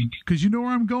time, because you know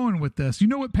where I'm going with this. You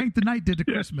know what Paint the Night did to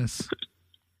Christmas.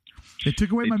 They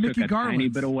took away my Mickey garlands. Tiny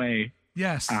bit away.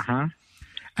 Yes.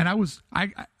 And I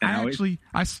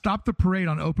stopped the parade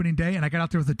on opening day, and I got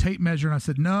out there with a tape measure, and I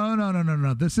said,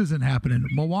 no, this isn't happening.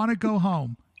 Moana, go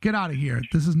home. Get out of here.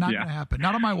 This is not going to happen.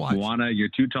 Not on my watch. Moana, you're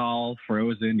too tall.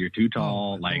 Frozen, you're too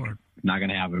tall. Not going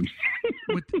to happen.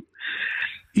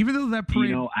 Even though that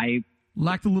parade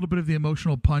lacked a little bit of the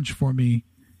emotional punch for me,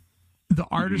 the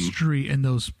artistry in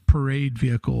those parade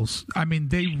vehicles, I mean,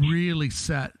 they really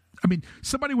set. I mean,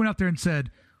 somebody went out there and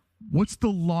said, what's the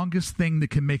longest thing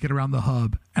that can make it around the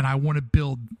hub? And I want to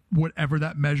build whatever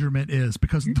that measurement is,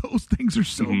 because those things are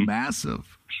so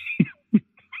massive.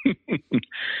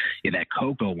 That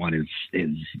Coco one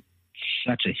is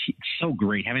so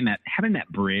great. Having that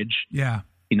bridge. Yeah.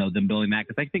 You know, them building that,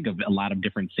 because I think of a lot of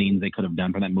different scenes they could have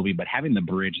done for that movie, but having the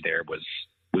bridge there was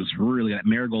really, that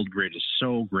Marigold Bridge is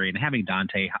so great. And having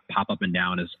Dante pop up and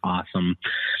down is awesome.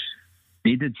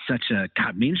 They did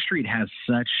Main Street has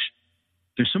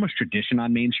there's so much tradition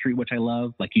on Main Street, which I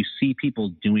love. Like, you see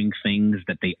people doing things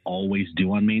that they always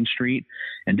do on Main Street.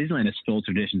 And Disneyland is full of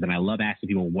traditions. And I love asking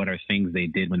people what are things they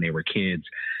did when they were kids.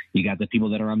 You got the people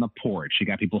that are on the porch. You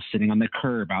got people sitting on the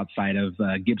curb outside of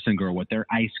Gibson Girl with their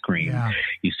ice cream. Yeah.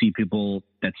 You see people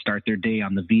that start their day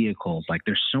on the vehicles. Like,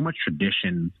 there's so much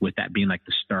tradition with that being like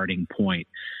the starting point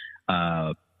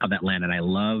of that land. And I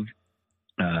love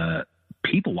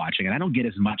people watching, and I don't get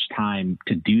as much time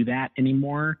to do that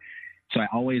anymore. So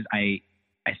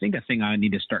I think a thing I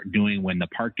need to start doing when the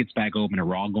park gets back open and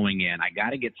we're all going in, I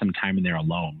got to get some time in there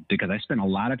alone, because I spend a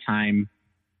lot of time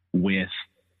with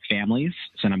families,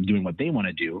 so I'm doing what they want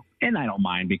to do. And I don't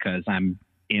mind, because I'm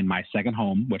in my second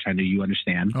home, which I know you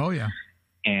understand. Oh yeah.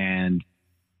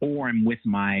 Or I'm with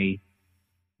my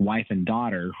wife and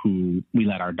daughter, who we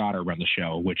let our daughter run the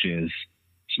show, which is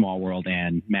Small World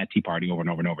and Mad Tea Party over and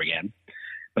over and over again.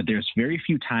 But there's very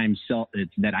few times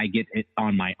that I get it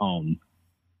on my own,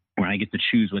 where I get to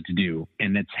choose what to do.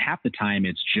 And that's half the time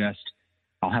it's just,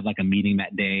 I'll have like a meeting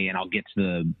that day and I'll get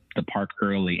to the park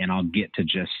early and I'll get to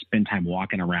just spend time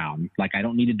walking around. Like, I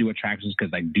don't need to do attractions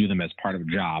because I do them as part of a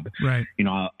job, right?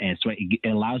 And so it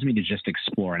allows me to just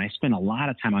explore. And I spend a lot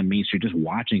of time on Main Street just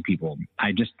watching people.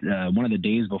 I just, one of the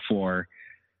days before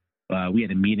we had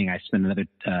a meeting, I spent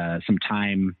some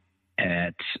time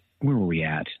at, where were we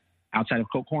at? Outside of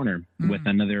Coke Corner with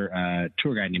another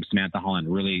tour guide named Samantha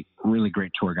Holland, really, really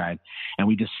great tour guide. And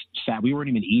we just sat, we weren't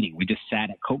even eating. We just sat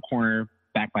at Coke Corner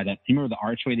back by that. You remember the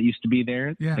archway that used to be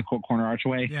there? Yeah. The Coke Corner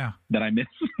archway? Yeah. That I missed.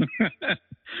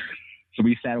 So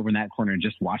we sat over in that corner and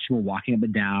just watched people walking up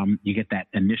and down. You get that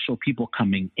initial people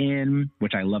coming in,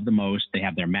 which I love the most. They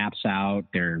have their maps out.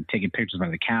 They're taking pictures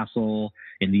of the castle.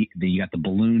 And you got the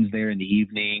balloons there in the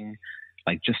evening.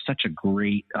 Like, just such a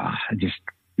great,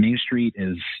 Main Street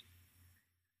is,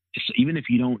 just, even if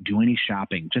you don't do any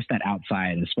shopping, just that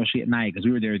outside, especially at night, because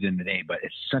we were there during the day, but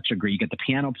it's such a great, you get the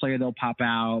piano player, they'll pop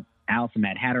out. Alice and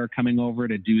Mad Hatter are coming over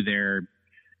to do their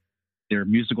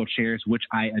musical chairs, which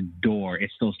I adore.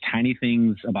 It's those tiny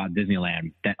things about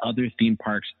Disneyland that other theme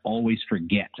parks always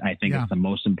forget. I think it's the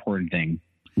most important thing.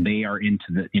 They are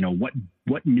into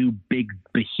what new big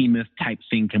behemoth type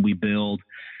thing can we build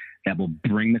that will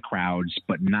bring the crowds,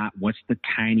 but not what's the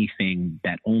tiny thing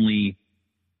that only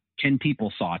 10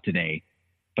 people saw today,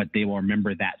 but they will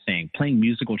remember that thing. Playing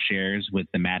musical chairs with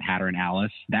the Mad Hatter and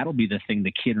Alice, that'll be the thing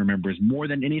the kid remembers more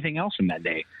than anything else from that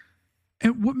day.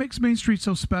 And what makes Main Street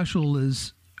so special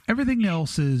is everything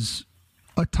else is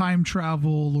a time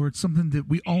travel, or it's something that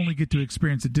we only get to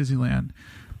experience at Disneyland.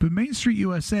 But Main Street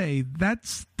USA,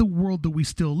 that's the world that we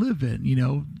still live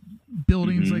in,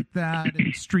 buildings like that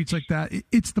and streets like that.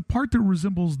 It's the part that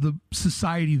resembles the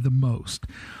society the most.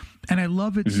 And I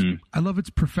love its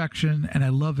perfection, and I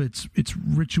love its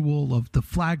ritual of the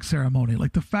flag ceremony.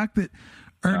 Like the fact that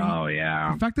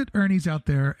Ernie's out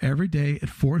there every day at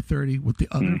 4:30 with the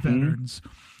other veterans,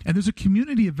 and there's a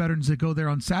community of veterans that go there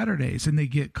on Saturdays, and they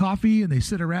get coffee and they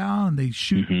sit around and they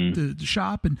shoot the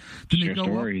shop, and then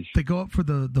they go up for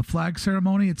the flag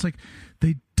ceremony. It's like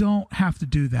they don't have to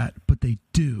do that, but they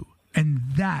do, and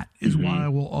that is why I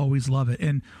will always love it.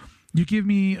 And you give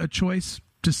me a choice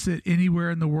to sit anywhere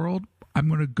in the world, I'm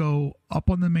going to go up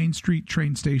on the Main Street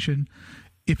train station.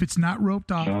 If it's not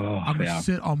roped off, I'm going to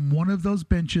sit on one of those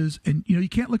benches, and you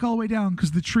can't look all the way down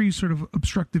because the trees sort of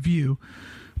obstruct the view,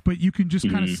 but you can just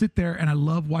kind of sit there. And I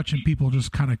love watching people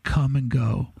just kind of come and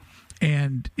go.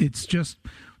 And it's just,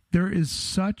 there is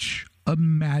such a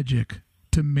magic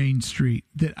to Main Street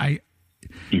that I'm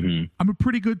a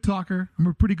pretty good talker. I'm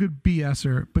a pretty good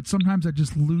BSer, but sometimes I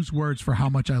just lose words for how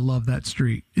much I love that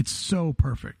street. It's so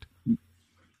perfect.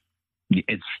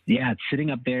 It's sitting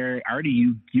up there. Already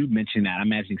you mentioned that. I'm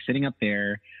imagining sitting up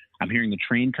there. I'm hearing the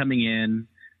train coming in,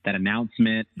 that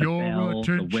announcement, the bell,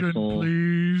 attention, the whistle.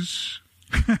 Please.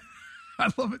 I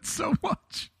love it so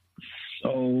much.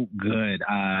 So good.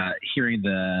 Hearing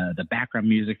the background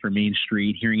music for Main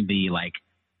Street, hearing the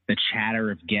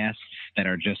chatter of guests that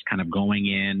are just kind of going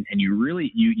in, and you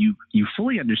really you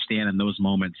fully understand in those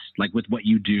moments, like with what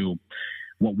you do,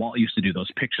 what Walt used to do, those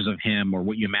pictures of him, or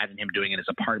what you imagine him doing in his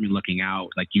apartment looking out,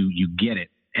 like you get it.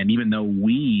 And even though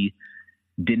we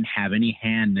didn't have any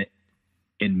hand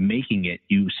in making it,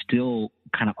 you still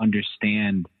kind of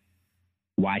understand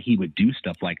why he would do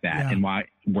stuff like that, and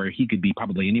where he could be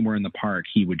probably anywhere in the park,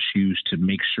 he would choose to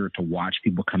make sure to watch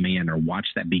people come in, or watch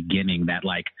that beginning, that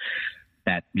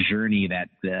journey, that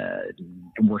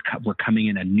we're coming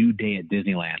in a new day at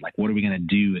Disneyland. Like, what are we going to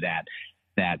do?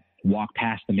 That walk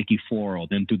past the Mickey Floral,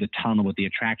 then through the tunnel with the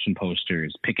attraction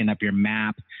posters, picking up your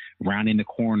map, rounding the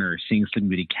corner, seeing Sleeping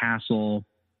Beauty Castle,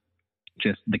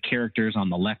 just the characters on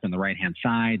the left and the right hand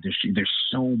side. There's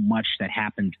so much that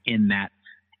happens in that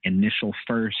initial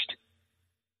first.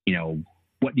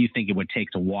 What do you think it would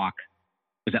take to walk?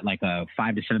 Was that like a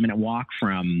 5 to 7 minute walk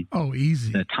from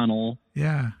easy the tunnel?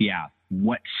 Yeah.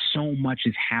 What so much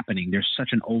is happening. There's such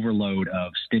an overload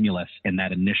of stimulus in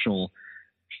that initial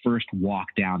first walk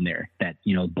down there, that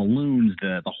balloons,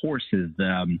 the horses,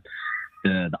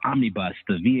 the omnibus,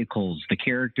 the vehicles, the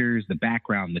characters, the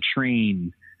background, the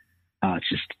train.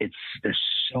 There's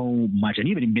so much, and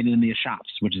even been in the shops,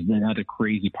 which is another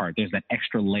crazy part. There's that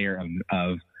extra layer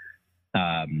of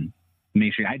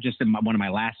Main Street. I just in one of my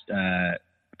last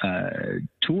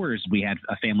tours, we had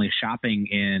a family shopping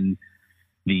in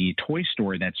the toy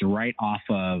store that's right off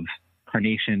of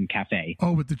Carnation Cafe.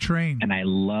 Oh, with the train. And I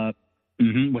love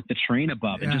with the train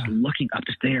above and just looking up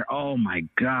there. Oh my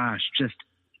gosh,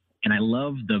 and I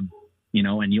love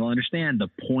and you'll understand the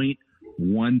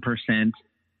 0.1%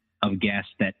 of guests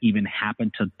that even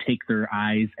happen to take their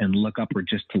eyes and look up or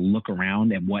just to look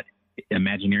around at what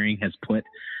Imagineering has put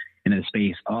into the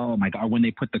space. Oh my God. When they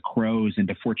put the crows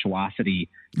into Fortuosity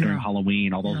during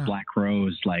Halloween, all those black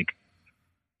crows, like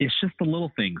it's just the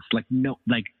little things. Like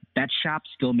that shop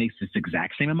still makes this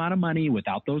exact same amount of money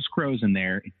without those crows in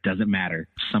there. It doesn't matter.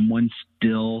 Someone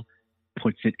still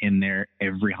puts it in there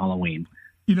every Halloween.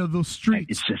 Those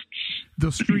streets,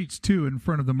 those streets too, in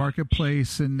front of the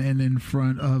marketplace and in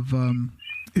front of,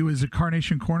 it was a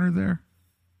Carnation Corner there.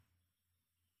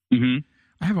 Mm-hmm.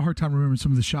 I have a hard time remembering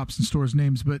some of the shops and stores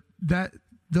names, but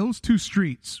those two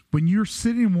streets, when you're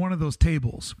sitting in one of those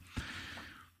tables,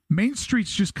 Main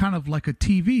Street's just kind of like a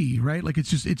TV, right? Like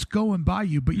it's going by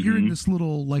you, but you're in this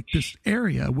little, like this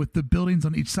area with the buildings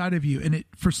on each side of you. And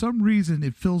for some reason,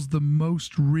 it feels the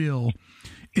most real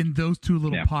in those two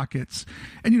little pockets.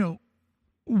 And,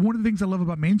 one of the things I love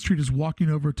about Main Street is walking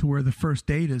over to where the First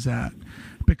Date is at,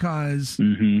 because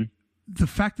the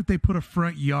fact that they put a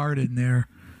front yard in there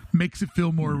makes it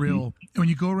feel more real. And when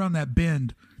you go around that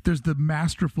bend, there's the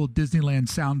masterful Disneyland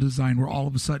sound design where all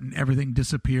of a sudden everything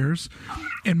disappears.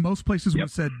 And most places would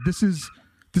have said, this is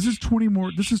 20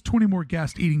 more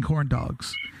guests eating corn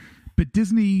dogs. But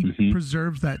Disney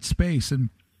preserves that space. And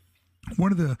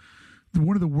one of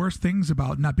the worst things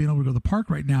about not being able to go to the park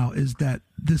right now is that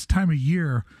this time of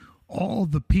year, all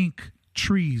the pink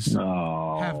trees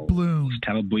have bloomed.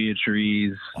 Tababuya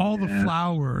trees. All the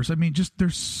flowers. I mean,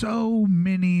 there's so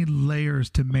many layers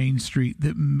to Main Street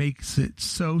that makes it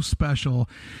so special.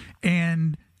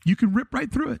 And you can rip right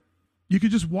through it. You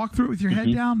could just walk through it with your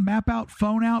head down, map out,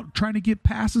 phone out, trying to get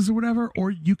passes or whatever, or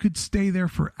you could stay there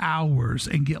for hours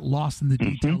and get lost in the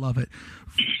detail of it.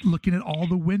 Looking at all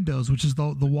the windows, which is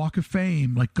the Walk of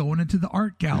Fame, like going into the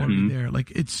art gallery there.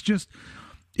 Like it's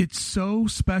so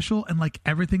special. And like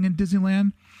everything in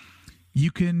Disneyland,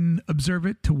 you can observe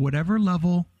it to whatever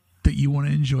level that you want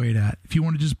to enjoy it at. If you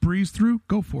want to just breeze through,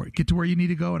 go for it. Get to where you need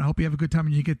to go, and I hope you have a good time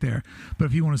when you get there. But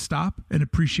if you want to stop and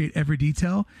appreciate every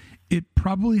detail, it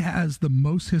probably has the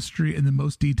most history and the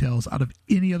most details out of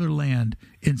any other land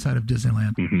inside of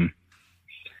Disneyland.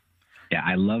 Yeah,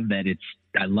 I love that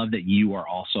you are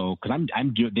also, because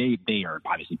they are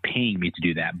obviously paying me to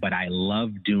do that, but I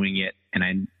love doing it, and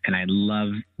I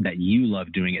love that you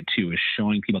love doing it too, is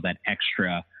showing people that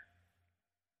extra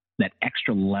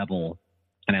level.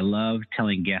 And I love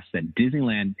telling guests that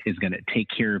Disneyland is going to take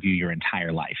care of you your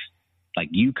entire life. Like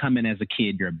you come in as a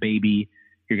kid, you're a baby,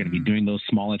 you're going to be doing those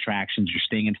small attractions, you're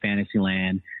staying in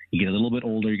Fantasyland. You get a little bit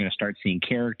older, you're going to start seeing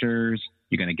characters,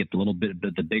 you're going to get the little bit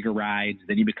the bigger rides.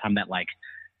 Then you become that like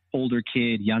older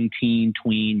kid, young teen,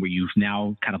 tween, where you've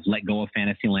now kind of let go of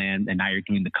Fantasyland, and now you're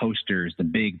doing the coasters,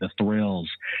 the thrills.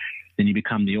 Then you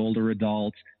become the older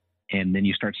adult, and then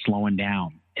you start slowing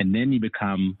down. And then you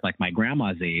become like my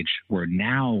grandma's age, where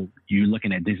now you're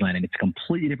looking at Disneyland and it's a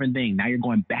completely different thing. Now you're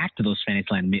going back to those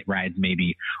Fantasyland rides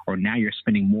maybe, or now you're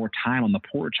spending more time on the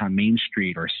porch on Main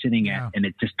Street or sitting and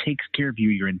it just takes care of you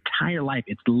your entire life.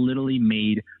 It's literally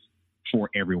made for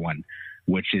everyone,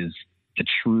 which is the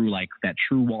true, like that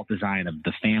true Walt design of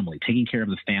the family, taking care of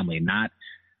the family, not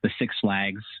the Six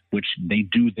Flags, which they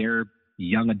do their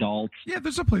young adults. Yeah,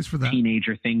 there's a place for that.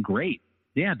 Teenager thing. Great.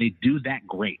 Yeah, they do that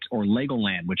great. Or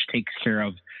Legoland, which takes care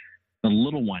of the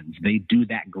little ones. They do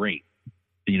that great.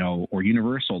 Or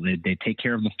Universal, they take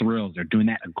care of the thrills. They're doing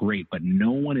that great. But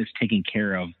no one is taking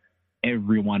care of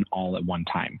everyone all at one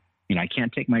time. I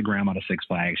can't take my grandma to Six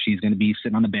Flags. She's going to be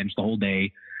sitting on the bench the whole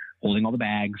day, holding all the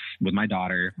bags with my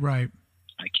daughter. Right.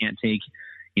 I can't take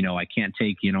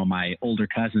my older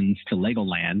cousins to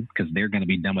Legoland because they're going to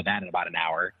be done with that in about an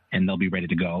hour and they'll be ready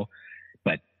to go.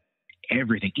 But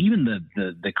everything, even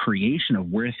the creation of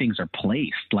where things are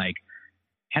placed, like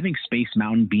having Space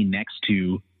Mountain be next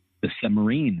to the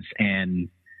submarines and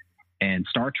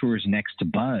Star Tours next to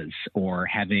Buzz, or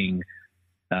having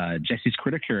Jesse's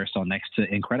Critter Carousel next to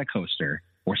Incredicoaster,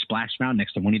 or Splash Mountain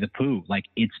next to Winnie the Pooh. Like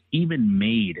it's even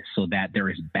made so that there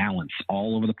is balance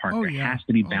all over the park. There has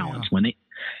to be balance. When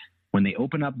they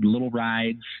open up little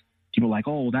rides, people are like,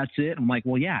 oh, that's it. I'm like,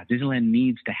 well, yeah, Disneyland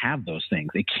needs to have those things.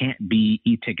 It can't be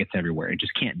e-tickets everywhere. It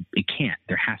just can't. It can't.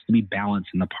 There has to be balance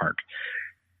in the park.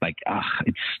 Like,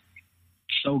 it's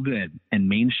so good. And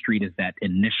Main Street is that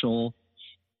initial,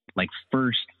 like,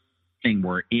 first thing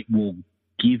where it will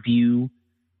give you,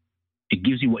 it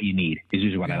gives you what you need, is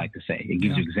usually what I like to say. It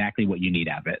gives you exactly what you need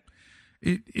out of it.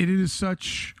 It is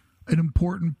such an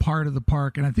important part of the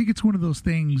park, and I think it's one of those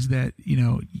things that, you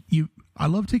know, I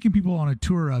love taking people on a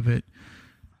tour of it,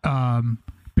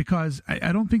 because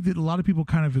I don't think that a lot of people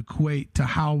kind of equate to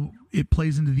how it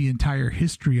plays into the entire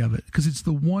history of it, because it's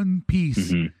the one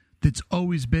piece that's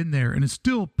always been there, and it's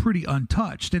still pretty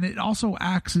untouched. And it also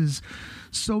acts as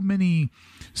so many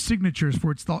signatures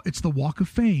for it's the Walk of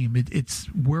Fame. It's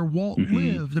where Walt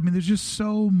lived. I mean, there's just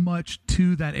so much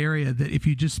to that area that if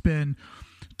you just spend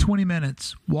 20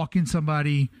 minutes walking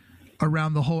somebody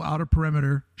around the whole outer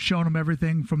perimeter, showing them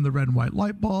everything from the red and white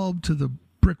light bulb to the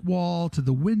brick wall to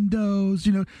the windows,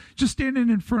 you know, just standing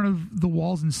in front of the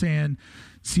walls and saying,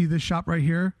 see this shop right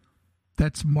here?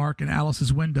 That's Mark and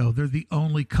Alice's window. They're the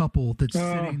only couple that's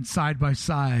sitting side by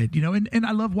side, you know, and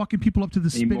I love walking people up to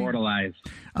the Immortalized.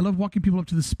 I love walking people up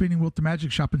to the Spinning Wheel at the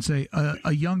Magic Shop and say,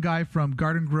 a young guy from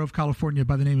Garden Grove, California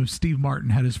by the name of Steve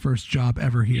Martin had his first job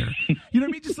ever here. You know what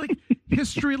I mean? Just like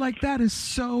history like that is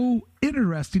so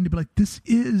interesting to be like, this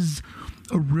is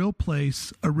a real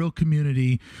place, a real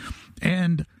community.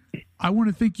 And I want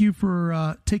to thank you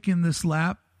for taking this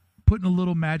lap, putting a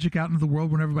little magic out into the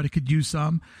world when everybody could use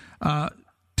some.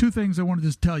 Two things I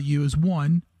wanted to tell you is,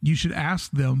 one, you should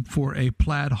ask them for a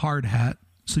plaid hard hat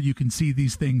so you can see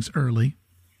these things early.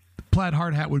 The plaid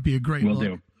hard hat would be a great look.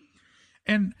 Do.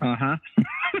 And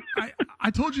I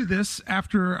told you this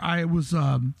after I was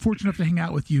fortunate enough to hang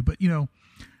out with you, but, you know,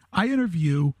 I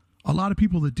interview a lot of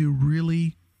people that do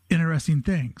really interesting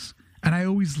things, and I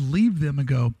always leave them and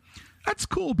go, that's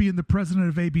cool being the president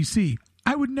of ABC.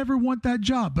 I would never want that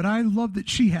job, but I love that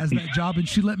she has that job and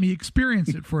she let me experience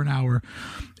it for an hour.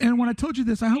 And when I told you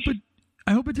this, I hope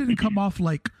it didn't come off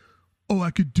like, oh,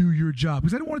 I could do your job,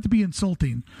 because I don't want it to be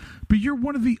insulting. But you're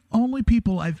one of the only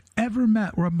people I've ever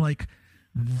met where I'm like,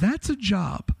 that's a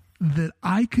job that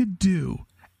I could do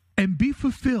and be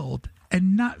fulfilled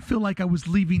and not feel like I was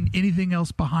leaving anything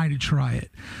else behind to try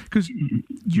it. Because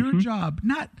your job,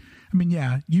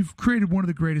 you've created one of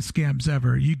the greatest scams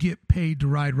ever. You get paid to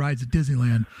ride rides at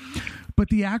Disneyland, but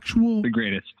the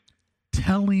greatest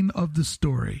telling of the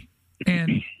story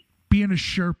and being a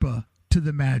Sherpa to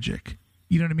the magic,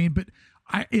 you know what I mean? But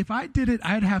if I did it,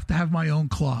 I'd have to have my own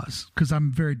clause because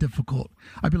I'm very difficult.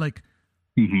 I'd be like,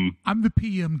 I'm the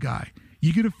PM guy.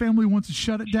 You get a family who wants to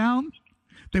shut it down,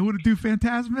 they want to do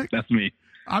Fantasmic. That's me.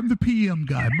 I'm the PM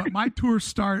guy. My tours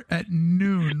start at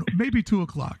noon, maybe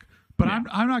 2:00. But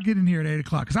I'm not getting here at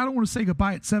 8:00 because I don't want to say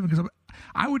goodbye at 7, because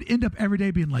I would end up every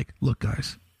day being like, look,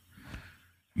 guys,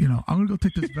 you know, I'm gonna go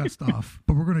take this vest off,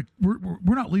 but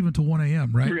we're not leaving till 1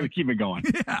 a.m. right? We're gonna keep it going.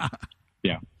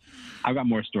 Yeah. I've got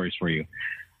more stories for you.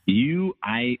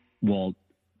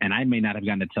 And I may not have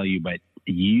gotten to tell you, but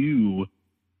you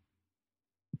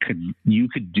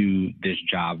could do this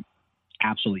job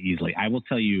absolutely easily. I will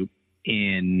tell you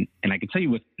and I can tell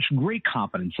you with great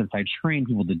confidence, since I train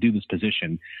people to do this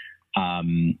position,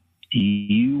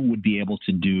 you would be able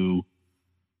to do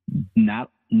not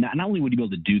only would you be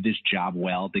able to do this job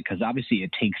well, because obviously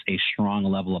it takes a strong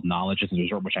level of knowledge as a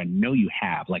resort, which I know you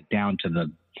have, like down to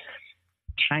the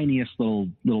tiniest little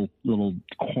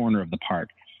corner of the park.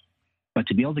 But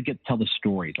to be able to tell the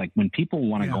stories, like when people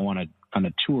want to go on a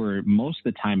tour, most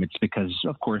of the time it's because,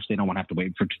 of course, they don't want to have to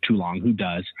wait for too long. Who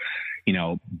does, you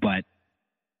know? But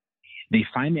they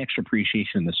find the extra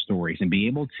appreciation in the stories and being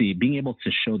able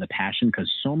to show the passion, because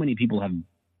so many people have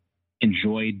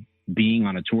enjoyed being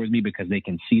on a tour with me because they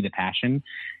can see the passion.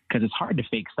 Because it's hard to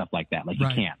fake stuff like that. Like you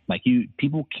can't. Like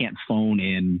people can't phone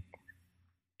in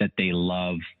that they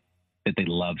love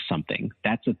something.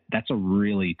 That's a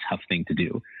really tough thing to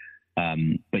do.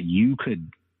 But you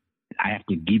could, I have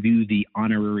to give you the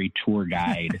honorary tour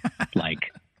guide,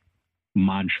 like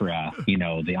mantra, you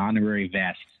know, the honorary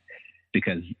vest,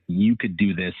 because you could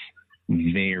do this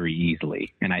very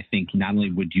easily. And I think not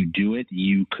only would you do it,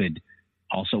 you could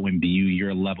also imbue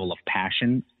your level of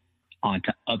passion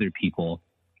onto other people,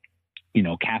 you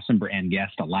know, cast member and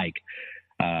guest alike,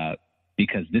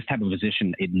 because this type of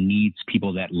position, it needs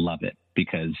people that love it,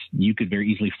 because you could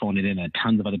very easily phone it in at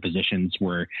tons of other positions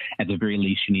where at the very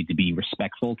least you need to be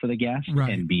respectful to the guest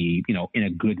and be, you know, in a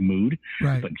good mood.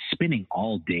 Right. But spending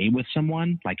all day with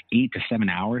someone, like 8 to 7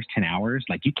 hours, 10 hours,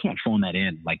 like you can't phone that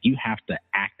in. Like you have to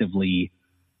actively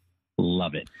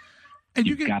love it. And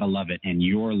You've got to love it, and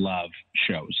your love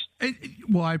shows.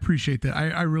 Well, I appreciate that.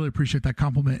 I really appreciate that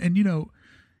compliment. And,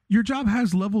 your job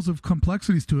has levels of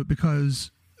complexities to it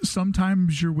because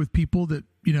sometimes you're with people that,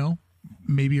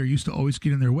 maybe are used to always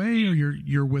get in their way, or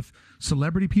you're with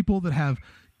celebrity people that have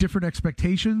different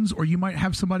expectations, or you might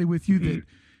have somebody with you that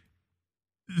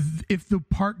if the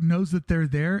park knows that they're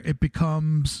there, it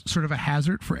becomes sort of a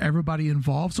hazard for everybody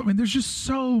involved. So, I mean, there's just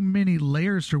so many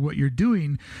layers to what you're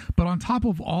doing. But on top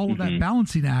of all of that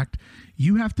balancing act,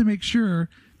 you have to make sure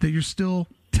that you're still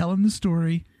telling the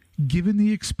story, giving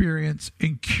the experience,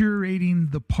 and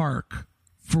curating the park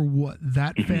for what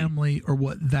that family or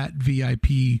what that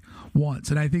VIP wants.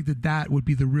 And I think that would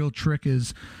be the real trick,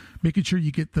 is making sure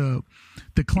you get the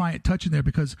client touch in there,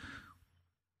 because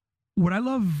what I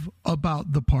love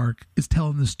about the park is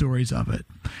telling the stories of it.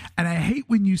 And I hate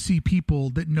when you see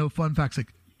people that know fun facts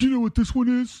like, do you know what this one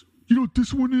is? You know what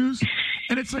this one is?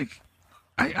 And it's like,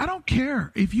 I don't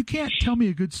care. If you can't tell me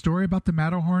a good story about the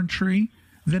Matterhorn tree,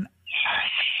 then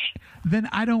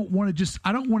I don't want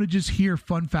to just hear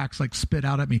fun facts like spit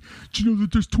out at me. Do you know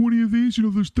that there's 20 of these? You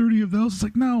know, there's 30 of those. It's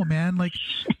like, no, man, like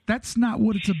that's not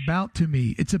what it's about to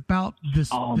me. It's about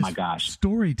this,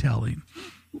 storytelling.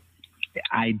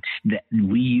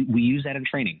 We use that in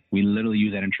training. We literally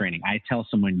use that in training. I tell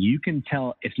someone, you can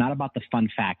tell, it's not about the fun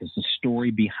fact, it's the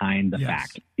story behind the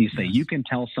fact. You say, you can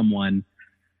tell someone,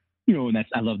 and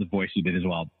I love the voice you did as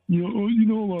well.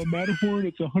 Matterhorn,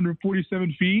 it's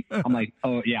 147 feet. I'm like,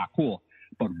 oh yeah, cool.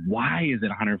 But why is it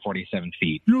 147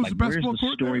 feet? Like, where's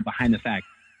the story behind the fact?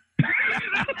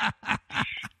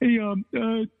 Hey,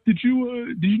 did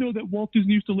you know that Walt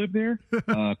Disney used to live there?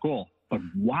 Cool. But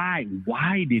why?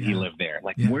 Why did he live there?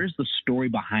 Like, where's the story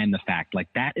behind the fact? Like,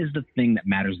 that is the thing that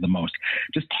matters the most.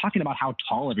 Just talking about how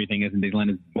tall everything is in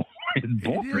Disneyland is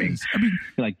boring. I mean,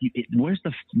 like, where's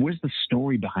the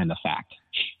story behind the fact?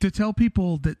 To tell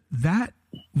people that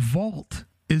vault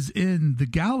is in the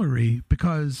gallery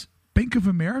because Bank of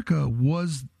America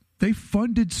they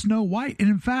funded Snow White. And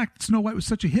in fact, Snow White was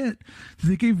such a hit that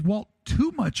they gave Walt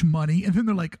too much money. And then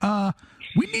they're like,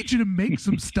 we need you to make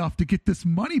some stuff to get this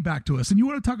money back to us. And you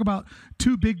want to talk about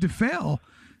too big to fail.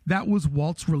 That was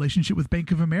Walt's relationship with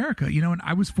Bank of America. And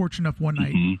I was fortunate enough one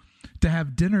night to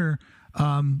have dinner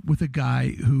with a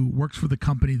guy who works for the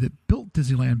company that built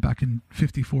Disneyland back in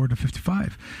 54 to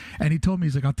 55. And he told me,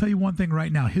 he's like, I'll tell you one thing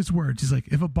right now. His words, he's like,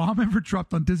 if a bomb ever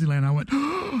dropped on Disneyland, I went,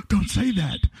 oh, don't say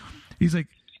that. He's like,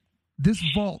 this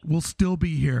vault will still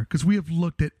be here because we have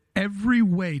looked at every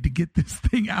way to get this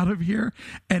thing out of here,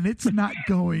 and it's not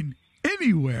going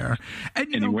anywhere.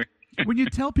 And when you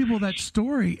tell people that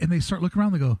story and they start looking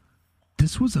around, they go,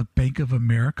 this was a Bank of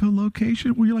America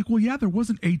location? Well, you're like, well, yeah, there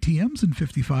wasn't ATMs in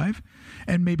 55,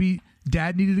 and maybe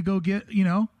Dad needed to go get,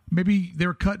 maybe they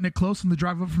were cutting it close on the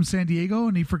drive up from San Diego,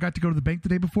 and he forgot to go to the bank the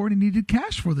day before, and he needed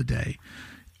cash for the day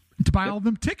to buy all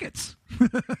them tickets.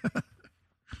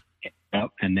 Yep.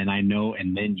 And then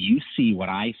then you see what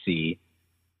I see,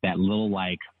 that little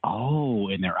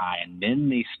in their eye. And then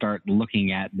they start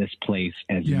looking at this place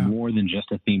as more than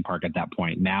just a theme park at that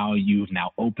point. Now you've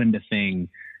opened a thing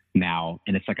now,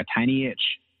 and it's like a tiny itch.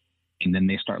 And then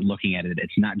they start looking at it.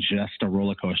 It's not just a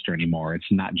roller coaster anymore.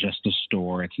 It's not just a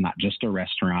store. It's not just a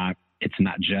restaurant. It's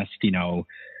not just,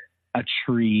 a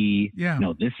tree. Yeah.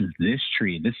 No, this is this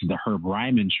tree. This is the Herb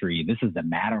Ryman tree. This is the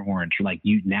Matterhorn tree. Like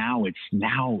it's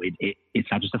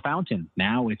not just a fountain.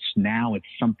 Now it's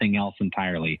something else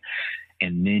entirely.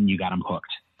 And then you got them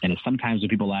hooked. And it's sometimes when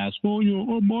people ask, well,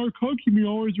 Mark, how come you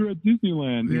always are at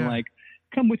Disneyland? Yeah. You're like,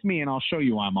 come with me and I'll show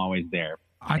you why I'm always there.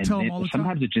 I tell them all the time.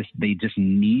 Sometimes they just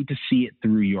need to see it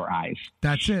through your eyes.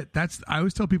 That's it. I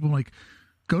always tell people, like,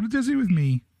 go to Disney with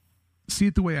me, see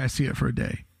it the way I see it for a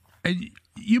day. And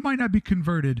you might not be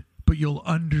converted, but you'll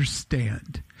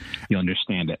understand. You'll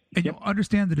understand it. And you'll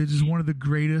understand that it is one of the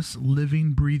greatest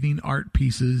living, breathing art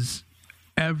pieces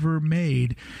ever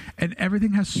made. And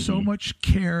everything has so much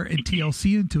care and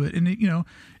TLC into it. And,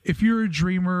 if you're a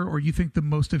dreamer or you think the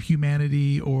most of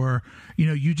humanity or,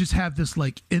 you just have this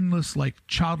endless,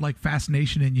 childlike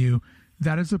fascination in you,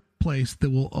 that is a place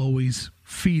that will always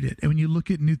feed it. And when you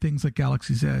look at new things like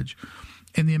Galaxy's Edge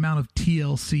and the amount of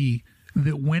TLC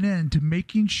that went into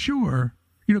making sure,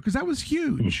 because that was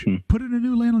huge. Put in a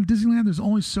new land on Disneyland, there's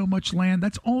only so much land.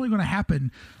 That's only going to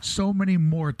happen so many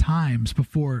more times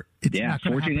before it's not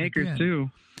going to happen 14 acres again. Too.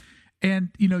 And,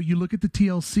 you look at the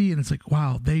TLC and it's like,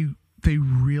 wow, they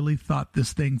really thought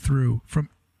this thing through from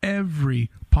every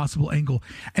possible angle.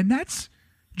 And that's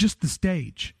just the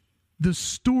stage. The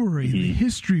story, the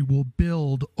history will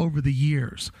build over the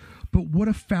years. But what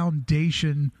a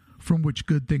foundation from which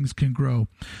good things can grow.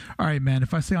 All right, man,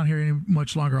 if I stay on here any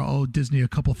much longer, I'll owe Disney a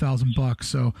couple $1,000,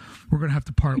 so we're going to have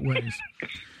to part ways.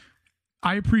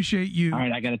 I appreciate you All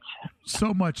right, I got it.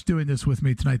 so much doing this with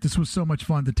me tonight. This was so much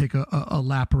fun to take a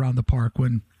lap around the park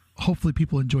when hopefully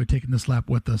people enjoy taking this lap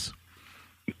with us.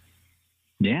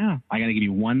 Yeah, I got to give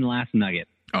you one last nugget.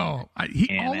 Oh, he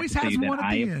And I always have to has tell you one that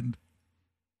at the end.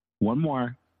 One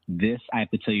more. This, I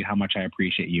have to tell you how much I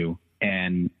appreciate you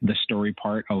and the story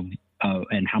part of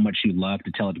and how much you love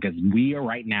to tell it, because we are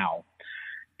right now,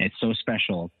 it's so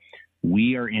special.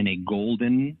 We are in a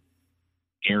golden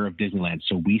era of Disneyland.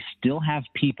 So we still have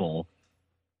people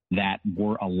that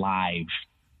were alive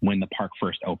when the park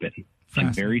first opened.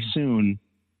 And very soon,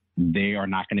 they are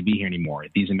not going to be here anymore.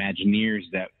 These Imagineers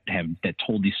that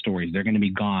told these stories, they're going to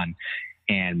be gone.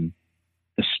 And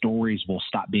the stories will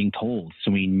stop being told.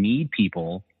 So we need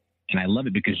people, and I love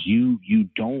it because you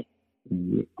don't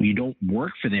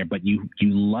work for there, but you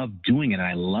love doing it. And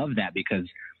I love that because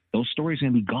those stories are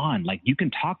going to be gone. Like, you can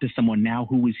talk to someone now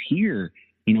who was here,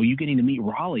 you getting to meet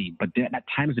Raleigh, but that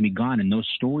time is going to be gone. And those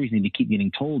stories need to keep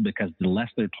getting told, because the less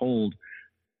they're told,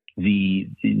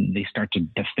 they start to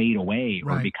fade away,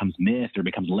 or Right. it becomes myth, or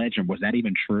becomes legend. Was that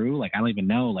even true? Like, I don't even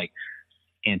know. Like,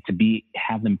 and to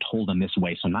have them told in this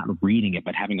way. So not reading it,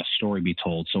 but having a story be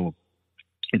told. So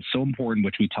it's so important,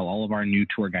 which we tell all of our new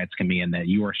tour guides come in, that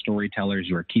you are storytellers,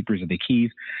 you are keepers of the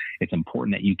keys. It's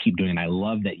important that you keep doing it. And I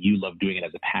love that you love doing it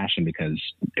as a passion, because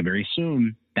very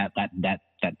soon that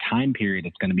time period,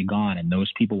 it's going to be gone, and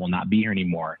those people will not be here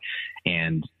anymore.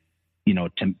 And,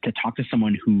 to talk to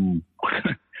someone who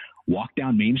walked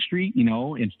down Main Street,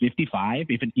 in 55,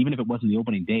 even if it wasn't the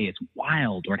opening day, it's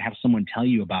wild. Or to have someone tell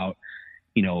you about,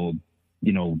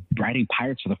 riding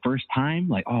Pirates for the first time,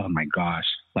 like, oh my gosh,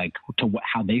 like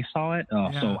how they saw it.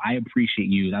 Yeah. So I appreciate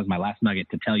you. That was my last nugget,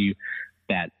 to tell you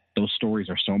that those stories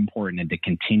are so important, and to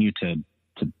continue to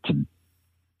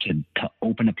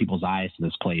open up people's eyes to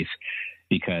this place,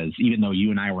 because even though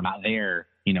you and I were not there,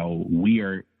 we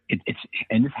are,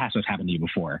 and this has to have happened to you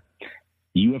before.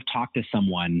 You have talked to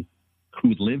someone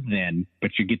who lived then,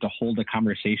 but you get to hold a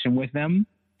conversation with them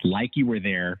like you were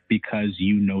there, because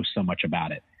you know so much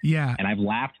about it. Yeah. And I've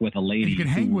laughed with a lady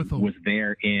who was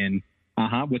there in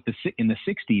the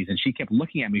 60s, and she kept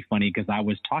looking at me funny because I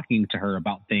was talking to her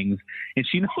about things, and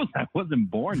she knows I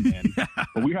wasn't born then. Yeah.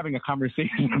 But we were having a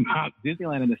conversation about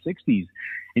Disneyland in the 60s,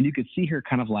 and you could see her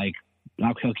kind of like,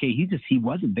 okay, he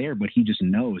wasn't there, but he just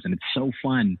knows, and it's so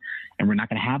fun, and we're not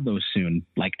going to have those soon.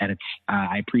 Like, and it's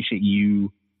I appreciate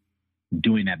you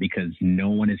doing that, because no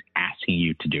one is asking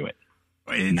you to do it.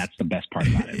 And that's the best part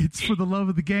about it. It's for the love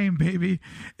of the game, baby.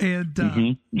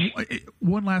 And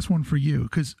one last one for you,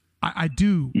 because I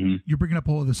do, you're bringing up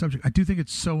a whole other subject. I do think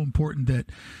it's so important that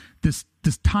this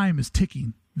time is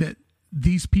ticking, that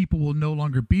these people will no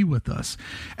longer be with us.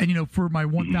 And, for my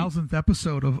 1000th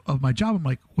episode of my job, I'm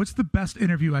like, what's the best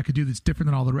interview I could do that's different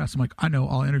than all the rest? I'm like, I know,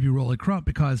 I'll interview Rolly Crump,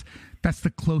 because that's the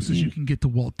closest you can get to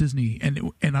Walt Disney.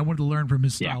 And I wanted to learn from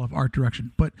his style of art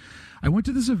direction. But I went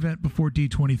to this event before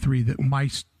D23 that my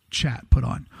chat put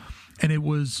on, and it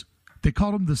was, they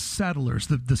called them the settlers,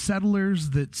 the settlers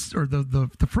or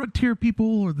the frontier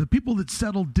people, or the people that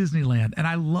settled Disneyland. And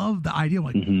I love the idea. I'm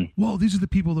like, whoa, these are the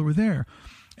people that were there.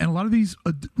 And a lot of these,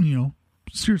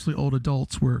 seriously old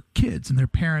adults were kids, and their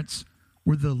parents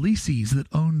were the leasees that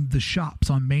owned the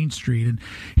shops on Main Street. And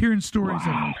hearing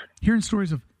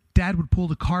stories of Dad would pull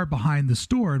the car behind the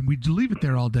store, and we'd leave it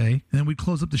there all day, and then we'd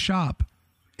close up the shop,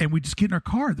 and we'd just get in our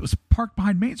car that was parked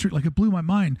behind Main Street. Like, it blew my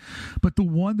mind. But the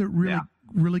one that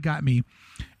really got me,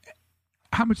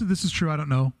 how much of this is true, I don't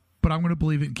know, but I'm going to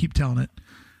believe it and keep telling it.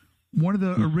 One of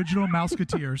the original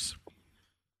Mouseketeers,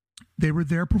 they were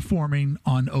there performing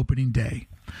on opening day.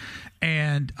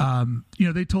 And,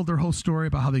 they told their whole story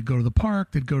about how they'd go to the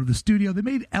park, they'd go to the studio. They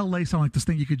made LA sound like this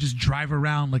thing you could just drive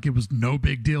around like it was no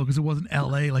big deal, because it wasn't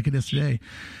LA like it is today.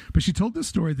 But she told this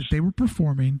story that they were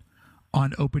performing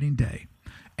on opening day,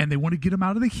 and they wanted to get them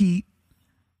out of the heat.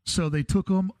 So they took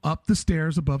them up the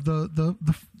stairs above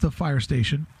the fire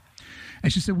station.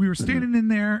 And she said, we were standing in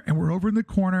there, and we're over in the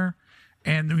corner,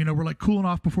 and, we're like cooling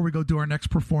off before we go do our next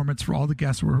performance for all the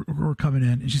guests who were coming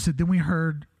in. And she said, then we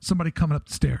heard somebody coming up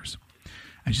the stairs.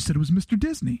 And she said, it was Mr.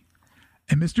 Disney.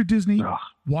 And Mr. Disney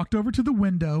walked over to the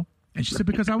window. And she said,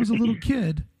 because I was a little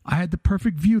kid, I had the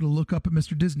perfect view to look up at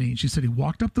Mr. Disney. And she said, he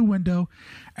walked up the window,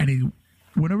 and he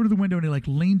went over to the window, and he like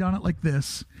leaned on it like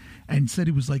this, and said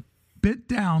he was like bent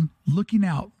down, looking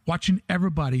out, watching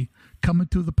everybody coming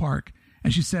to the park.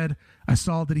 And she said, I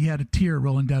saw that he had a tear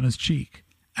rolling down his cheek.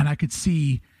 And I could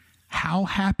see how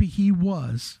happy he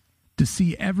was to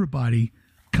see everybody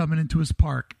coming into his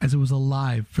park as it was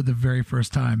alive for the very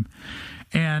first time.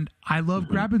 And I love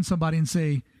grabbing somebody and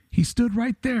say, he stood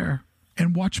right there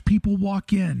and watched people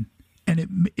walk in. And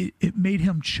it made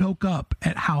him choke up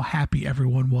at how happy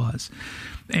everyone was.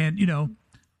 And, you know,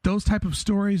 those type of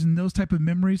stories and those type of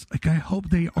memories, like, I hope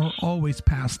they are always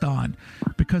passed on,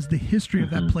 because the history of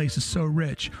that place is so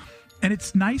rich. And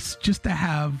it's nice just to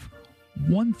have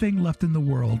one thing left in the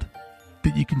world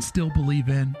that you can still believe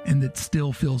in and that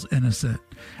still feels innocent.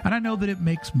 And I know that it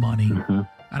makes money, and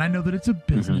I know that it's a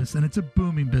business and it's a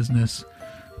booming business,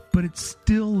 but it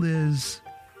still is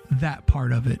that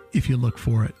part of it if you look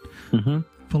for it.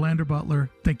 Philander Butler,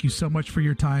 thank you so much for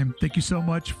your time. Thank you so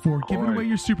much for giving away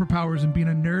your superpowers and being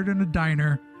a nerd in a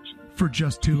diner for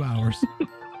just 2 hours.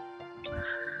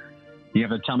 You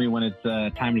have to tell me when it's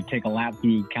time to take a lap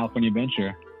through California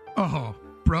Adventure. Oh,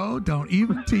 bro, don't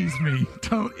even tease me.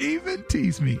 Don't even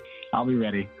tease me. I'll be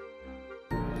ready.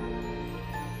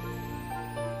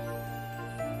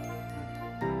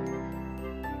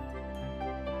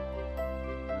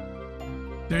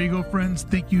 There you go, friends.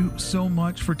 Thank you so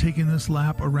much for taking this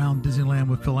lap around Disneyland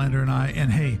with Philander and I.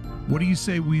 And hey, what do you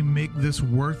say we make this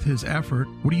worth his effort?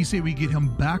 What do you say we get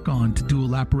him back on to do a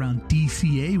lap around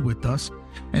DCA with us,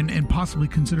 and possibly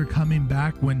consider coming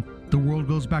back when the world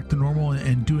goes back to normal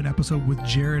and do an episode with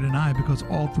Jared and I, because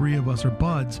all three of us are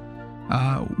buds.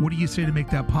 What do you say to make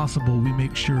that possible? We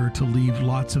make sure to leave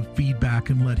lots of feedback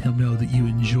and let him know that you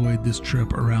enjoyed this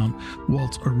trip around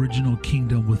Walt's Original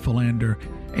Kingdom with Philander.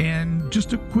 And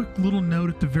just a quick little note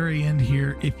at the very end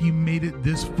here, if you made it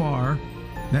this far,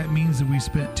 that means that we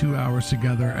spent 2 hours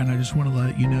together. And I just want to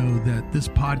let you know that this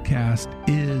podcast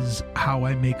is how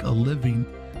I make a living.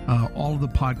 All of the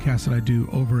podcasts that I do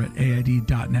over at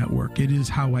AID.network. It is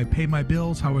how I pay my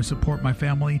bills, how I support my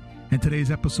family. And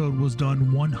today's episode was done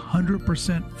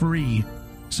 100% free,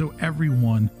 so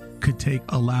everyone could take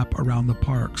a lap around the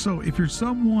park. So if you're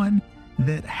someone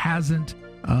that hasn't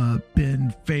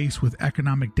been faced with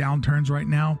economic downturns right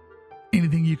now,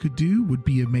 anything you could do would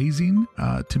be amazing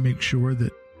to make sure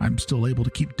that I'm still able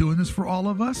to keep doing this for all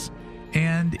of us.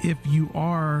 And if you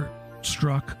are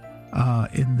struck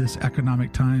in this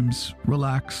economic times,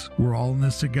 relax. We're all in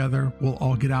this together. We'll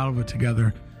all get out of it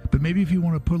together. But maybe if you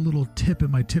want to put a little tip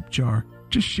in my tip jar,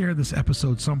 just share this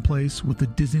episode someplace with a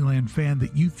Disneyland fan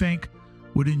that you think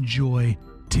would enjoy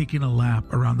taking a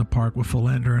lap around the park with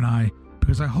Philander and I.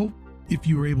 Because I hope if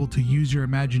you were able to use your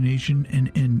imagination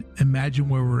and imagine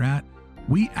where we're at,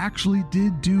 we actually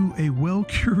did do a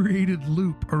well-curated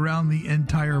loop around the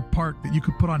entire park that you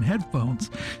could put on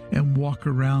headphones and walk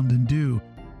around and do.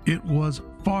 It was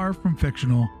far from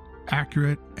fictional,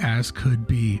 accurate as could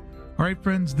be. All right,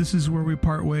 friends, this is where we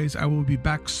part ways. I will be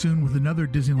back soon with another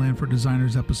Disneyland for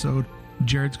Designers episode.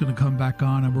 Jared's going to come back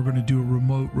on, and we're going to do a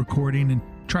remote recording and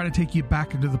try to take you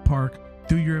back into the park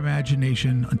through your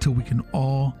imagination until we can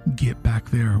all get back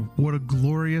there. What a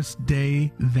glorious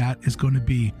day that is going to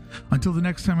be. Until the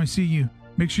next time I see you,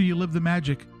 make sure you live the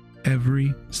magic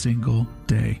every single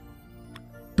day.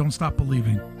 Don't stop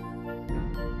believing.